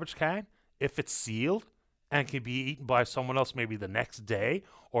the garbage can if it's sealed and can be eaten by someone else maybe the next day,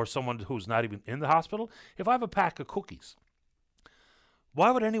 or someone who's not even in the hospital? If I have a pack of cookies,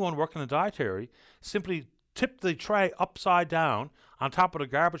 why would anyone working in dietary simply tip the tray upside down on top of the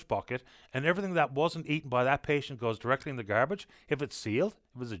garbage bucket, and everything that wasn't eaten by that patient goes directly in the garbage if it's sealed,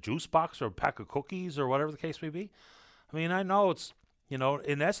 if it's a juice box or a pack of cookies or whatever the case may be? I mean, I know it's,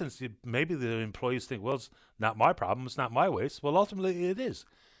 in essence, maybe the employees think, well, it's not my problem, it's not my waste. Well, ultimately it is,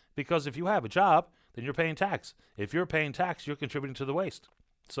 because if you have a job, then you're paying tax. If you're paying tax, you're contributing to the waste.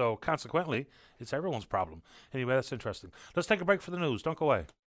 So consequently, it's everyone's problem. Anyway, that's interesting. Let's take a break for the news. Don't go away.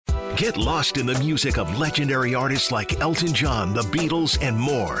 Get lost in the music of legendary artists like Elton John, the Beatles, and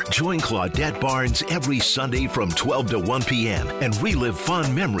more. Join Claudette Barnes every Sunday from 12 to 1 p.m. and relive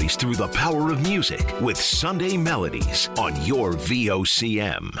fond memories through the power of music with Sunday Melodies on your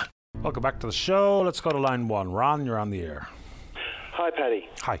VOCM. Welcome back to the show. Let's go to line 1. Ron, you're on the air. Hi, Paddy.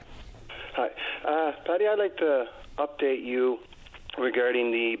 Hi. Hi. Paddy, I'd like to update you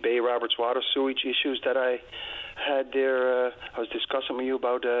regarding the Bay Roberts water sewage issues that I had there. I was discussing with you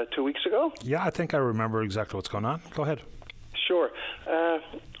about 2 weeks ago. Yeah, I think I remember exactly what's going on. Go ahead. Sure.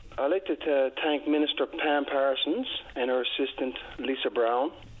 I'd like to thank Minister Pam Parsons and her assistant Lisa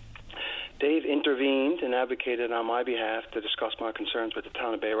Brown. They've intervened and advocated on my behalf to discuss my concerns with the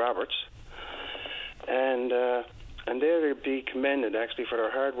town of Bay Roberts. And they're to be commended, actually, for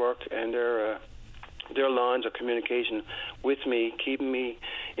their hard work and their lines of communication with me, keeping me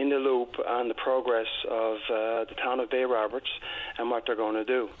in the loop on the progress of the town of Bay Roberts and what they're going to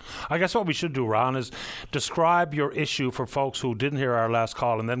do. I guess what we should do, Ron, is describe your issue for folks who didn't hear our last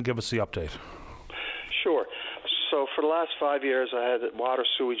call, and then give us the update. Sure. So for the last 5 years, I had water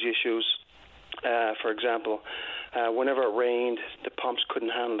sewage issues. For example, whenever it rained, the pumps couldn't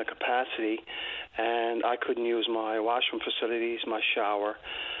handle the capacity, and I couldn't use my washroom facilities, my shower,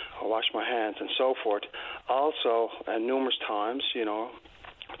 or wash my hands, and so forth. Also, numerous times,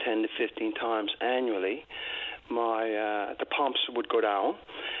 10 to 15 times annually, the pumps would go down,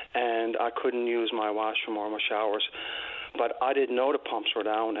 and I couldn't use my washroom or my showers. But I didn't know the pumps were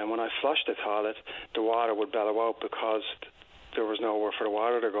down, and when I flushed the toilet, the water would bellow out because there was nowhere for the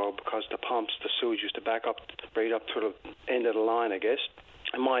water to go, because the pumps, the sewage used to back up right up to the end of the line, I guess.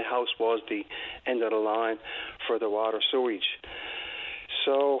 And my house was the end of the line for the water sewage.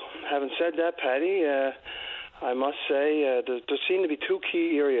 So, having said that, Paddy, I must say there seem to be two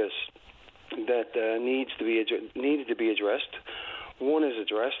key areas that needed to be addressed. One is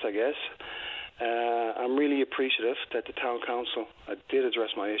addressed, I guess. I'm really appreciative that the town council did address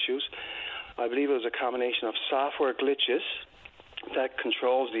my issues. I believe it was a combination of software glitches that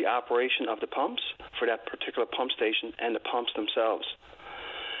controls the operation of the pumps for that particular pump station and the pumps themselves.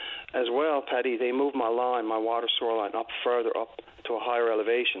 As well, Paddy, they moved my water sewer line up further up to a higher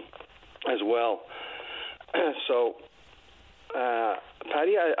elevation as well. So,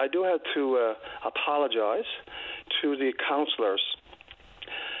 Paddy, I do have to apologize to the councillors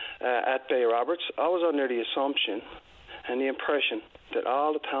at Bay Roberts. I was under the assumption and the impression that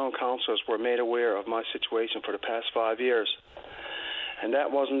all the town councillors were made aware of my situation for the past 5 years. And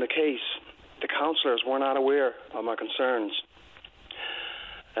that wasn't the case. The councillors were not aware of my concerns.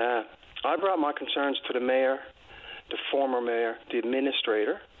 I brought my concerns to the mayor, the former mayor, the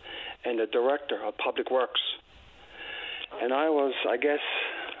administrator, and the director of public works. And I was, I guess,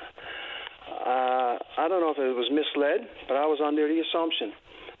 I don't know if it was misled, but I was under the assumption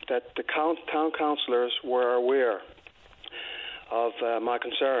that the town councillors were aware of my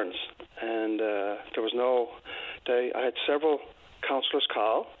concerns. And there was I had several councillors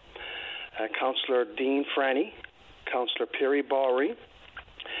call, Councillor Dean Franny, Councillor Perry Bowery,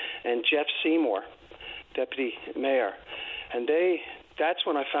 and Jeff Seymour, Deputy Mayor. And that's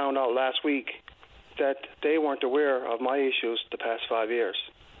when I found out last week that they weren't aware of my issues the past 5 years.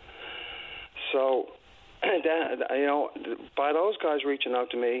 So, by those guys reaching out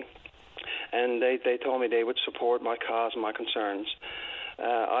to me, and they told me they would support my cause and my concerns,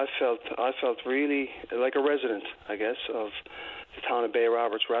 I felt really like a resident, I guess, of the town of Bay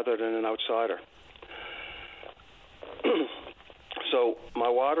Roberts rather than an outsider. So my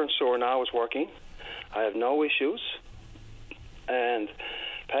water and sewer now is working. I have no issues. And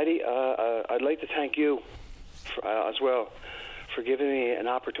Patty, I'd like to thank you as well for giving me an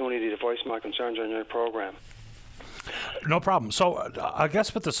opportunity to voice my concerns on your program. No problem. So I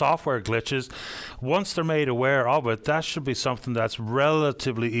guess with the software glitches, once they're made aware of it, that should be something that's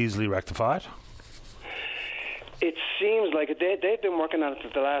relatively easily rectified. It seems like they've been working on it for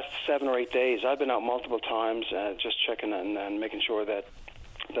the last 7 or 8 days. I've been out multiple times just checking and making sure that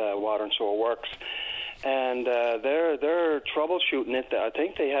the water and sewer works. And they're troubleshooting it. I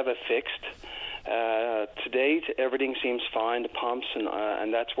think they have it fixed. To date, everything seems fine, the pumps,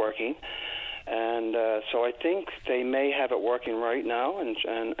 and that's working. And so I think they may have it working right now and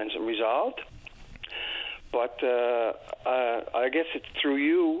resolved. But I guess it's through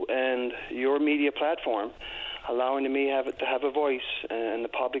you and your media platform, allowing me to have a voice and the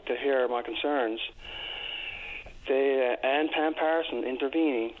public to hear my concerns. And Pam Parson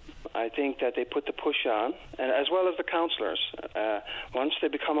intervening, I think that they put the push on, and as well as the councillors. Once they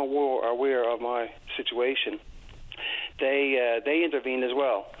become aware of my situation, they intervene as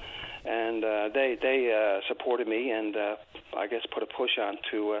well, and they supported me and I guess put a push on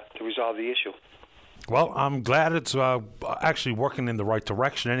to resolve the issue. Well, I'm glad it's actually working in the right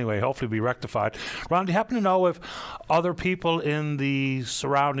direction anyway. Hopefully be rectified. Ron, do you happen to know if other people in the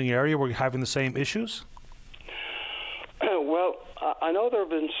surrounding area were having the same issues? Well, I know there have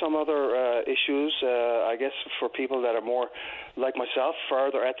been some other issues, I guess, for people that are more like myself,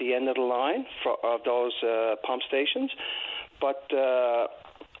 further at the end of the line of those pump stations. But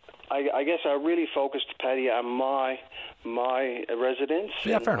I guess I really focused, Patty, on my residents.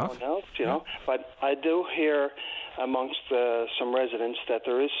 Yeah, fair enough. No one else, you know. But I do hear amongst some residents that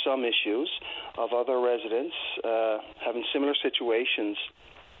there is some issues of other residents having similar situations.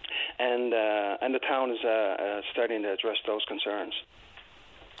 And the town is starting to address those concerns.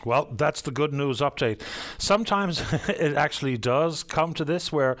 Well, that's the good news update. Sometimes it actually does come to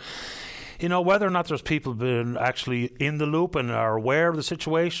this where, you know, whether or not there's people been actually in the loop and are aware of the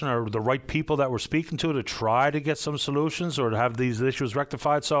situation or the right people that we're speaking to try to get some solutions or to have these issues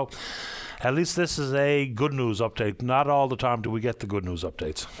rectified. So at least this is a good news update. Not all the time do we get the good news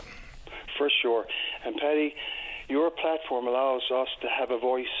updates. For sure. And Patty, your platform allows us to have a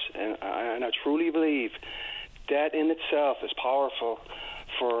voice, and I truly believe that in itself is powerful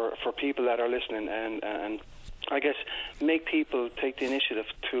for people that are listening, and I guess make people take the initiative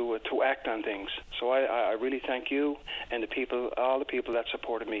to act on things. So I really thank you and all the people that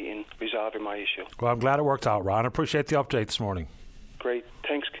supported me in resolving my issue. Well, I'm glad it worked out, Ron. I appreciate the update this morning. Great.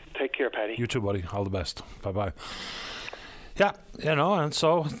 Thanks. Take care, Patty. You too, buddy. All the best. Bye-bye. Yeah, you know, and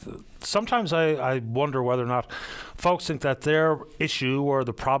so sometimes I wonder whether or not folks think that their issue or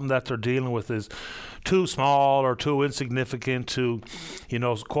the problem that they're dealing with is too small or too insignificant to, you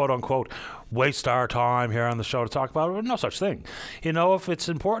know, quote unquote, waste our time here on the show to talk about it. No such thing. You know, if it's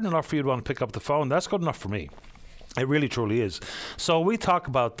important enough for you to want to pick up the phone, that's good enough for me. It really, truly is. So we talk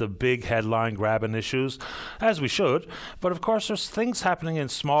about the big headline grabbing issues, as we should, but of course there's things happening in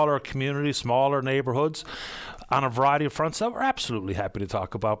smaller communities, smaller neighbourhoods, on a variety of fronts that we're absolutely happy to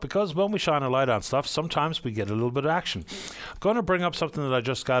talk about, because when we shine a light on stuff, sometimes we get a little bit of action. I'm going to bring up something that I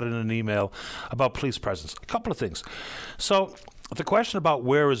just got in an email about police presence. A couple of things. So the question about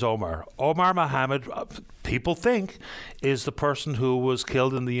where is Omar? Omar Mohammed, people think, is the person who was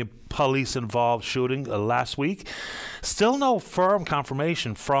killed in the police-involved shooting last week. Still no firm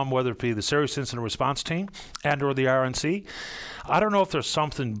confirmation from whether it be the Serious Incident Response Team and or the RNC. I don't know if there's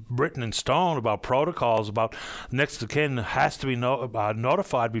something written in stone about protocols about next of kin has to be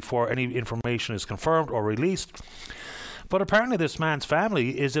notified before any information is confirmed or released. But apparently this man's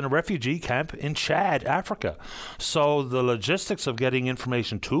family is in a refugee camp in Chad, Africa. So the logistics of getting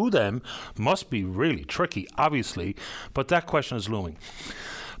information to them must be really tricky, obviously. But that question is looming.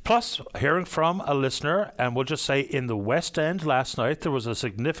 Plus, hearing from a listener, and we'll just say in the West End last night, there was a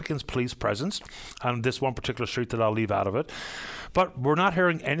significant police presence on this one particular street that I'll leave out of it. But we're not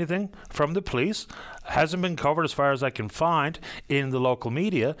hearing anything from the police. Hasn't been covered as far as I can find in the local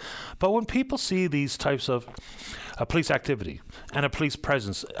media. But when people see these types of police activity and a police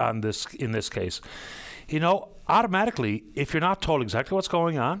presence on in this case, you know, automatically, if you're not told exactly what's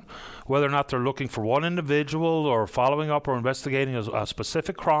going on, whether or not they're looking for one individual or following up or investigating a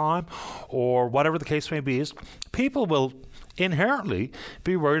specific crime or whatever the case may be, is people will inherently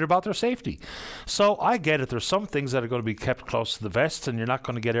be worried about their safety. So I get it. There's some things that are going to be kept close to the vest, and you're not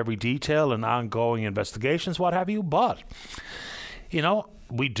going to get every detail and ongoing investigations, what have you. But,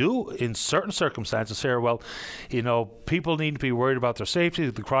 we do, in certain circumstances here, people need to be worried about their safety,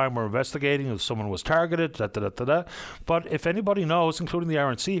 the crime we're investigating, if someone was targeted, But if anybody knows, including the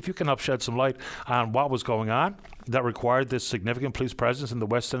RNC, if you can help shed some light on what was going on that required this significant police presence in the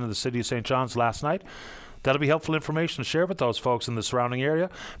west end of the city of St. John's last night, that'll be helpful information to share with those folks in the surrounding area,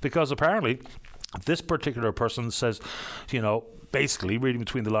 because apparently this particular person says, basically, reading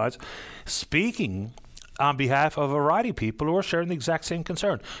between the lines, speaking on behalf of a variety of people who are sharing the exact same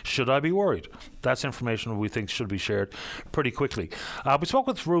concern. Should I be worried? That's information we think should be shared pretty quickly. We spoke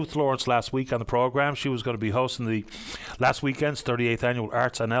with Ruth Lawrence last week on the program. She was going to be hosting the last weekend's 38th Annual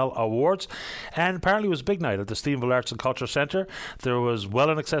Arts NL Awards, and apparently it was a big night at the Stephenville Arts and Culture Centre. There was well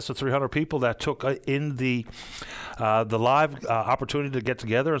in excess of 300 people that took in the live opportunity to get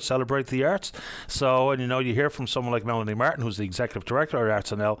together and celebrate the arts. So, and you hear from someone like Melanie Martin, who's the Executive Director at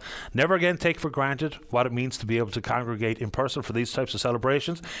Arts NL, never again take for granted what it means to be able to congregate in person for these types of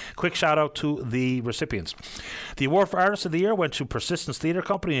celebrations. Quick shout out to the recipients. The award for Artist of the Year went to Persistence Theatre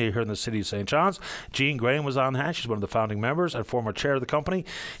Company here in the city of St. John's. Jean Graham was on hand. She's one of the founding members and former chair of the company.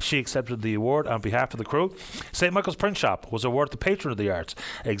 She accepted the award on behalf of the crew. St. Michael's Print Shop was awarded the Patron of the Arts.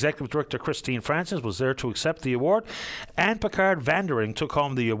 Executive Director Christine Francis was there to accept the award. Anne Picard Vandering took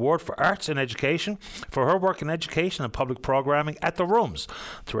home the award for Arts in Education for her work in education and public programming at the Rooms.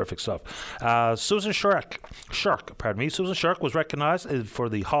 Terrific stuff. Susan Shirk was recognized for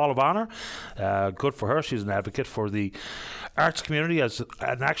the Hall of Honor. Good for her. She's an advocate for the arts community as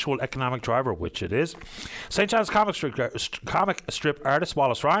an actual economic driver, which it is. St. John's comic strip artist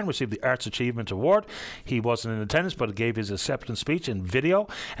Wallace Ryan received the Arts Achievement Award. He wasn't in attendance, but gave his acceptance speech in video.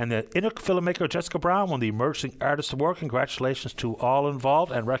 And the Inuk filmmaker Jessica Brown won the Emerging Artist Award. Congratulations to all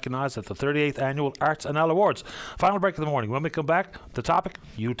involved and recognized at the 38th Annual Arts NL Awards. Final break of the morning. When we come back, the topic,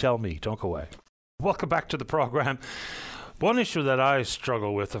 you tell me. Don't go away. Welcome back to the program. One issue that I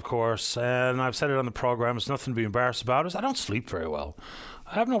struggle with, of course, and I've said it on the program, it's nothing to be embarrassed about, is I don't sleep very well.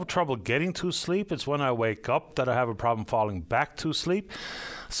 I have no trouble getting to sleep. It's when I wake up that I have a problem falling back to sleep.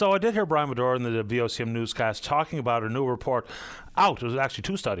 So I did hear Brian Medora in the VOCM newscast talking about a new report out. It was actually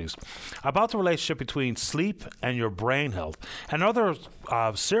 2 studies about the relationship between sleep and your brain health and other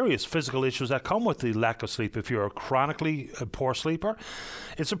serious physical issues that come with the lack of sleep if you're a chronically poor sleeper.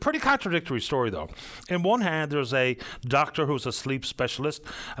 It's a pretty contradictory story, though. In one hand, there's a doctor who's a sleep specialist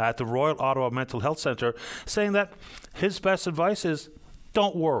at the Royal Ottawa Mental Health Centre saying that his best advice is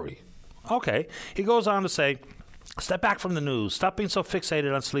don't worry. Okay. He goes on to say, step back from the news. Stop being so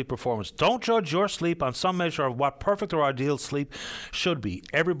fixated on sleep performance. Don't judge your sleep on some measure of what perfect or ideal sleep should be.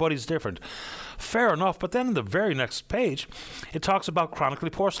 Everybody's different. Fair enough, but then in the very next page, it talks about chronically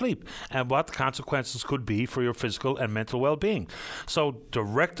poor sleep and what the consequences could be for your physical and mental well-being. So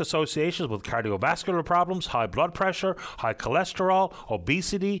direct associations with cardiovascular problems, high blood pressure, high cholesterol,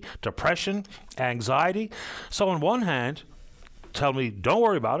 obesity, depression, anxiety. So on one hand, tell me don't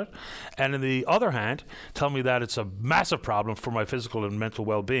worry about it, and on the other hand tell me that it's a massive problem for my physical and mental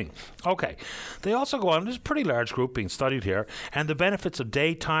well-being. Okay, they also go on, there's a pretty large group being studied here, and the benefits of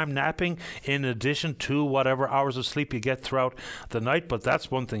daytime napping in addition to whatever hours of sleep you get throughout the night. But that's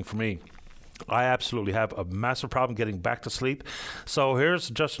one thing for me. I absolutely have a massive problem getting back to sleep. So here's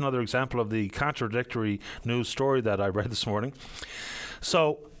just another example of the contradictory news story that I read this morning.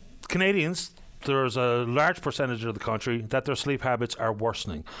 So Canadians, there's a large percentage of the country that their sleep habits are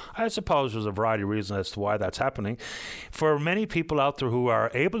worsening. I suppose there's a variety of reasons as to why that's happening. For many people out there who are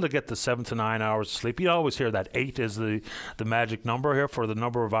able to get the 7 to 9 hours of sleep, you always hear that 8 is the magic number here for the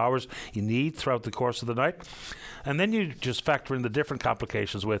number of hours you need throughout the course of the night. And then you just factor in the different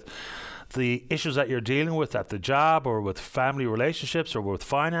complications with the issues that you're dealing with at the job or with family relationships or with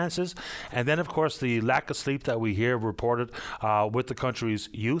finances. And then, of course, the lack of sleep that we hear reported with the country's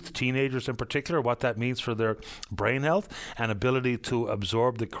youth, teenagers in particular, what that means for their brain health and ability to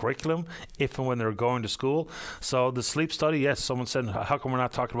absorb the curriculum if and when they're going to school. So the sleep study, yes, someone said, how come we're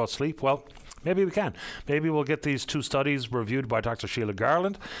not talking about sleep? Well, maybe we can. Maybe we'll get these 2 studies reviewed by Dr. Sheila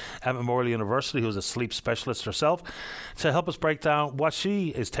Garland at Memorial University, who's a sleep specialist herself, to help us break down what she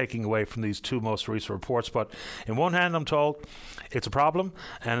is taking away from these 2 most recent reports. But in one hand, I'm told it's a problem,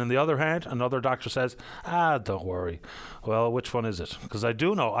 and on the other hand, another doctor says, don't worry. Well, which one is it? Because I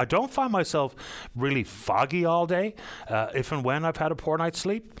do know, I don't find myself really foggy all day if and when I've had a poor night's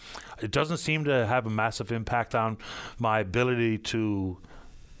sleep. It doesn't seem to have a massive impact on my ability to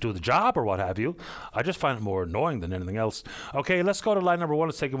do the job or what have you. I just find it more annoying than anything else. Okay, let's go to line number 1.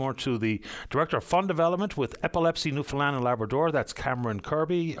 Let's take it more to the Director of Fund Development with Epilepsy Newfoundland and Labrador. That's Cameron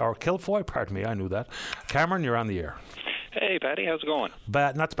Kirby, or Kilfoy, pardon me, I knew that. Cameron, you're on the air. Hey, Patty, how's it going?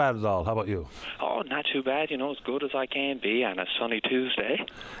 Bad, not bad at all. How about you? Oh, not too bad. As good as I can be on a sunny Tuesday.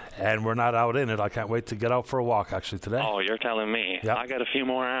 And we're not out in it. I can't wait to get out for a walk, actually, today. Oh, you're telling me. Yep. I got a few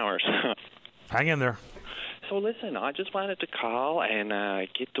more hours. Hang in there. So listen, I just wanted to call and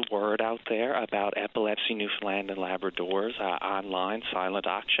get the word out there about Epilepsy Newfoundland and Labrador's online silent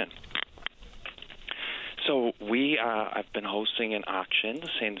auction. So I've been hosting an auction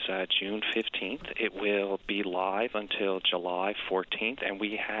since June 15th. It will be live until July 14th, and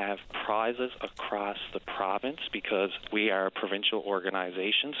we have prizes across the province because we are a provincial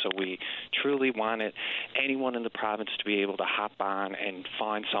organization, so we truly wanted anyone in the province to be able to hop on and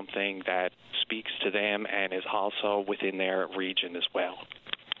find something that speaks to them and is also within their region as well.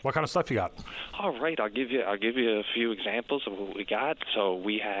 What kind of stuff you got? All right, I'll give you a few examples of what we got. So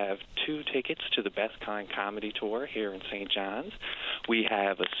we have 2 tickets to the Best Kind Comedy Tour here in St. John's. We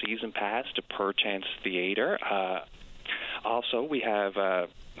have a season pass to Perchance Theater. Also, we have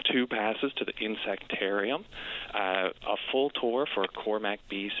 2 passes to the Insectarium, a full tour for Cormac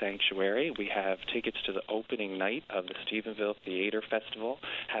Bee Sanctuary. We have tickets to the opening night of the Stephenville Theater Festival,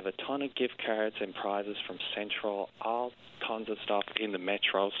 have a ton of gift cards and prizes from Central, all tons of stuff in the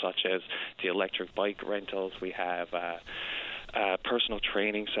metro, such as the electric bike rentals. We have personal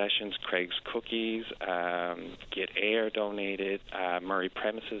training sessions, Craig's Cookies, Get Air donated, Murray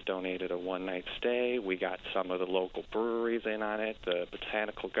Premises donated a one-night stay. We got some of the local breweries in on it, the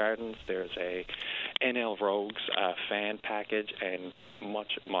Botanical Gardens. There's a NL Rogues fan package, and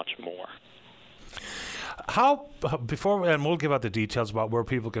much, much more. How, and we'll give out the details about where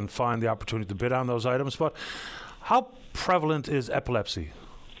people can find the opportunity to bid on those items, but how prevalent is epilepsy?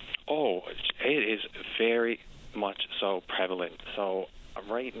 Oh, it is very much so prevalent. So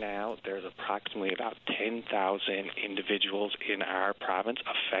right now, there's approximately about 10,000 individuals in our province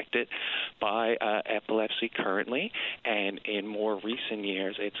affected by epilepsy currently, and in more recent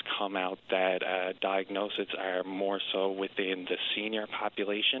years, it's come out that diagnoses are more so within the senior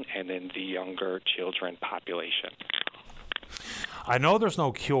population and then the younger children population. I know there's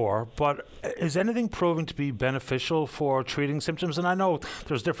no cure, but is anything proven to be beneficial for treating symptoms? And I know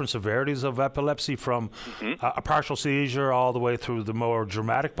there's different severities of epilepsy from a partial seizure all the way through the more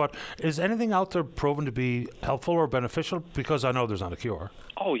dramatic, but is anything out there proven to be helpful or beneficial? Because I know there's not a cure.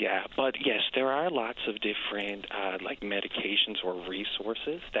 Oh, yeah, but yes, there are lots of different like medications or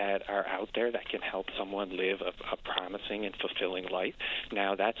resources that are out there that can help someone live a promising and fulfilling life.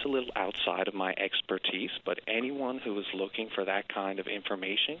 Now, that's a little outside of my expertise, but anyone who is looking for that kind of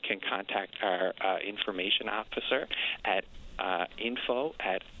information can contact our information officer at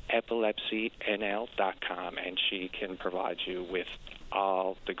info@epilepsynl.com, and she can provide you with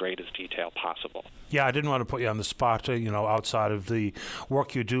all the greatest detail possible. Yeah, I didn't want to put you on the spot, outside of the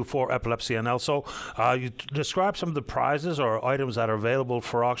work you do for Epilepsy NL. So you describe some of the prizes or items that are available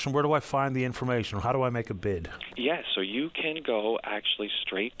for auction. Where do I find the information? How do I make a bid? Yeah, so you can go actually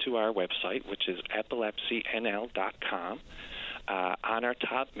straight to our website, which is epilepsynl.com. On our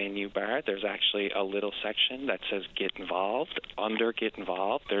top menu bar, there's actually a little section that says Get Involved. Under Get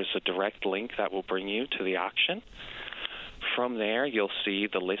Involved, there's a direct link that will bring you to the auction. From there, you'll see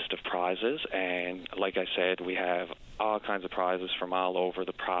the list of prizes, and like I said, we have all kinds of prizes from all over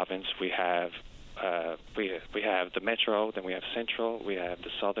the province. We have the Metro, then we have Central, we have the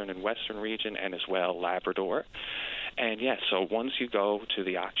Southern and Western region, and as well Labrador. And yeah, so once you go to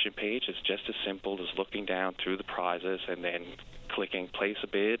the auction page, it's just as simple as looking down through the prizes and then clicking place a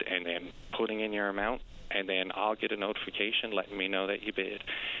bid and then putting in your amount, and then I'll get a notification letting me know that you bid.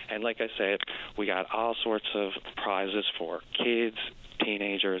 And like I said, we got all sorts of prizes for kids,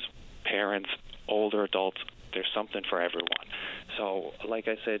 teenagers, parents, older adults. There's something for everyone. So, like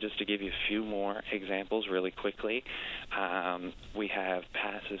I said, just to give you a few more examples really quickly, we have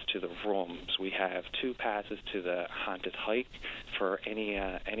passes to the rooms. We have 2 passes to the haunted hike. For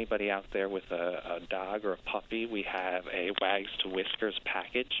anybody out there with a dog or a puppy, we have a Wags to Whiskers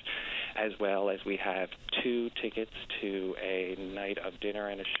package, as well as we have 2 tickets to a night of dinner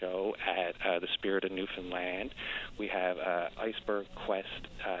and a show at the Spirit of Newfoundland. We have Iceberg Quest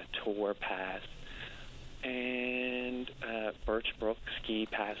tour pass, and Birchbrook ski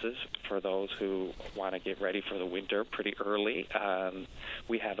passes for those who want to get ready for the winter pretty early.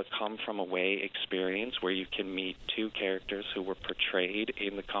 We have a Come From Away experience where you can meet 2 characters who were portrayed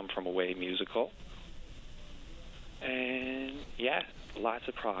in the Come From Away musical. And yeah, Lots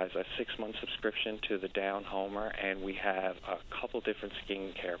of prizes. A 6-month subscription to the Down Homer, and we have a couple different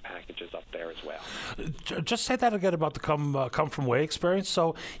skincare packages up there as well. Just say that again about the come from away experience.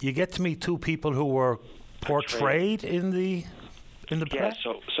 So you get to meet two people who were portrayed in the play? Yeah,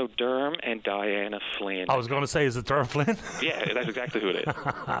 so Derm and Diana Flynn. I was going to say, is it Derm Flynn? Yeah, that's exactly who it is.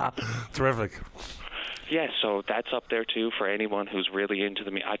 Terrific. Yeah, so that's up there, too, for anyone who's really into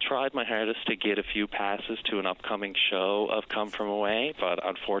the... I tried my hardest to get a few passes to an upcoming show of Come From Away, but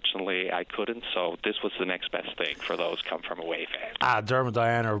unfortunately I couldn't, so this was the next best thing for those Come From Away fans. Derm and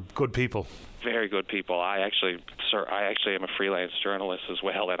Diane are good people. Very good people. I actually am a freelance journalist as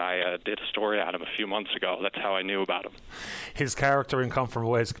well, and I did a story on him a few months ago. That's how I knew about him. His character in Come From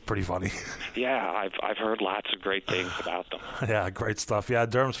Away is pretty funny. Yeah, I've heard lots of great things about them. Yeah, great stuff. Yeah,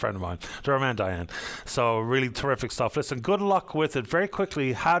 Derm's a friend of mine, Derm and Diane. So really terrific stuff. Listen, good luck with it. Very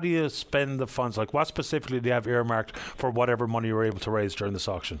quickly, how do you spend the funds? Like, what specifically do you have earmarked for whatever money you're able to raise during this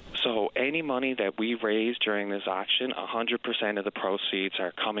auction? So any money that we raise during this auction, 100% of the proceeds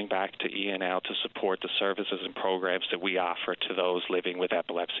are coming back to ENL to support the services and programs that we offer to those living with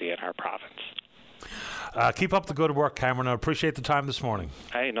epilepsy in our province. Keep up the good work, Cameron. I appreciate the time this morning.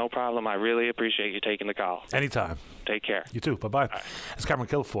 Hey, no problem. I really appreciate you taking the call. Anytime. Take care. You too. Bye-bye. Right. It's Cameron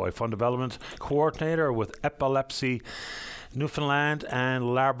Kilfoy, Fund Development Coordinator with Epilepsy Newfoundland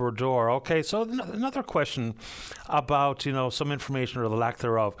and Labrador. Okay, so another question about, some information or the lack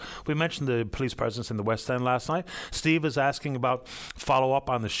thereof. We mentioned the police presence in the West End last night. Steve is asking about follow-up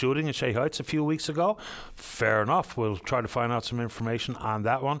on the shooting in Shea Heights a few weeks ago. Fair enough. We'll try to find out some information on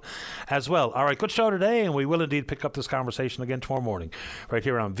that one as well. All right, good show today, and we will indeed pick up this conversation again tomorrow morning right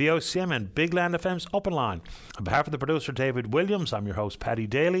here on VOCM and Big Land FM's Open Line. On behalf of the producer, David Williams, I'm your host, Paddy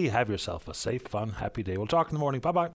Daly. Have yourself a safe, fun, happy day. We'll talk in the morning. Bye-bye.